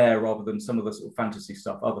to be there rather than some of the sort of fantasy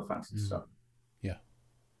stuff, other fantasy stuff. Yeah.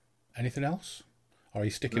 Anything else? Or are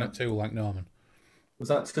you sticking at 2 like Norman? Was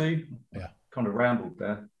that 2? Yeah. Kind of rambled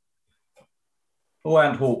there. Oh,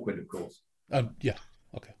 and Hawkwind, of course. Yeah.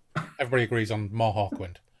 Okay. Everybody agrees on more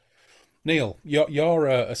Hawkwind. Neil, you're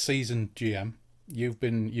a seasoned GM. You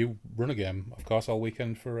run a game, of course, all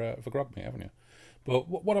weekend for Grogmeet, haven't you? But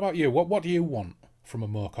what about you? What do you want from a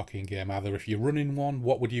Moorcockian game? Either if you're running one,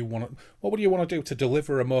 what would you want to do to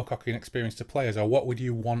deliver a Moorcockian experience to players, or what would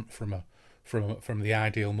you want from the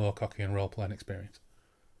ideal Moorcockian role playing experience?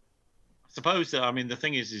 I suppose that the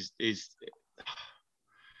thing is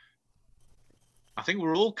I think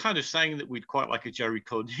we're all kind of saying that we'd quite like a Jerry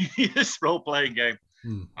Cornelius role playing game.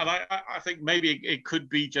 And I think maybe it could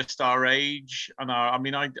be just our age and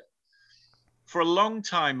for a long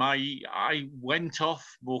time I went off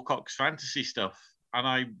Moorcock's fantasy stuff, and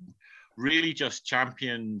I really just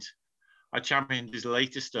championed his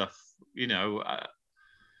later stuff,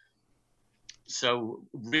 so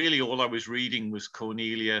really all I was reading was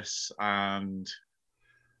Cornelius and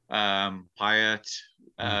Pyatt,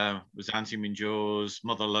 was Anti-Minjaws,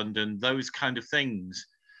 Mother London, those kind of things.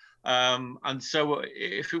 And so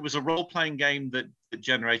if it was a role-playing game that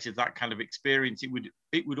generated that kind of experience,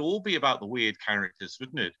 it would all be about the weird characters,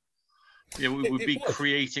 wouldn't it? We would be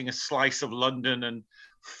creating a slice of London and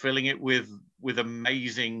filling it with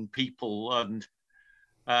amazing people. And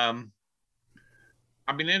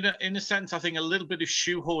in a sense, I think a little bit of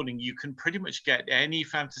shoehorning, you can pretty much get any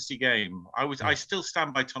fantasy game. I still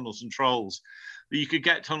stand by Tunnels and Trolls. You could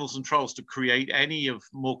get Tunnels and Trolls to create any of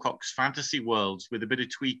Moorcock's fantasy worlds with a bit of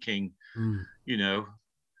tweaking. You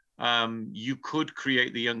could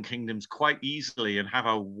create the Young Kingdoms quite easily and have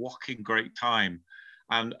a whacking great time,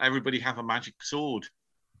 and everybody have a magic sword,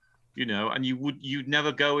 and you'd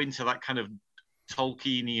never go into that kind of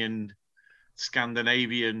Tolkienian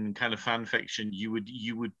Scandinavian kind of fan fiction. It would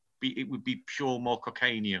be pure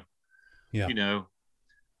Moorcockania.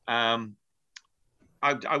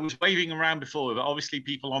 I was waving around before, but obviously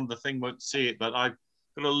people on the thing won't see it, but I've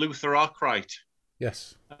got a Luther Arkwright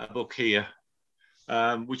book here,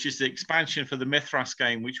 which is the expansion for the Mithras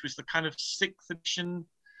game, which was the kind of 6th edition.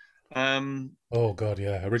 Oh God,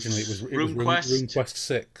 yeah. Originally it was RuneQuest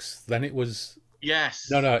 6. Then it was... Yes.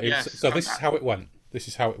 No. Yes. So this is how it went.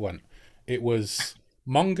 It was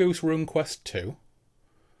Mongoose RuneQuest 2.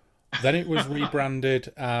 Then it was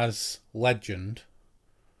rebranded as Legend.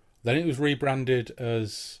 Then it was rebranded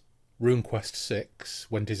as RuneQuest 6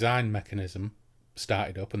 when Design Mechanism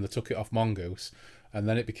started up and they took it off Mongoose, and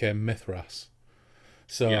then it became Mithras.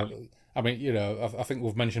 So, yeah. I think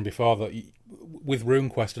we've mentioned before that with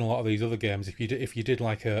RuneQuest and a lot of these other games, if you did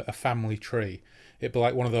like a family tree, it'd be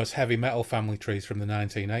like one of those heavy metal family trees from the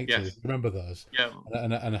 1980s. Yes. Remember those? Yeah.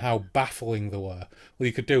 And how baffling they were. Well,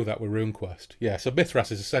 you could do that with RuneQuest. Yeah, so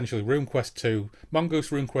Mithras is essentially RuneQuest 2, Mongoose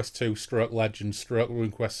RuneQuest 2, stroke Legend, stroke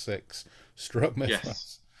RuneQuest 6, stroke Mithras.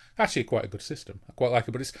 Yes. Actually, quite a good system. I quite like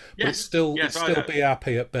it, but it's still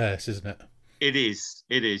BRP at base, isn't it? It is.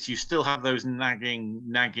 You still have those nagging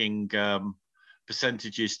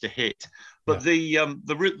percentages to hit. But the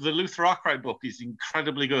Luther Arkwright book is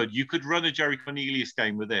incredibly good. You could run a Jerry Cornelius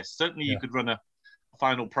game with this. Certainly, you could run a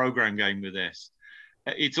final program game with this.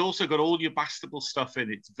 It's also got all your Bastable stuff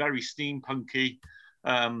in it. It's very steampunky.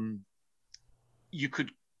 You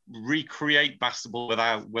could recreate Bastable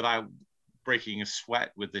without breaking a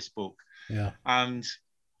sweat with this book. Yeah. And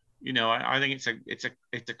I think it's a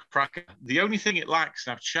cracker. The only thing it lacks,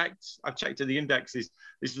 and I've checked at the indexes,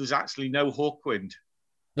 is there's actually no Hawkwind.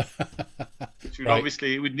 Which would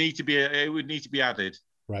obviously it would need to be added.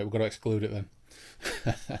 Right, we've got to exclude it then.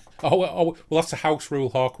 Well, that's a house rule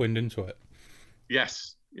Hawkwind into it.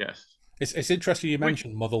 Yes. It's interesting you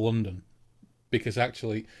mentioned Mother London, because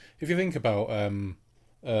actually, if you think about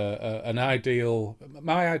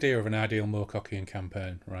my idea of an ideal Moorcockian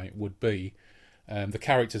campaign, right, would be the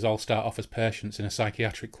characters all start off as patients in a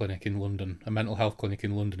psychiatric clinic in London, a mental health clinic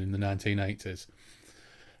in London in the 1980s,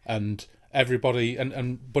 and everybody,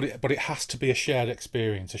 but it has to be a shared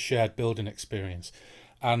experience, a shared building experience.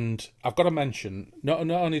 And I've got to mention, not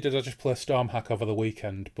only did I just play Stormhack over the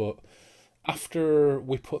weekend, but after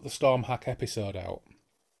we put the Stormhack episode out,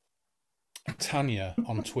 Tanya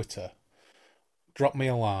on Twitter dropped me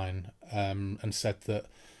a line and said that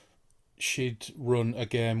she'd run a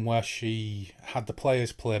game where she had the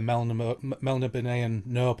players play Melnibonéan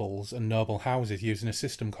nobles and noble houses using a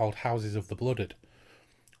system called Houses of the Blooded,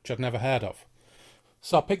 which I'd never heard of.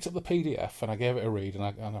 So I picked up the PDF and I gave it a read, and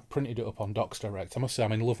I printed it up on Docs Direct. I must say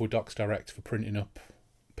I'm in love with Docs Direct for printing up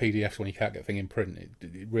PDFs when you can't get thing in print.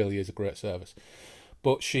 It really is a great service.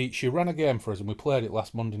 But she ran a game for us, and we played it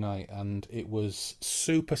last Monday night, and it was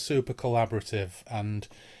super collaborative, and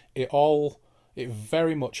it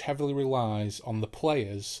very much heavily relies on the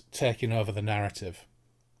players taking over the narrative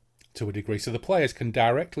to a degree. So the players can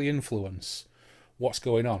directly influence what's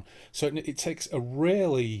going on. So it takes a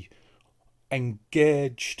really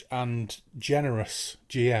engaged and generous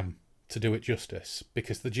GM to do it justice,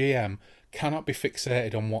 because the GM cannot be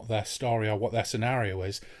fixated on what their story or what their scenario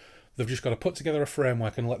is. They've just got to put together a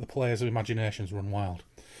framework and let the players' imaginations run wild.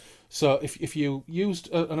 So if you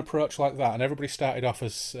used an approach like that, and everybody started off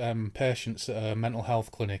as patients at a mental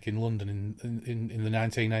health clinic in London in the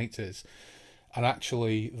 1980s, and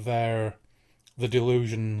actually the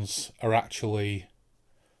delusions are actually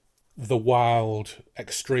the wild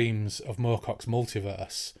extremes of Moorcock's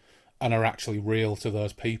multiverse and are actually real to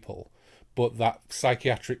those people, but that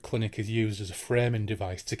psychiatric clinic is used as a framing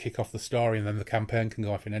device to kick off the story, and then the campaign can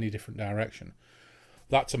go off in any different direction.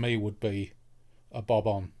 That to me would be a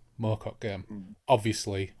bob-on Moorcock game,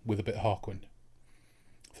 obviously with a bit of Hawkwind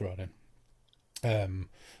thrown in.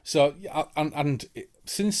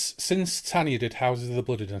 Since Tanya did Houses of the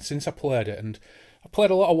Blooded, and since I played it, and I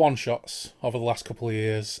played a lot of one-shots over the last couple of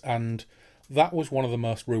years, and that was one of the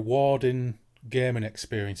most rewarding gaming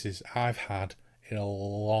experiences I've had in a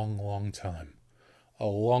long time. A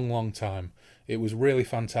long time. It was really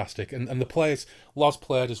fantastic. And the players, Loz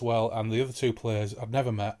played as well, and the other two players I'd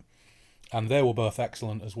never met, and they were both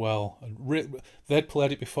excellent as well. And they'd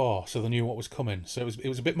played it before, so they knew what was coming. So it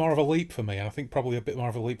was a bit more of a leap for me, and I think probably a bit more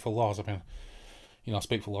of a leap for Loz. I mean, I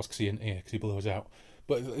speak for Loz because he isn't here, because he blew us out.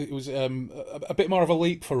 But it was a bit more of a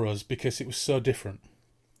leap for us because it was so different,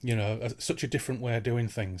 such a different way of doing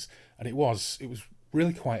things. And it was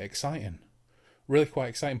really quite exciting.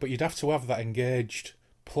 But you'd have to have that engaged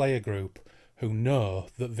player group who know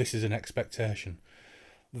that this is an expectation.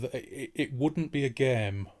 That it wouldn't be a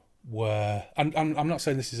game where... And I'm not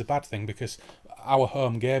saying this is a bad thing, because our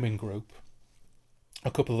home gaming group,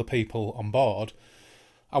 a couple of the people on board,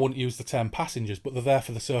 I wouldn't use the term passengers, but they're there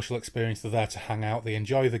for the social experience, they're there to hang out, they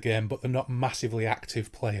enjoy the game, but they're not massively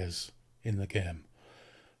active players in the game.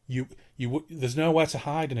 There's nowhere to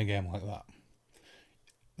hide in a game like that.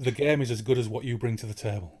 The game is as good as what you bring to the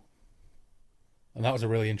table. And that was a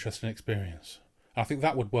really interesting experience. I think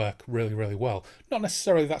that would work really, really well. Not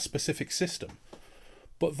necessarily that specific system,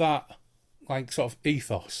 but that sort of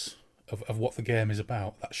ethos of what the game is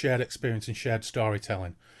about, that shared experience and shared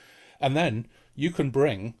storytelling. And then you can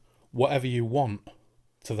bring whatever you want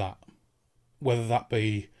to that, whether that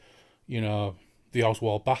be, the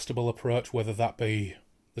Oswald Bastable approach, whether that be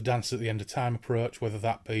the Dance at the End of Time approach, whether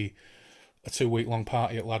that be a 2-week-long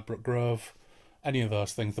party at Ladbroke Grove, any of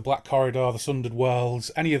those things, the Black Corridor, the Sundered Worlds,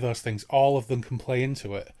 any of those things, all of them can play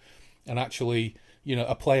into it. And actually,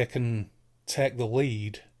 a player can take the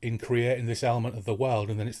lead in creating this element of the world,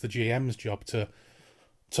 and then it's the GM's job to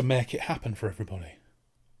make it happen for everybody.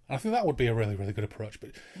 And I think that would be a really, really good approach.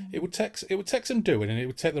 But it would take some doing, and it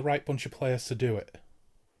would take the right bunch of players to do it.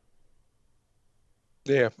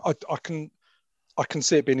 Yeah, I can I can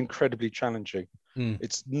see it being incredibly challenging.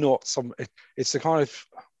 It's not some. It's the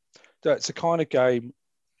kind of game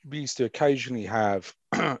we used to occasionally have,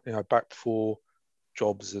 back before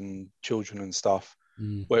jobs and children and stuff,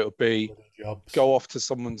 where it would be go off to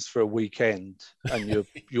someone's for a weekend and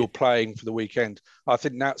you're playing for the weekend. I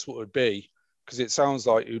think that's what it would be, because it sounds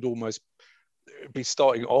like you'd almost be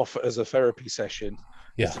starting off as a therapy session.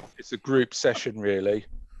 Yeah, it's a group session really.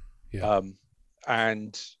 Yeah.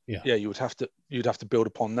 You'd have to build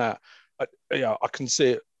upon that. I can see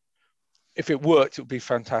it. If it worked, it would be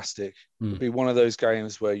fantastic. It would be one of those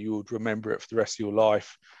games where you would remember it for the rest of your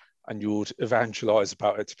life, and you would evangelize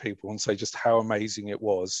about it to people and say just how amazing it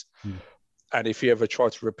was. And if you ever try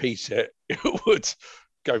to repeat it, it would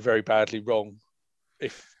go very badly wrong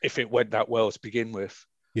if it went that well to begin with.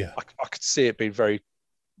 Yeah, I could see it being very,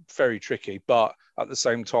 very tricky, but at the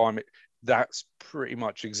same time, that's pretty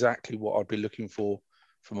much exactly what I'd be looking for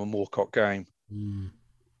from a Moorcock game.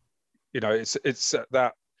 It's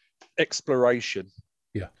that exploration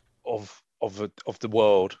of the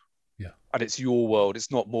world, and it's your world.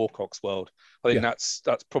 It's not Moorcock's world. I think that's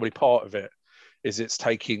probably part of it. Is it's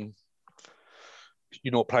taking.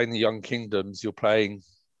 You're not playing the Young Kingdoms. You're playing.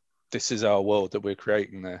 This is our world that we're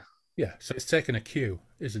creating there. Yeah. So it's taking a cue,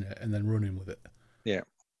 isn't it, and then running with it. Yeah.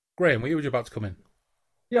 Graham, were you about to come in?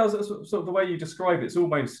 Yeah, sort of the way you describe it, it's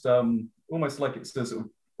almost like it's a sort of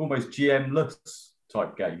almost GM-less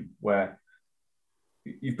type game where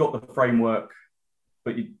you've got the framework,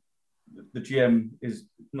 but the GM is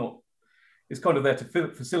kind of there to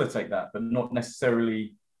facilitate that, but not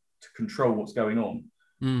necessarily to control what's going on.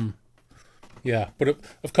 Yeah, but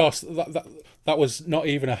of course that was not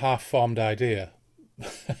even a half-formed idea.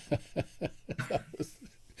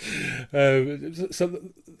 So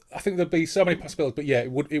I think there'd be so many possibilities, but yeah,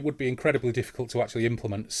 it would be incredibly difficult to actually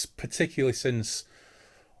implement, particularly since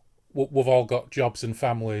we've all got jobs and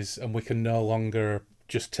families, and we can no longer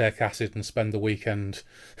just take acid and spend the weekend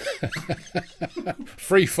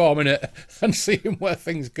free-forming it and seeing where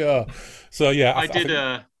things go. So yeah, I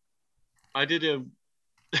did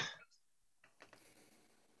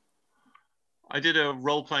a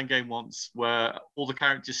role-playing game once where all the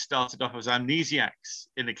characters started off as amnesiacs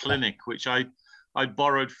in a clinic, which I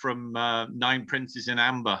borrowed from Nine Princes in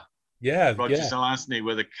Amber. Yeah, Roger Zelazny,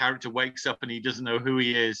 where the character wakes up and he doesn't know who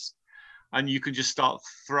he is, and you can just start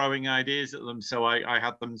throwing ideas at them. So I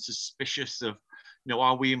had them suspicious of,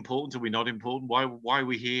 are we important? Are we not important? Why are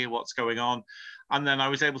we here? What's going on? And then I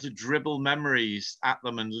was able to dribble memories at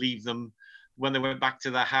them and leave them. When they went back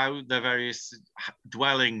to their various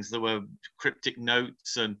dwellings, there were cryptic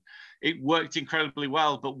notes, and it worked incredibly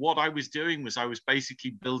well. But what I was doing was I was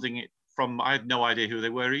basically building it I had no idea who they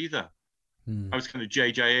were either. I was kind of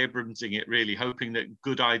J.J. Abramsing it, really, hoping that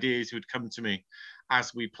good ideas would come to me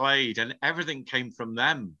as we played, and everything came from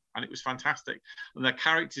them, and it was fantastic. And their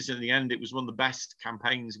characters, in the end, it was one of the best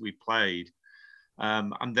campaigns we played,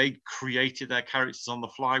 and they created their characters on the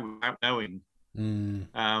fly without knowing.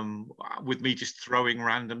 With me just throwing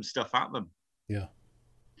random stuff at them. Yeah.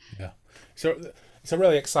 So it's a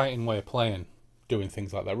really exciting way of playing, doing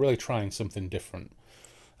things like that, really trying something different.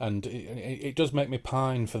 And it does make me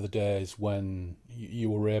pine for the days when you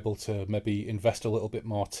were able to maybe invest a little bit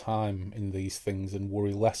more time in these things and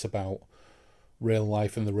worry less about real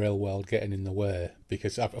life and the real world getting in the way.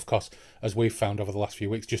 Because, of course, as we've found over the last few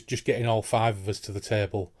weeks, just getting all five of us to the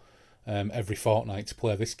table every fortnight to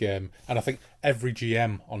play this game, and I think every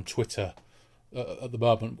GM on Twitter at the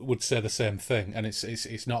moment would say the same thing, and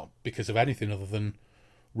it's not because of anything other than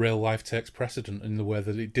real life takes precedent in the way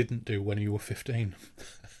that it didn't do when you were 15,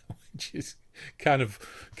 which is kind of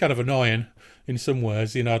annoying in some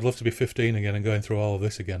ways. I'd love to be 15 again and going through all of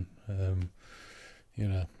this again.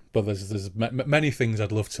 But there's many things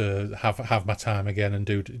I'd love to have my time again and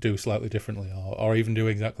do slightly differently, or even do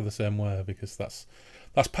exactly the same way, because that's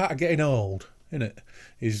part of getting old, isn't it?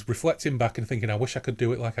 Is reflecting back and thinking, I wish I could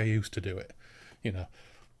do it like I used to do it.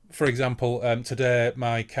 For example, today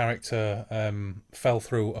my character fell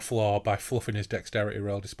through a floor by fluffing his dexterity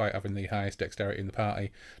roll despite having the highest dexterity in the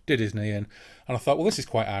party, did his knee in, and I thought, well, this is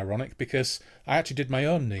quite ironic because I actually did my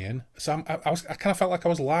own knee in, so I kind of felt like I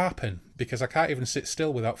was LARPing because I can't even sit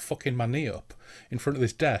still without fucking my knee up in front of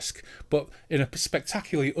this desk, but in a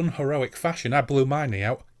spectacularly unheroic fashion, I blew my knee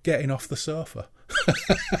out getting off the sofa.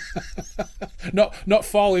 not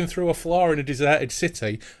falling through a floor in a deserted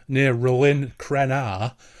city near Rollin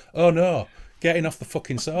Crenard. Oh no, getting off the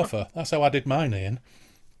fucking sofa. That's how I did mine, Ian.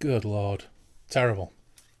 Good Lord. Terrible.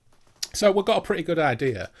 So we've got a pretty good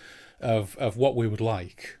idea of what we would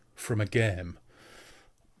like from a game.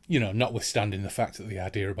 notwithstanding the fact that the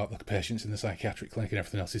idea about the patients in the psychiatric clinic and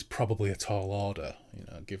everything else is probably a tall order,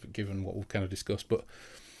 given what we've kind of discussed. But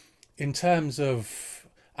in terms of,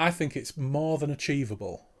 I think it's more than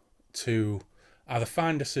achievable to either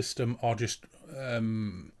find a system or just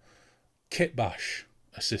kit bash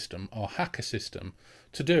a system or hack a system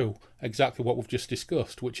to do exactly what we've just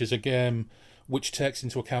discussed, which is a game which takes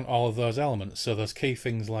into account all of those elements. So there's key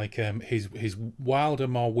things like his wilder,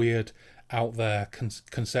 more weird, out there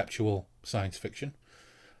conceptual science fiction,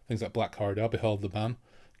 things like Black Corridor, Behold the Man,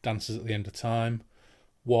 Dances at the End of Time,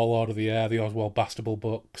 Warlord of the Air, the Oswald Bastable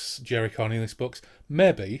books, Jerry Cornelius books.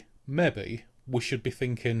 Maybe we should be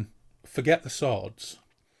thinking, forget the swords,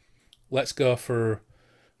 let's go for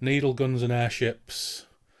needle guns and airships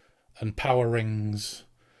and power rings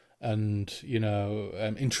and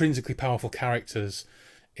intrinsically powerful characters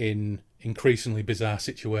in increasingly bizarre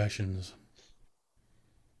situations.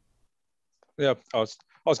 Yeah, I was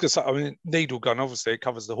going to say, I mean, needle gun, obviously, it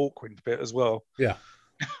covers the Hawkwind bit as well. Yeah.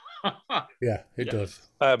 Yeah, it does.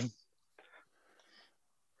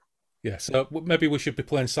 Yeah, so maybe we should be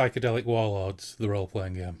playing Psychedelic Warlords, the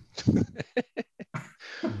role-playing game.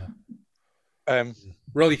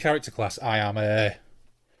 Roll your character class. I am a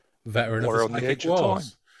veteran of the Psychic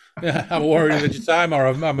Wars. Yeah, I'm a warrior of the Edge of Time, or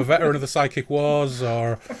I'm a veteran of the Psychic Wars,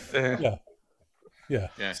 or... Yeah.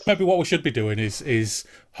 Yes. So maybe what we should be doing is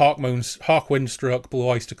Hawkwind Stroke Blue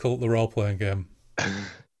Oyster Cult, the role-playing game.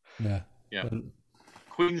 Yeah. Yeah.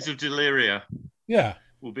 Queens of Deliria. Yeah.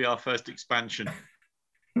 Will be our first expansion.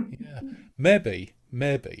 Yeah. Maybe.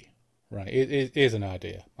 Right. It is an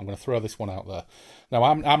idea. I'm going to throw this one out there. Now,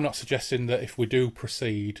 I'm not suggesting that if we do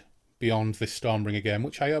proceed beyond this Stormbringer game,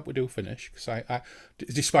 which I hope we do finish, because I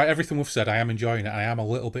despite everything we've said, I am enjoying it. I am a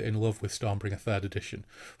little bit in love with Stormbringer 3rd Edition.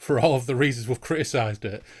 For all of the reasons we've criticised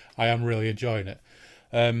it, I am really enjoying it.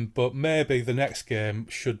 But maybe the next game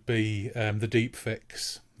should be the Deep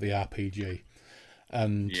Fix, the RPG.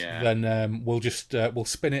 And then we'll just we'll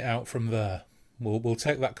spin it out from there. We'll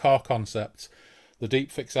take that core concept, the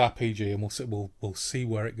Deep Fix RPG, and we'll see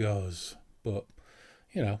where it goes. But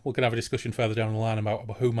we can have a discussion further down the line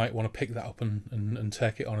about who might want to pick that up and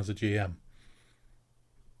take it on as a GM.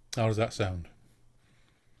 How does that sound?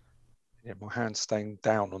 Yeah, my hand's staying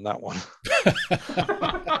down on that one.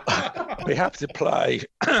 I'd be happy to play,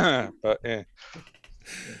 but yeah.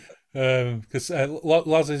 Because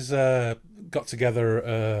Loz has got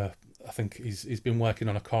together. I think he's been working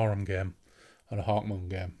on a Corum game and a Hawkmoon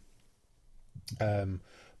game.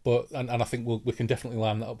 But I think we can definitely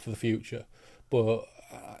line that up for the future. But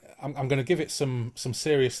I'm going to give it some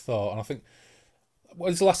serious thought. And I think,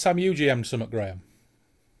 when's the last time you GM'd something, Graham?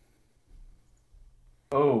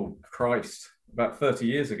 Oh Christ! About 30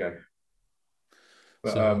 years ago.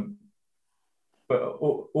 But but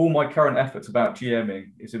all my current efforts about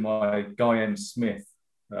GMing is in my Guy M. Smith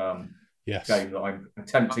game that I'm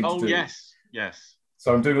attempting to do. Yes.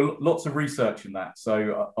 So I'm doing lots of research in that.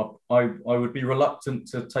 So I would be reluctant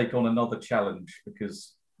to take on another challenge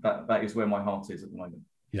because that is where my heart is at the moment.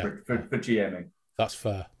 Yeah. For GMing. That's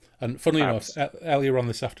fair. And funnily enough, earlier on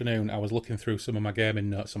this afternoon, I was looking through some of my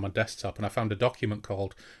gaming notes on my desktop and I found a document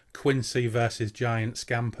called Quincy versus Giant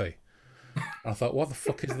Scampy. And I thought, what the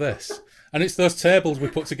fuck is this? And it's those tables we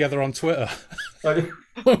put together on Twitter.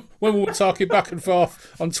 When we were talking back and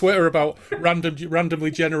forth on Twitter about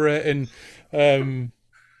randomly generating that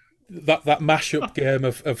mashup game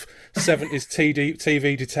of 70s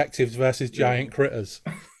TV detectives versus giant critters.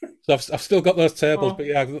 So I've still got those tables, but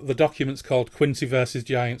yeah, the document's called Quincy versus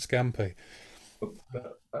Giant Scampy.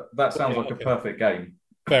 That sounds like a perfect game.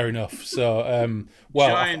 Fair enough. So,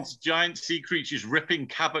 giant sea creatures ripping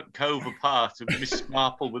Cabot Cove apart, and Miss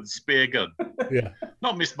Marple with a spear gun. Yeah,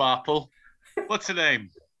 not Miss Marple. What's her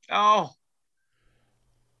name? Oh,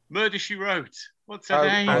 Murder She Wrote. What's her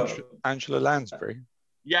name? Angela Lansbury.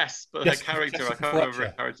 Yes, but her character, I can't remember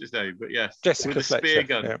her character's name, but yes. Jessica with a spear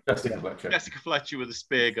gun. Yeah. Jessica Fletcher with a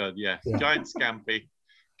spear gun, yes. Yeah. Giant Scampy.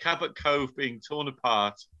 Cabot Cove being torn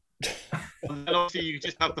apart. And then obviously you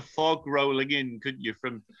just have the fog rolling in, couldn't you,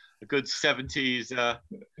 from a good 70s.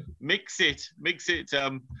 Mix it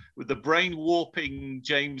with the brain warping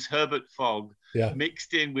James Herbert fog,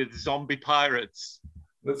 mixed in with zombie pirates.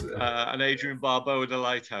 And Adrian Barbeau in the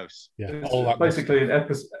Lighthouse. Yeah, it's basically an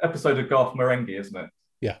episode of Garth Marenghi, isn't it?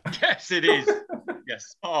 Yeah. Yes, it is.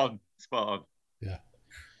 Yes, spot on. Yeah.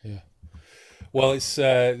 Well, it's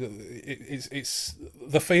the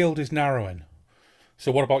field is narrowing.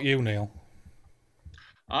 So, what about you, Neil?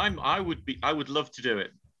 I would love to do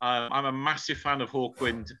it. I'm a massive fan of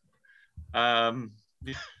Hawkwind. I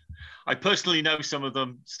personally know some of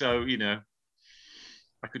them, so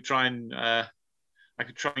I could try and I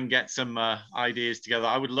could try and get some ideas together.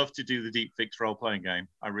 I would love to do the Deep Fix role-playing game.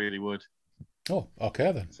 I really would. Oh,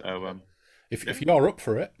 okay then. So if you're up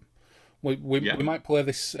for it, we Yeah. might play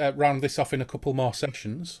this round this off in a couple more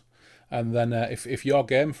sessions, and then if you're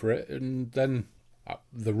game for it, and then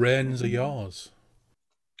the reins are yours.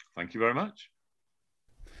 Thank you very much.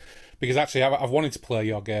 Because actually, I've wanted to play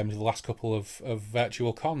your games the last couple of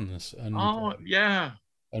virtual cons, and Yeah.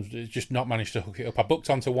 I've just not managed to hook it up. I booked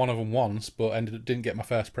onto one of them once, but didn't get my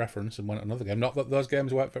first preference and went another game. Not that those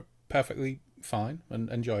games work perfectly fine and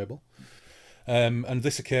enjoyable. And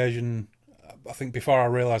this occasion, I think before I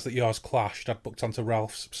realised that yours clashed, I'd booked onto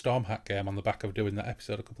Ralph's Stormhack game on the back of doing that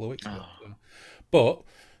episode a couple of weeks ago. So. But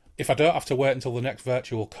if I don't have to wait until the next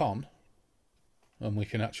virtual con, and we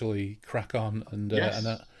can actually crack on and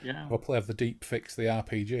have a play of the Deep Fix, the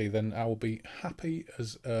RPG, then I will be happy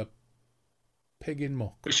as a pig in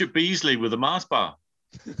muck. Bishop Beasley with a Mars bar.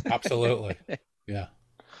 Absolutely. Yeah.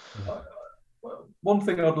 One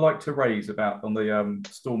thing I'd like to raise about on the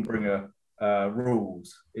Stormbringer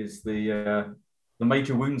rules is the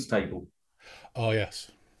major wounds table. Oh yes,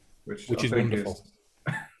 which is wonderful.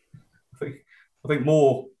 I think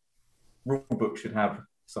more rule books should have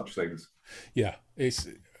such things. Yeah,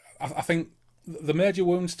 I think the major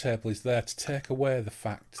wounds table is there to take away the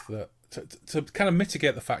fact that to kind of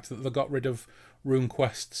mitigate the fact that they got rid of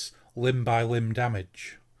RuneQuest's limb by limb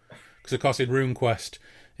damage, because of course in RuneQuest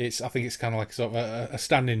I think it's kind of like sort of a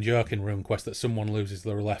standing joke in RuneQuest that someone loses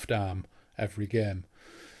their left arm every game,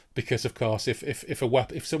 because of course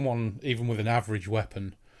if someone even with an average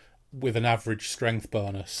weapon with an average strength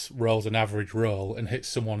bonus rolls an average roll and hits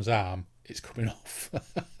someone's arm, it's coming off.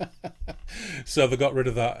 So they got rid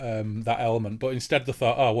of that element, but instead they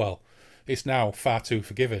thought, oh well, it's now far too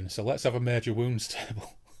forgiving, so let's have a major wounds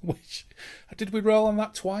table. Which did we roll on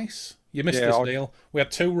that twice? You missed this, Neil. We had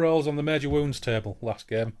 2 rolls on the major wounds table last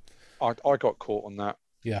game. I got caught on that.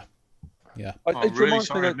 Yeah. I'm really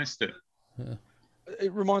sorry I missed it. Yeah.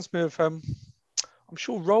 It reminds me of I'm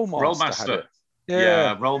sure Rollmaster had it.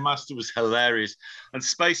 Yeah, Rollmaster was hilarious, and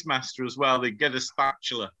Space Master as well. They get a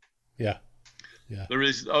spatula. Yeah. There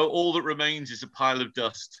is all that remains is a pile of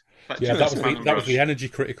dust. Yeah, that was the energy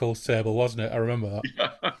criticals table, wasn't it? I remember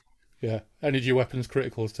that. Yeah, energy weapons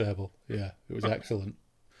criticals table. Yeah, it was excellent.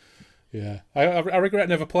 Yeah, I regret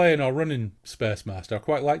never playing or running Space Master. I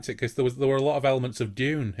quite liked it because there were a lot of elements of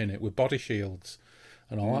Dune in it with body shields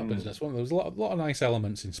and all that business. There was a lot of nice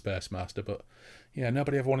elements in Space Master, but yeah,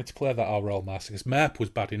 nobody ever wanted to play that or Rollmaster because MERP was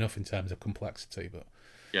bad enough in terms of complexity. But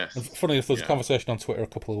yes, funny enough, there was a conversation on Twitter a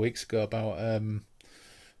couple of weeks ago about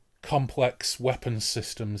complex weapons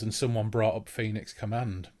systems, and someone brought up Phoenix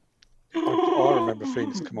Command. I remember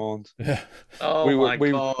Phoenix Command. Yeah. Oh my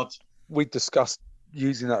God. We discussed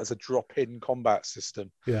using that as a drop-in combat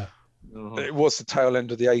system. Yeah. It was the tail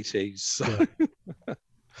end of the 80s. So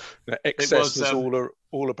excess was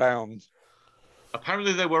all abound.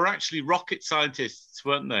 Apparently, they were actually rocket scientists,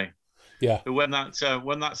 weren't they? Yeah. When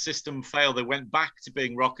that system failed, they went back to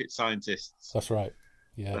being rocket scientists. That's right.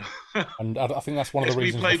 Yeah. And I think that's one of the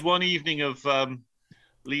reasons. We played one evening of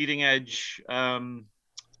leading edge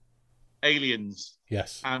aliens.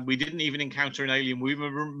 Yes. And we didn't even encounter an alien. We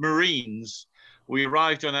were Marines. We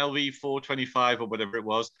arrived on LV 425 or whatever it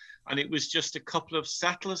was, and it was just a couple of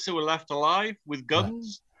settlers who were left alive with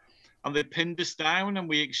guns, and they pinned us down, and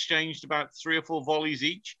we exchanged about 3 or 4 volleys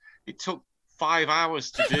each. It took 5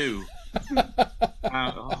 hours to do. It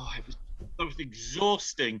was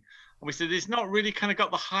exhausting. And we said, it's not really kind of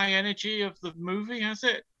got the high energy of the movie, has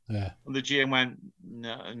it? Yeah. And the GM went,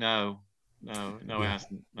 no, it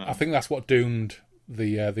hasn't. No. I think that's what doomed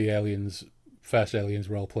the first Aliens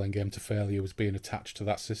role-playing game to failure, was being attached to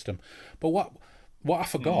that system. But what I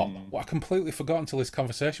forgot, what I completely forgot until this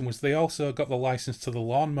conversation, was they also got the license to the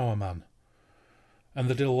Lawnmower Man. And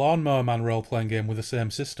they did a Lawnmower Man role-playing game with the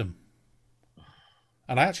same system.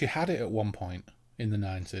 And I actually had it at one point in the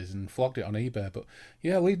 90s and flogged it on eBay. But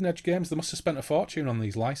yeah, Leading Edge Games, they must have spent a fortune on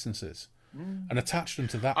these licenses and attached them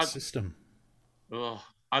to that system.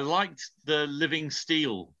 I liked the Living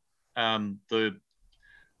Steel.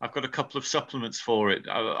 I've got a couple of supplements for it.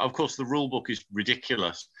 Of course, the rule book is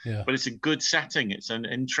ridiculous, but it's a good setting. It's an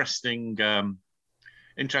interesting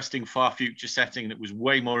far future setting, and it was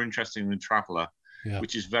way more interesting than Traveller,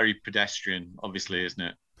 which is very pedestrian, obviously, isn't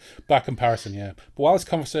it? By comparison, yeah. But while this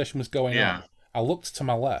conversation was going on, I looked to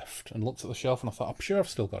my left and looked at the shelf, and I thought, I'm sure I've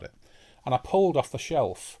still got it. And I pulled off the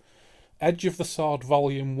shelf Edge of the Sword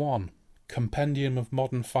Volume 1, Compendium of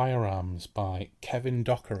Modern Firearms by Kevin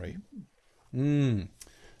Dockery. And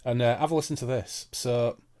have a listen to this.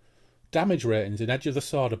 So, Damage ratings in Edge of the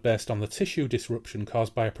Sword are based on the tissue disruption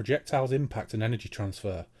caused by a projectile's impact and energy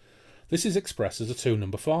transfer. This is expressed as a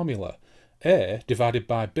two-number formula. A divided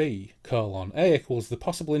by B, A equals the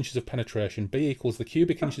possible inches of penetration, B equals the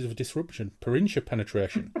cubic inches of disruption per inch of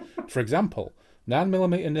penetration. For example,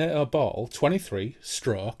 9mm NATO ball, 23,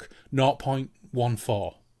 stroke,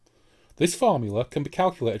 0.14. This formula can be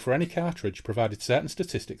calculated for any cartridge provided certain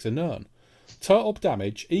statistics are known. Total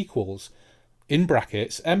damage equals, in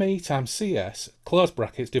brackets, ME times CS, close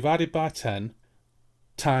brackets, divided by 10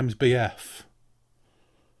 times BF.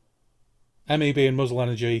 ME being muzzle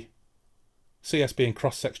energy, CS being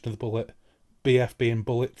cross-section of the bullet, BF being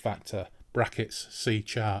bullet factor, brackets, see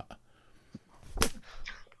chart.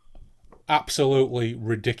 Absolutely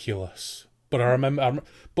ridiculous. But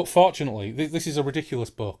but fortunately, this is a ridiculous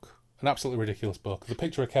book. An absolutely ridiculous book. The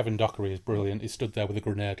picture of Kevin Dockery is brilliant. He's stood there with a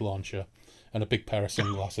grenade launcher and a big pair of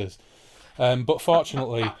sunglasses. But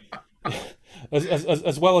fortunately,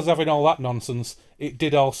 as well as having all that nonsense, it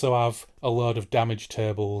did also have a load of damage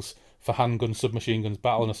tables for handguns, submachine guns,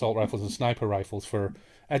 battle and assault rifles and sniper rifles for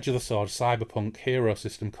Edge of the Sword, Cyberpunk, Hero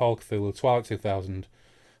System, Call of Cthulhu, Twilight 2000,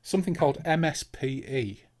 something called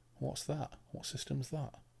MSPE. What's that? What system's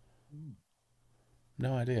that?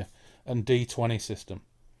 No idea. And D20 system.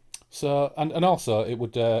 So, and also it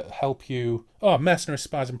would help you... Oh, Mercenary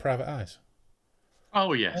Spies and Private Eyes.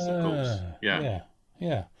 Oh, yes, of course.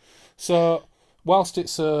 Yeah. So, whilst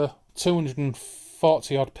it's a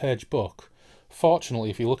 240-odd page book, fortunately,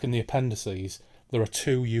 if you look in the appendices, there are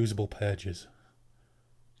 2 usable pages.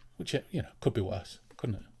 Which, could be worse,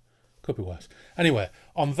 couldn't it? Could be worse. Anyway,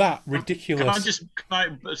 on that ridiculous...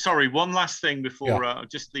 Sorry, one last thing before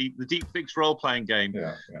just the Deep Fix role-playing game.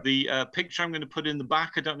 Yeah. The picture I'm going to put in the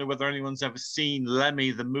back, I don't know whether anyone's ever seen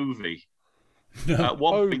Lemmy the movie. No. At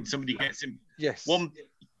one point, somebody gets him... Yes.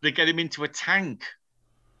 They get him into a tank,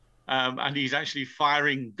 and he's actually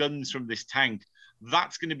firing guns from this tank.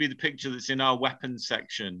 That's going to be the picture that's in our weapons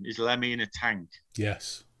section, is Lemmy in a tank.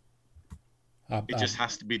 Yes. It just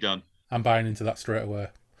has to be done. I'm buying into that straight away.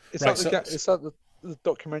 It's like the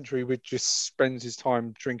documentary which just spends his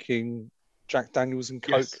time drinking Jack Daniels and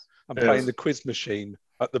Coke and playing the quiz machine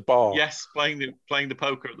at the bar. Yes, playing the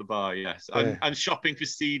poker at the bar, yes. And shopping for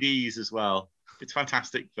CDs as well. It's a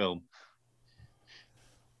fantastic film.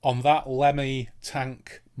 On that Lemmy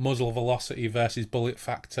tank muzzle velocity versus bullet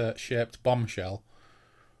factor shaped bombshell,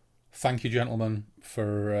 thank you, gentlemen,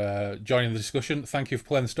 for joining the discussion. Thank you for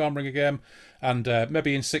playing the Stormbringer game. And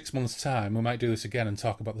maybe in 6 months' time, we might do this again and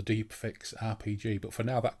talk about the Deep Fix RPG. But for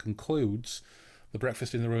now, that concludes the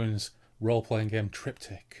Breakfast in the Ruins role-playing game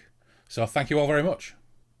triptych. So thank you all very much.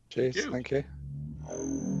 Cheers. Thank you.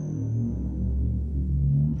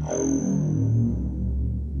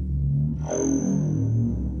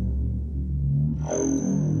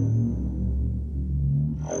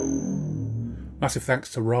 Massive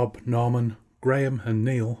thanks to Rob, Norman, Graham and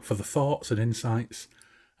Neil for the thoughts and insights,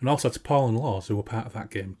 and also to Paul and Laws who were part of that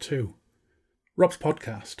game too. Rob's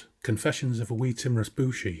podcast, Confessions of a Wee Timorous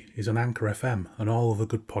Bushi, is on Anchor FM and all other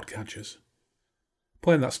good podcatchers.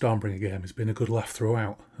 Playing that Stormbringer game has been a good laugh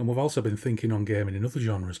throughout, and we've also been thinking on gaming in other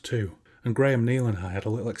genres too, and Graham, Neil and I had a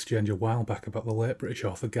little exchange a while back about the late British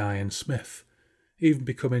author Guy N. Smith, even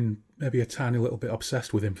becoming maybe a tiny little bit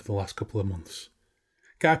obsessed with him for the last couple of months.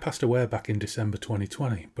 Guy passed away back in December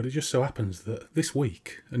 2020, but it just so happens that this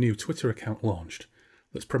week a new Twitter account launched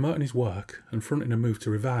that's promoting his work and fronting a move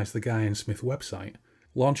to revise the Guy N. Smith website,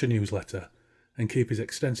 launch a newsletter, and keep his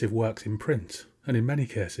extensive works in print, and in many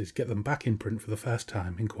cases get them back in print for the first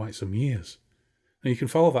time in quite some years. Now you can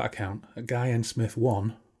follow that account at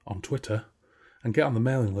GuyNSmith1 on Twitter, and get on the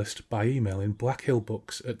mailing list by emailing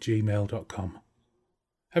blackhillbooks@gmail.com.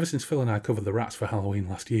 Ever since Phil and I covered the rats for Halloween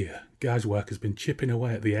last year, Guy's work has been chipping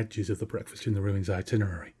away at the edges of the Breakfast in the Ruins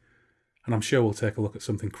itinerary, and I'm sure we'll take a look at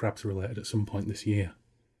something crabs related at some point this year.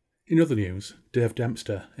 In other news, Dave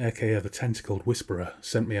Dempster, aka the Tentacled Whisperer,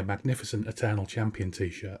 sent me a magnificent Eternal Champion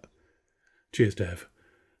t-shirt. Cheers, Dave.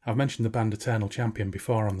 I've mentioned the band Eternal Champion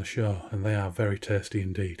before on the show, and they are very tasty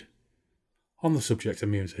indeed. On the subject of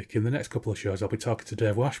music, in the next couple of shows I'll be talking to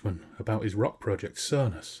Dave Washman about his rock project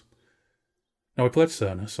Cernus. Now, we played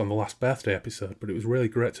Cernus on the last birthday episode, but it was really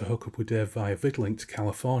great to hook up with Dave via VidLink to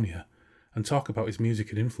California and talk about his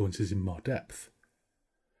music and influences in more depth.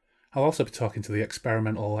 I'll also be talking to the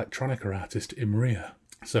experimental electronica artist Imria,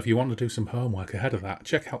 so if you want to do some homework ahead of that,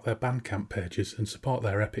 check out their Bandcamp pages and support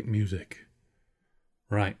their epic music.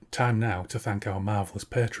 Right, time now to thank our marvellous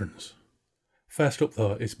patrons. First up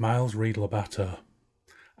though is Miles Reed-Labato.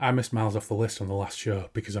 I missed Miles off the list on the last show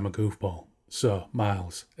because I'm a goofball. So,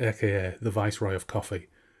 Miles, aka the Viceroy of Coffee,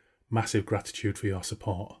 massive gratitude for your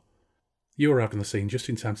support. You arrived on the scene just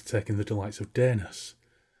in time to take in the delights of Daenus,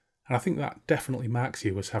 and I think that definitely marks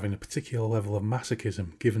you as having a particular level of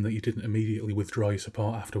masochism, given that you didn't immediately withdraw your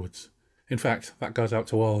support afterwards. In fact, that goes out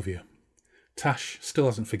to all of you. Tash still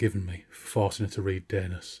hasn't forgiven me for forcing her to read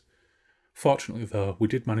Daenus. Fortunately, though, we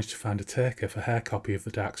did manage to find a taker for her copy of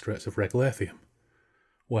the Dark Straits of Reglathium.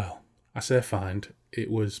 Well, I say find, it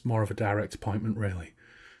was more of a direct appointment, really,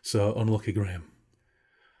 so unlucky Graham.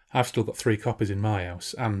 I've still got 3 copies in my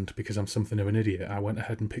house, and, because I'm something of an idiot, I went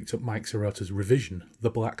ahead and picked up Mike Sirota's revision, The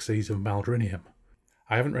Black Seas of Maldrinium.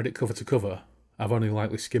 I haven't read it cover to cover, I've only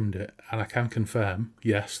lightly skimmed it, and I can confirm,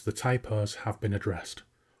 yes, the typos have been addressed.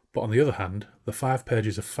 But on the other hand, the 5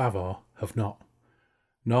 pages of Favor have not.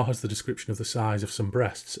 Nor has the description of the size of some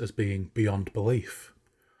breasts as being beyond belief.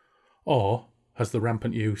 Or has the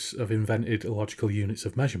rampant use of invented illogical units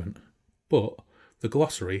of measurement. But the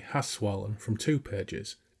glossary has swollen from 2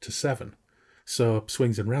 pages to 7, so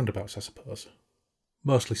swings and roundabouts, I suppose.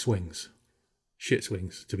 Mostly swings. Shit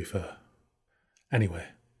swings, to be fair. Anyway,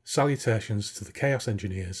 salutations to the Chaos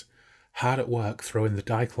Engineers, hard at work throwing the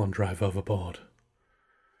Diklon drive overboard.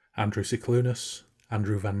 Andrew Ciclunus,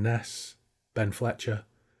 Andrew Van Ness, Ben Fletcher,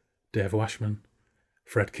 Dave Washman,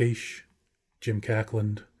 Fred Quiche, Jim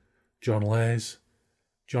Kirkland, John Lays,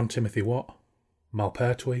 John Timothy Watt, Mal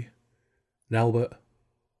Pertwee, Nelbert,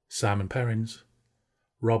 Simon Perrins,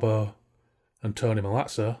 Robbo, and Tony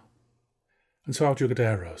Malazzo, and to our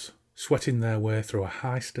Jugaderos, sweating their way through a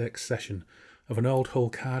high-stakes session of an old Hull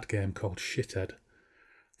card game called Shithead,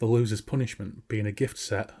 the loser's punishment being a gift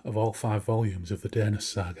set of all 5 volumes of the Daenus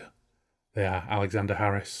saga. They are Alexander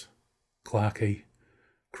Harris, Clarkey,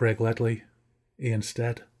 Craig Ledley, Ian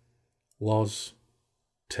Stead, Loz,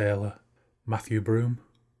 Taylor, Matthew Broom,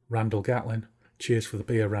 Randall Gatlin. Cheers for the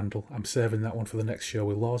beer, Randall. I'm saving that one for the next show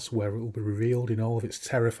with Loz, where it will be revealed in all of its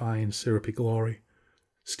terrifying, syrupy glory.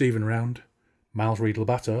 Stephen Round, Miles Reed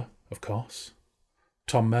Labato, of course.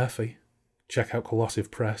 Tom Murphy. Check out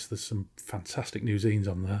Colossive Press, there's some fantastic new zines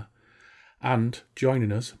on there. And,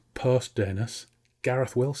 joining us, post-Daenus,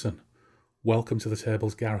 Gareth Wilson. Welcome to the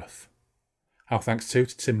tables, Gareth. Our thanks too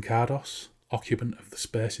to Tim Cardos, occupant of the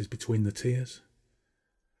spaces between the tiers.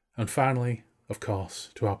 And finally, of course,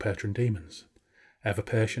 to our patron demons, ever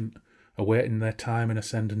patient, awaiting their time in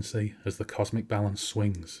ascendancy as the cosmic balance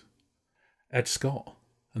swings. Ed Scott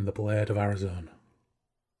and the Blade of Arizona.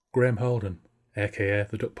 Graham Holden, a.k.a.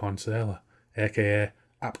 the Duck Pond Sailor, a.k.a.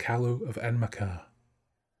 Apkalu of Enmakar.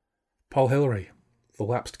 Paul Hillary, the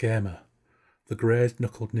Lapsed Gamer, the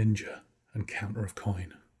Grazed-Knuckled Ninja and Counter of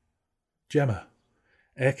Coin. Gemma,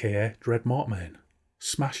 a.k.a. Dread Mortmain,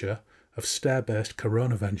 Smasher of Stair-Based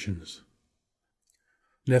Coronaventions.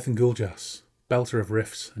 Nathan Guljas, Belter of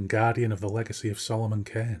Rifts and Guardian of the Legacy of Solomon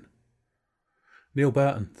Kane. Neil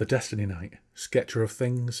Burton, the Destiny Knight, Sketcher of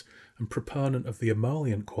Things and proponent of the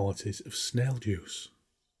emollient qualities of snail juice.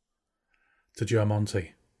 To Joe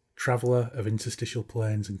Monty, Traveller of Interstitial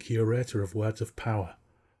Planes and Curator of Words of Power.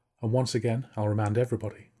 And once again, I'll remind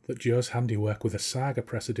everybody that Joe's handiwork with the Saga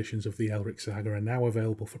Press editions of the Elric Saga are now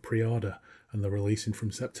available for pre-order and they're releasing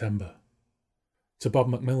from September. To Bob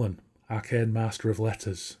Macmillan, Arcane Master of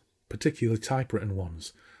Letters, particularly typewritten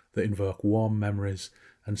ones that invoke warm memories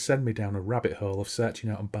and send me down a rabbit hole of searching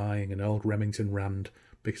out and buying an old Remington Rand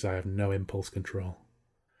because I have no impulse control.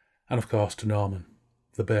 And of course to Norman,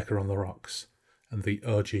 the Baker on the Rocks, and the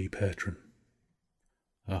OG patron.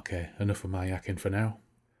 Okay, enough of my yakking for now.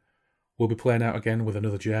 We'll be playing out again with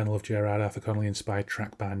another Journal of Gerard Arthur Connolly inspired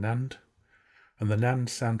track by Nand, and the Nand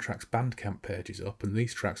Soundtracks Bandcamp page is up and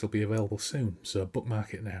these tracks will be available soon, so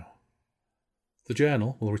bookmark it now. The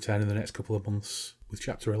Journal will return in the next couple of months with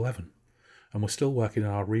Chapter 11, and we're still working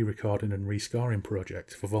on our re-recording and rescoring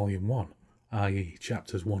project for Volume 1, i.e.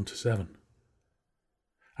 Chapters 1 to 7.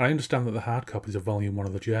 I understand that the hard copies of Volume 1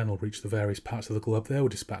 of the Journal reached the various parts of the globe they were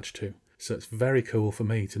dispatched to, so it's very cool for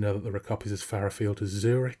me to know that there are copies as far afield as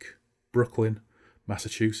Zurich, Brooklyn,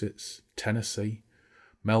 Massachusetts, Tennessee,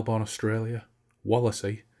 Melbourne, Australia,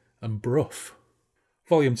 Wallasey, and Brough.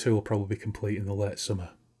 Volume 2 will probably be complete in the late summer,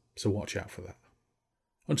 so watch out for that.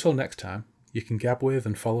 Until next time, you can gab with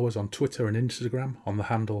and follow us on Twitter and Instagram on the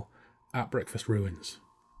handle @BreakfastRuins.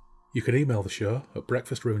 You can email the show at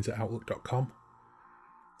breakfastruins@outlook.com.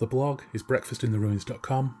 The blog is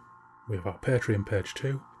breakfastintheruins.com. We have our Patreon page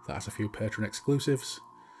too, that has a few Patreon exclusives.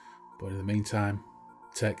 But in the meantime,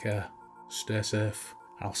 take care, stay safe,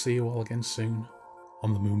 and I'll see you all again soon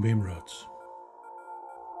on the Moonbeam Roads.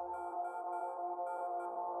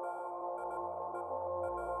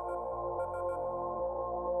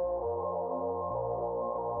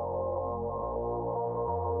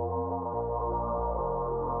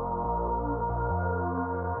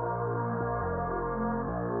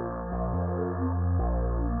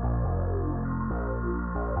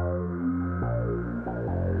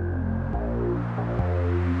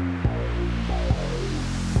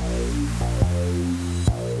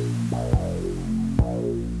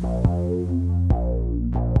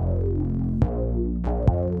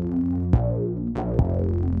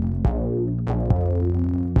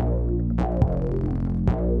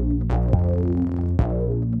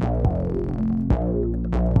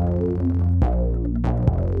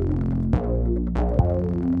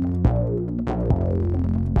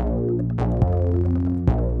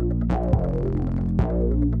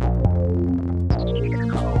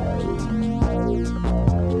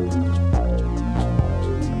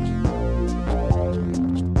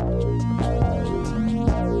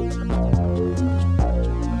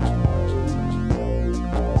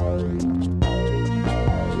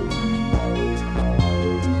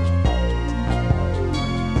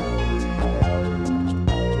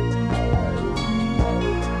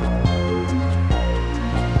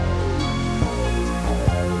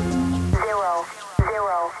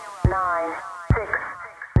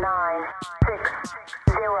 Bye.